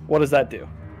what does that do?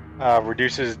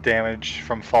 Reduces damage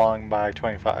from falling by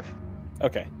 25.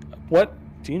 Okay, what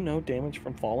do you know damage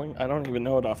from falling? I don't even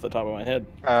know it off the top of my head.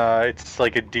 It's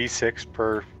like a d6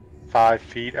 per 5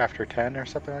 feet after 10 or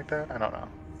something like that. I don't know.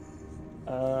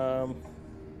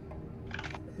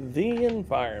 The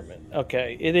environment.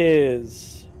 Okay, it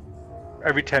is.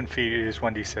 Every 10 feet is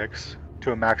 1d6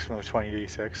 to a maximum of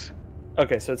 20d6.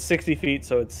 Okay, so it's 60 feet,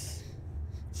 so it's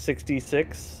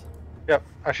 66. Yep,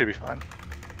 I should be fine.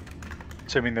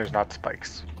 Assuming there's not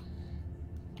spikes.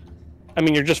 I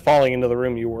mean, you're just falling into the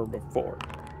room you were before.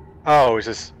 Oh, is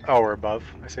this? Oh, we're above.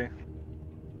 I see.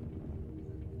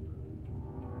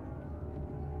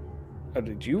 Oh,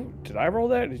 did I roll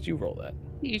that? Or did you roll that?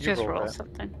 You just rolled roll that.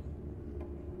 something.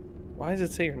 Why does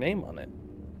it say your name on it?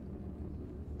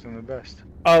 It's in the best.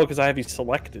 Oh, because I have you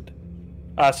selected.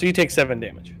 So you take 7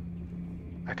 damage.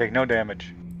 I take no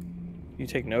damage. You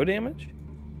take no damage?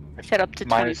 I Set up to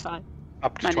minus- 25.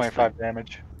 Up to Minus 25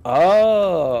 damage.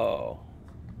 Oh.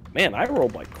 Man, I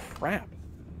rolled like crap.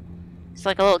 It's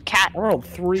like a little cat I rolled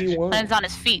 3 1. lands on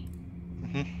his feet.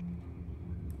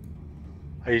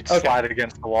 I Okay. slide it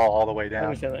against the wall all the way I down.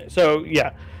 understand that. So,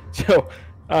 yeah. So,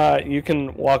 you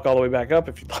can walk all the way back up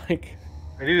if you'd like.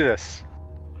 I do this.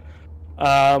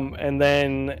 And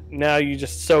then now you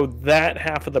just. So that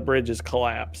half of the bridge is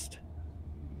collapsed.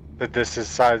 That this is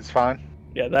side's fine.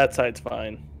 Yeah, that side's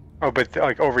fine. Oh, but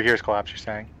like over here is collapsed. You're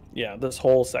saying? Yeah, this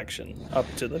whole section up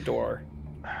to the door.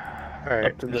 All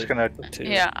right. Up to I'm the, just gonna. the two.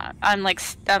 Yeah,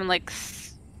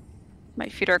 my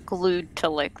feet are glued to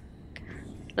like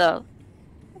the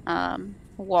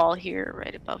wall here,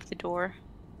 right above the door.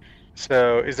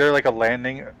 So, is there like a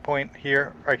landing point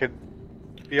here I could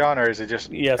be on, or is it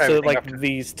just? Yeah, so everything like up to...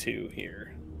 these two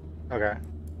here. Okay.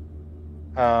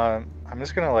 I'm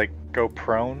just gonna like go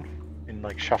prone and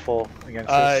like shuffle against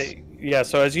this. Yeah,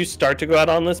 so as you start to go out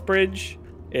on this bridge,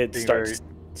 it Being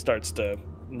starts to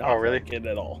not Oh, really? like it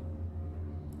at all.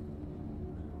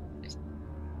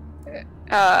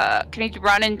 Can you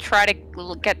run and try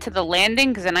to get to the landing?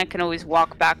 Because then I can always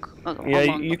walk back. Yeah,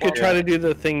 along you the could wall. try to do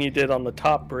the thing you did on the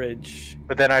top bridge.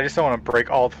 But then I just don't want to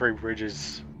break all 3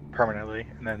 bridges permanently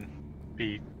and then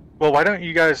be. Well, why don't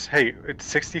you guys? Hey, it's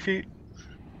 60 feet.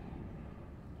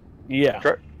 Yeah.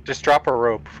 Just drop a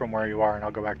rope from where you are, and I'll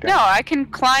go back down. No, I can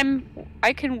climb.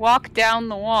 I can walk down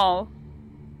the wall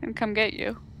and come get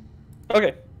you.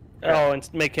 Okay. Oh, and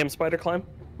make him spider climb?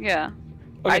 Yeah.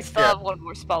 Okay, I still yeah. have one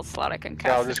more spell slot I can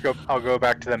cast. Yeah, I'll just go. I'll go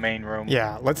back to the main room.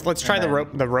 Yeah, let's try And the then- rope.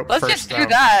 The rope Let's first. just do though.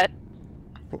 that.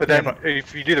 But then, Yeah,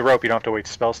 if you do the rope, you don't have to wait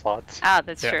spell slots. Ah,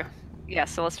 that's Yeah. true. Yeah,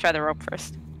 so let's try the rope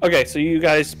first. Okay, so you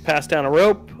guys pass down a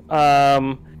rope.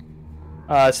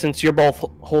 Since you're both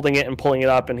holding it and pulling it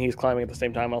up and he's climbing at the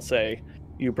same time, I'll say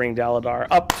you bring Daladar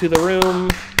up to the room.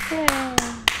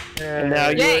 And now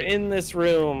you're in this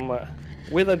room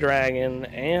with a dragon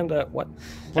and what?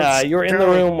 Let's You're in the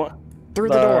go room. through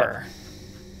the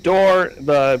door.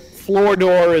 The floor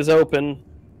door is open.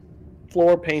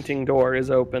 Floor painting door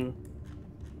is open.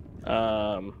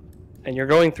 And you're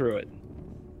going through it.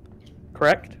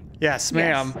 Correct? Yes,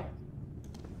 ma'am. Yes.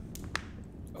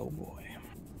 Oh boy.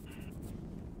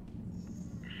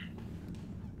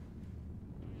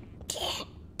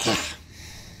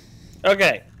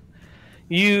 Okay.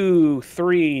 You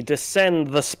 3 descend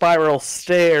the spiral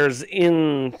stairs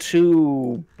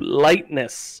into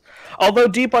lightness. Although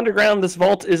deep underground, this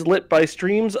vault is lit by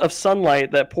streams of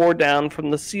sunlight that pour down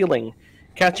from the ceiling,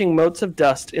 catching motes of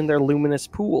dust in their luminous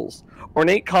pools.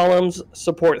 Ornate columns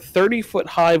support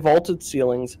 30-foot-high vaulted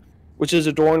ceilings, which is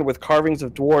adorned with carvings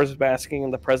of dwarves basking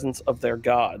in the presence of their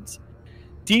gods.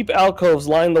 Deep alcoves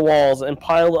line the walls, and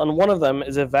piled on one of them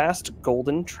is a vast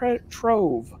golden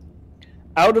trove.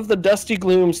 Out of the dusty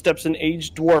gloom steps an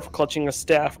aged dwarf clutching a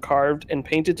staff carved and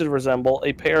painted to resemble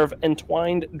a pair of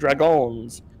entwined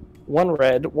dragons, one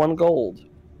red, one gold.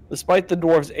 Despite the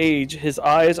dwarf's age, his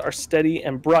eyes are steady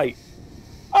and bright.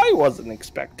 "I wasn't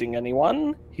expecting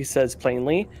anyone," he says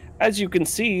plainly. "As you can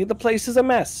see, the place is a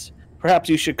mess. Perhaps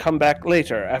you should come back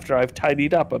later, after I've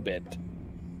tidied up a bit."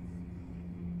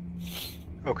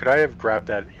 Oh, could I have grabbed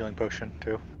that healing potion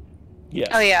too? Yes.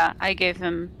 Oh yeah, I gave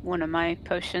him one of my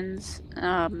potions.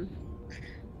 What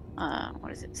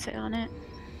does it say on it?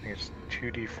 I think it's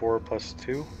 2d4 plus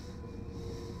 2.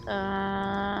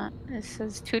 It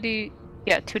says 2d.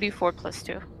 Yeah, 2d4 plus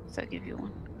 2. So I'll give you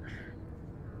one.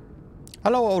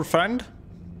 Hello, old friend.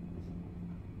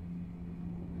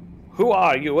 Who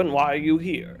are you and why are you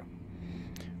here?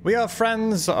 We are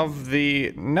friends of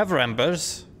the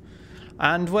Neverembers,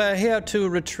 and we're here to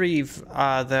retrieve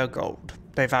their gold.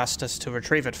 They've asked us to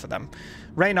retrieve it for them.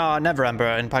 Raynar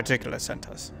Neverember in particular sent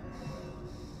us.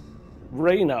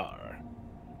 Raynar.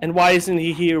 And why isn't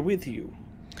he here with you?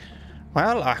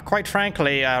 Well, quite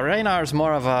frankly, Raynar's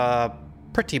more of a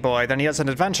pretty boy than he is an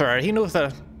adventurer. He knew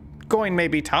the going may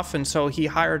be tough, and so he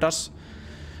hired us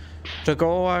to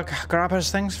go grab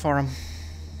his things for him.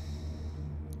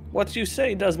 What you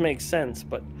say does make sense,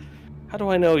 but how do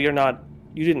I know you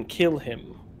didn't kill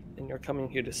him, and you're coming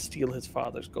here to steal his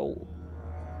father's gold?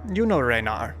 You know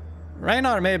Raynar.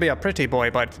 Raynar may be a pretty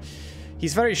boy, but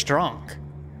he's very strong.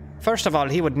 First of all,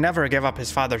 he would never give up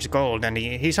his father's gold, and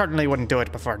he certainly wouldn't do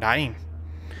it before dying.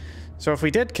 So if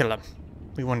we did kill him,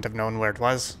 we wouldn't have known where it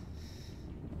was.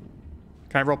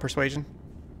 Can I roll persuasion?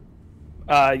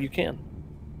 You can.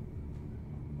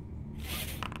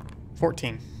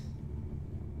 14.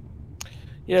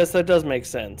 Yes, that does make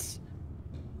sense.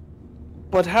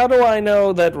 But how do I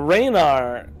know that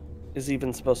Raynar is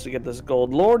even supposed to get this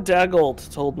gold? Lord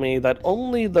Daggold told me that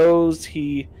only those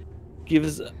he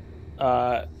gives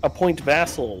appoint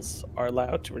vassals are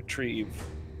allowed to retrieve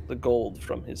the gold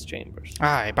from his chambers.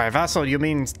 Aye, by vassal you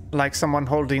mean like someone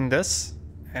holding this,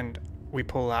 and we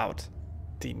pull out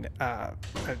the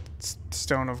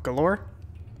stone of galore?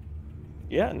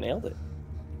 Yeah, nailed it.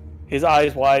 His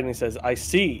eyes wide and he says, "I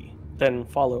see, then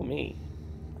follow me."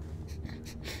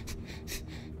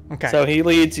 Okay. So he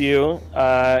leads you.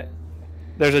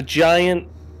 There's a giant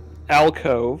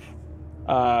alcove,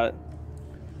 and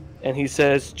he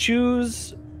says,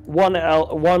 "Choose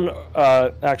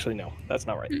Actually, no, that's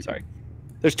not right. Sorry.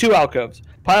 There's 2 alcoves.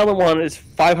 Pile in one is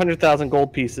 500,000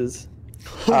 gold pieces.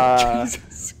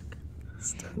 Jesus.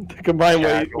 The combined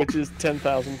weight, which is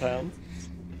 10,000 pounds.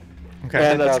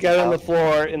 Okay. And scattered on the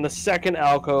floor in the second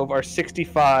alcove are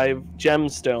 65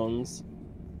 gemstones.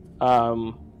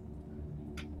 And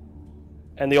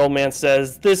the old man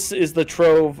says, "This is the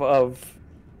trove of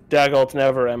Dagult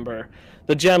Neverember.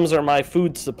 The gems are my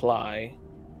food supply.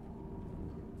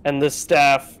 And this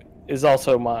staff is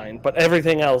also mine. But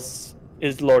everything else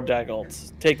is Lord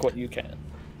Dagult's. Take what you can."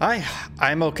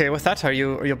 I'm okay with that. Are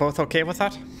you both okay with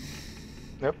that?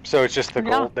 Yep. So it's just the Yeah.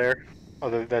 gold there. Oh,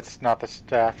 that's not the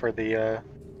staff or the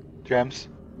gems.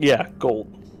 Yeah, gold.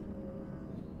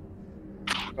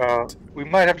 We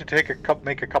might have to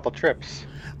make a couple trips.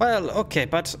 Well, okay,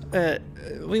 but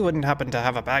we wouldn't happen to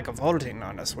have a bag of holding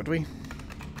on us, would we?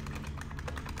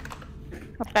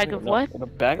 A bag of what? A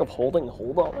bag of holding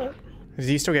hold on it?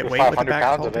 Do you still get With weight with a 500 bag of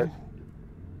pounds of holding? it.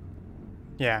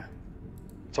 Yeah.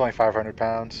 It's only 500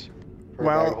 pounds for a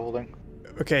bag of holding.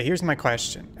 Okay, here's my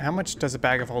question. How much does a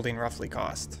bag of holding roughly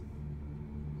cost?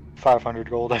 500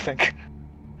 gold, I think.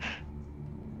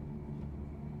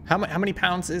 How many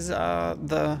pounds is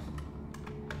the...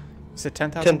 Is it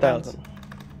 10,000 10,000.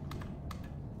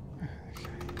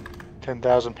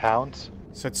 10,000 pounds?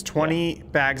 So it's 20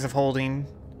 bags of holding,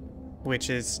 which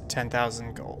is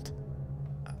 10,000 gold.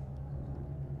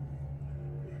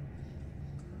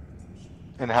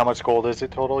 And how much gold is it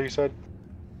total, you said?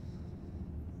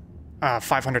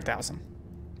 500,000.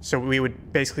 So we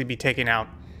would basically be taking out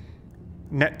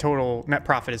net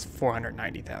profit is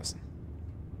 490,000.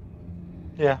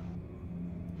 Yeah.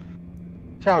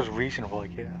 Sounds reasonable, I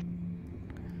guess.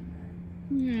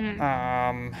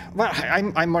 Well,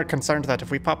 I'm more concerned that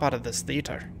if we pop out of this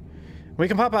theater, we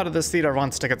can pop out of this theater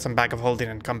once to get some bag of holding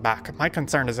and come back. My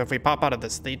concern is if we pop out of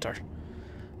this theater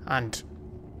and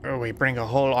we bring a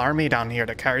whole army down here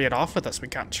to carry it off with us, we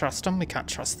can't trust them. We can't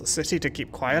trust the city to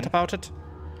keep quiet about it.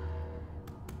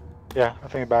 Yeah, I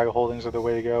think a bag of holdings are the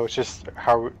way to go. It's just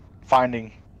how we're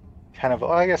finding kind of,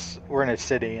 well, I guess we're in a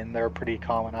city and they're a pretty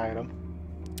common item.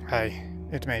 Hey,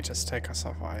 it may just take us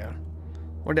a while.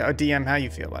 What, DM, how you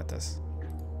feel about this?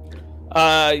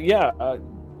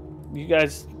 You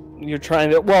guys, you're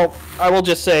trying to... Well, I will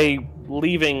just say,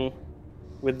 leaving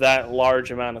with that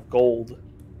large amount of gold,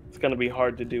 it's going to be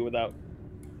hard to do without...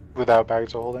 Without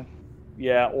bags of holding?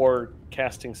 Yeah, or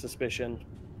casting suspicion.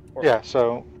 Or, Yeah,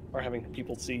 so... Or having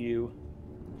people see you.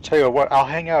 Tell you what, I'll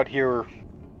hang out here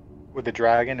with the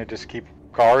dragon and just keep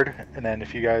guard, and then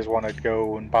if you guys want to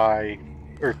go and buy...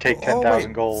 Or take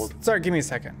 10,000 gold. Sorry, give me a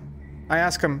second. I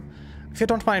ask him, if you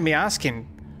don't mind me asking,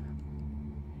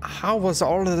 how was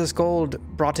all of this gold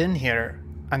brought in here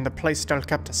and the place still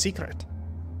kept a secret?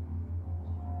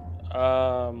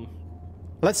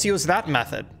 Let's use that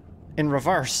method in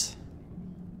reverse.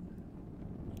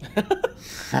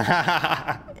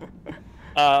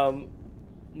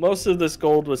 Most of this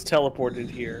gold was teleported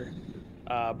here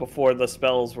before the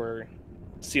spells were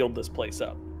sealed this place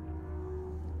up.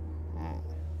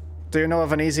 Do you know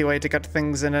of an easy way to get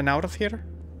things in and out of here?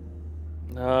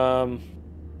 Other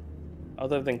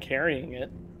than carrying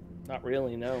it, not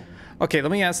really, no. Okay,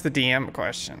 let me ask the DM a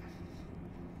question.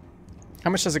 How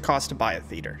much does it cost to buy a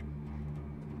theater?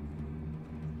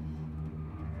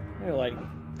 Maybe like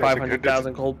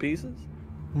 500,000 gold pieces.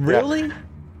 Really?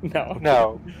 No.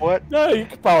 No. What? No, you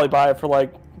could probably buy it for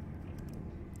like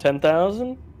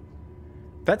 10,000.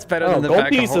 That's better Oh, than the gold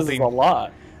bag of pieces is holding. a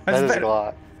lot. That is better. a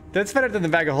lot. That's better than the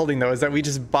bag of holding, though, is that we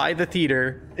just buy the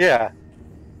theater. Yeah.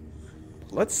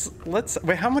 Let's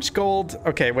wait, how much gold?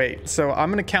 Okay, wait. So I'm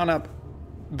gonna count up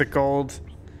the gold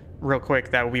real quick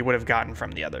that we would have gotten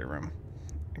from the other room.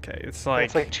 Okay, it's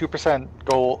like 2%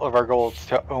 goal of our goals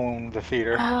to own the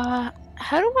theater. How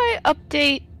do I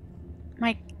update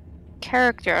my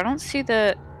character? I don't see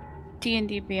the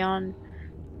D&D Beyond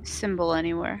symbol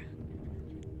anywhere.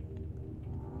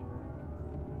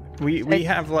 we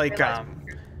have like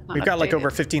we've got like updated. over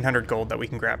 1,500 gold that we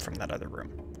can grab from that other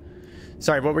room.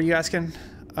 Sorry, what were you asking,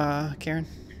 Karen?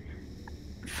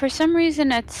 For some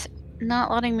reason, it's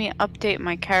not letting me update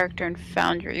my character in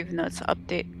Foundry, even though it's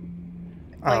update.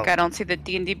 Like, Oh. I don't see the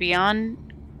D&D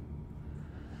Beyond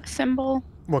symbol.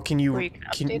 Well, can Where you can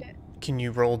update it. can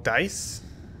you roll dice?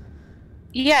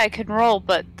 Yeah, I can roll,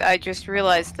 but I just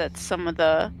realized that some of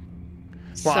the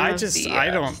Well, I don't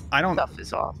stuff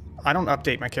is off. I don't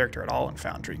update my character at all in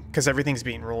Foundry because everything's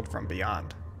being rolled from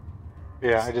Beyond.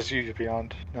 Yeah, I just use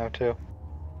Beyond now too.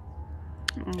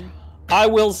 I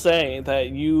will say that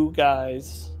you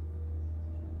guys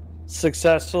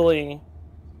successfully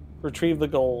retrieve the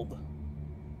gold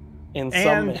in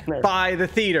some And manner. buy the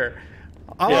theater.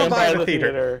 I Yeah, want to buy by the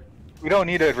theater. We don't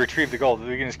need to retrieve the gold.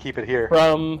 We can just keep it here.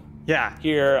 From Yeah.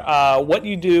 here, what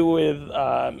you do with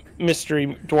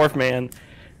Mystery Dwarf Man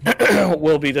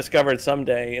will be discovered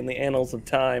someday in the annals of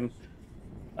time.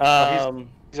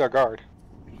 He's our guard.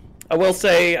 I will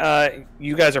say,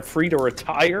 you guys are free to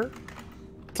retire.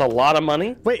 It's a lot of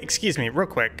money. Wait, excuse me, real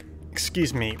quick.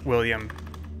 Excuse me, William.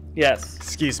 Yes.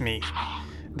 Excuse me.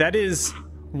 That is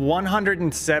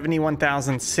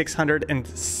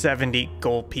 171,670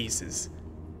 gold pieces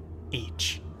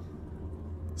each.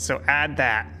 So add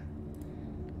that.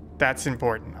 That's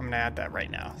important. I'm gonna add that right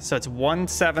now. So it's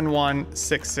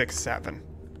 171,667.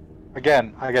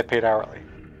 Again, I get paid hourly.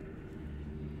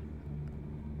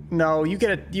 No, well,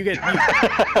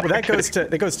 that goes to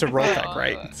Rolthek,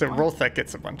 right? So Rolthek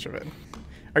gets a bunch of it.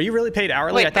 Are you really paid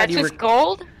hourly? Wait, that's just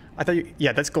gold?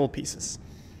 Yeah, that's gold pieces.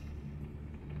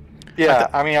 Yeah,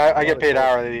 I mean, I get paid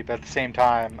hourly, but at the same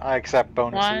time, I accept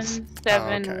bonuses.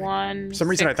 171. For some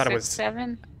reason I thought it was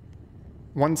 7.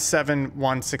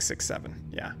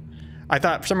 171,667. Yeah,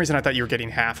 for some reason I thought you were getting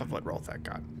half of what Rolthek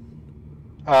got.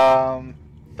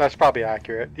 That's probably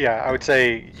accurate. Yeah, I would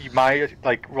say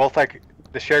Rolthek.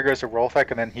 The share goes to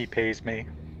Rolthek, and then he pays me.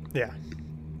 Yeah.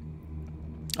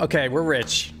 Okay, we're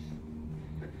rich.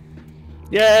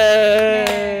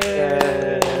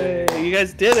 Yay! You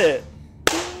guys did it.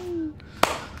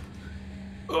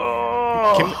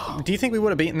 Oh. Do you think we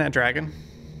would have beaten that dragon?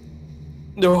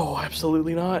 No,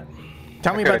 absolutely not.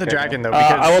 Tell me about the dragon, though.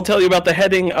 I will tell you about the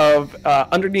heading of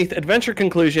underneath adventure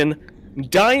conclusion,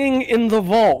 dying in the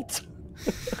vault.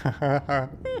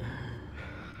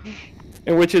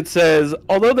 In which it says,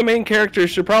 although the main characters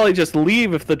should probably just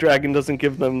leave if the dragon doesn't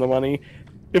give them the money,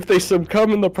 if they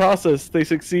succumb in the process, they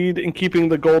succeed in keeping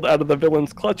the gold out of the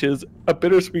villain's clutches. A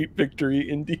bittersweet victory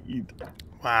indeed.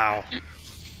 Wow.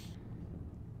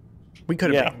 We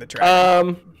could have beaten the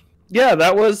dragon. Yeah,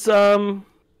 that was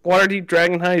Waterdeep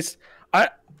Dragon Heist.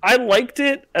 I liked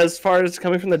it as far as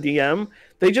coming from the DM.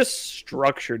 They just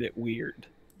structured it weird.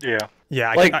 Yeah. Yeah,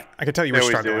 I could tell you were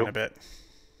struggling a bit.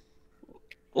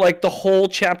 Like the whole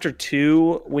chapter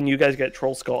 2, when you guys get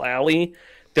Troll Skull Alley,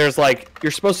 there's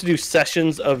you're supposed to do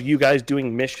sessions of you guys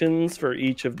doing missions for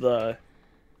each of the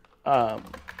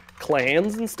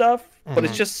clans and stuff, but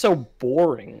it's just so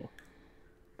boring.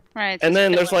 Right. And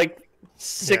then there's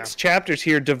 6 chapters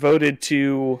here devoted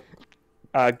to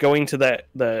going to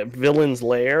the villain's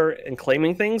lair and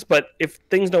claiming things, but if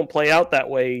things don't play out that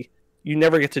way, you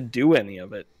never get to do any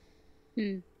of it.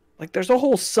 There's a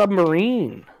whole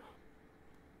submarine.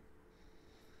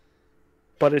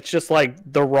 But it's just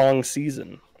the wrong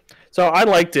season. So I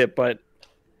liked it, but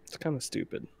it's kind of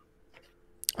stupid.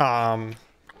 Yeah,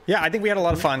 I think we had a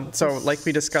lot of fun. So like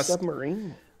we discussed...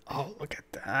 Submarine. Oh, look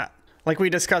at that. Like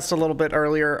we discussed a little bit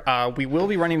earlier, we will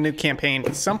be running a new campaign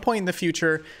at some point in the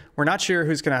future. We're not sure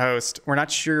who's going to host. We're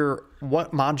not sure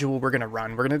what module we're going to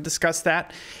run. We're going to discuss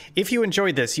that. If you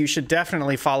enjoyed this, you should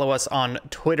definitely follow us on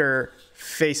Twitter,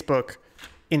 Facebook,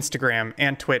 Instagram,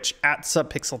 and Twitch at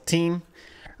Subpixel Team.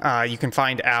 You can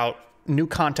find out new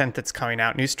content that's coming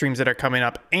out, new streams that are coming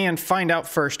up, and find out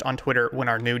first on Twitter when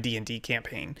our new D&D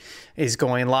campaign is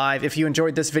going live. If you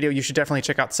enjoyed this video, you should definitely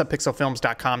check out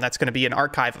subpixelfilms.com. That's going to be an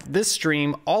archive of this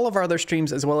stream, all of our other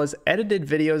streams, as well as edited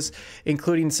videos,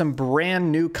 including some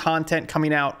brand new content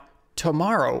coming out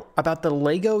tomorrow about the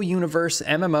Lego Universe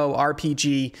MMO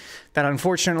RPG that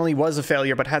unfortunately was a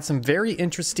failure, but had some very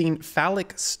interesting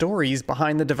phallic stories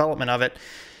behind the development of it.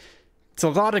 It's a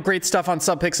lot of great stuff on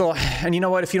Subpixel, and you know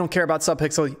what? If you don't care about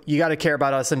Subpixel, you got to care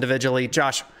about us individually.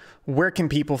 Josh, where can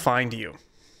people find you?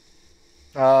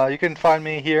 You can find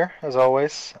me here, as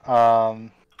always.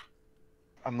 I'm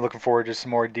looking forward to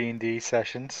some more D&D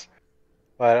sessions.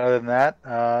 But other than that,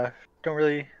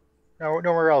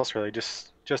 nowhere else really,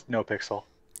 just no pixel.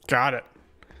 Got it.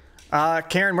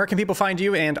 Karen, where can people find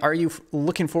you, and are you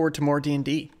looking forward to more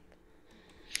D&D?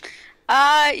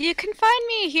 You can find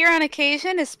me here on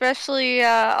occasion, especially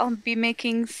I'll be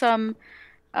making some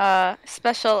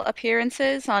special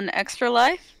appearances on Extra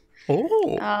Life.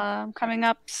 Oh. Coming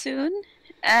up soon.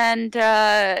 And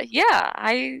yeah,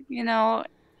 I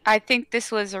think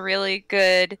this was a really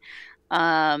good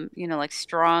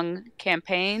strong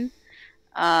campaign.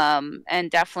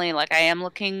 And definitely I am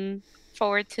looking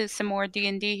forward to some more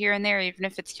D&D here and there, even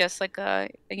if it's just a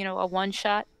one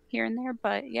shot here and there.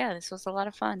 But yeah, this was a lot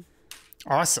of fun.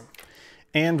 Awesome.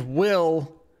 And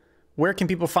Will, where can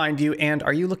people find you? And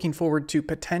are you looking forward to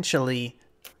potentially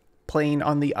playing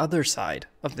on the other side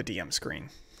of the DM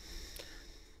screen?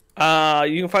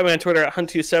 You can find me on Twitter at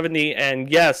Hunt270.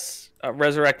 And yes,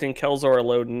 resurrecting Kelzor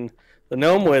Loden, the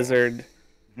Gnome Wizard,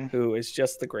 who is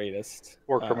just the greatest.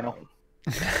 War criminal.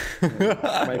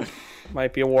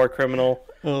 Might be a war criminal.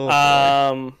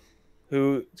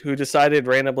 Who decided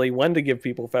randomly when to give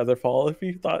people Featherfall if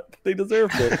he thought they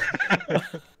deserved it.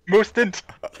 Most didn't.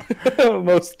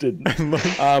 Most didn't.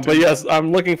 But yes,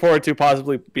 I'm looking forward to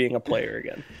possibly being a player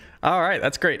again. All right,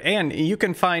 that's great. And you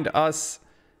can find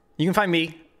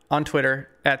me on Twitter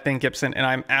at ThinkGibson, and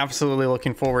I'm absolutely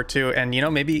looking forward to. And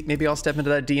maybe I'll step into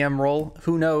that DM role.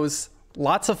 Who knows?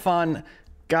 Lots of fun.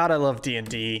 God, I love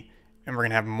D&D, and we're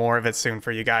gonna have more of it soon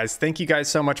for you guys. Thank you guys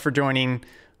so much for joining.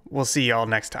 We'll see y'all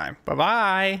next time.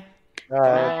 Bye-bye.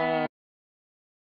 Bye.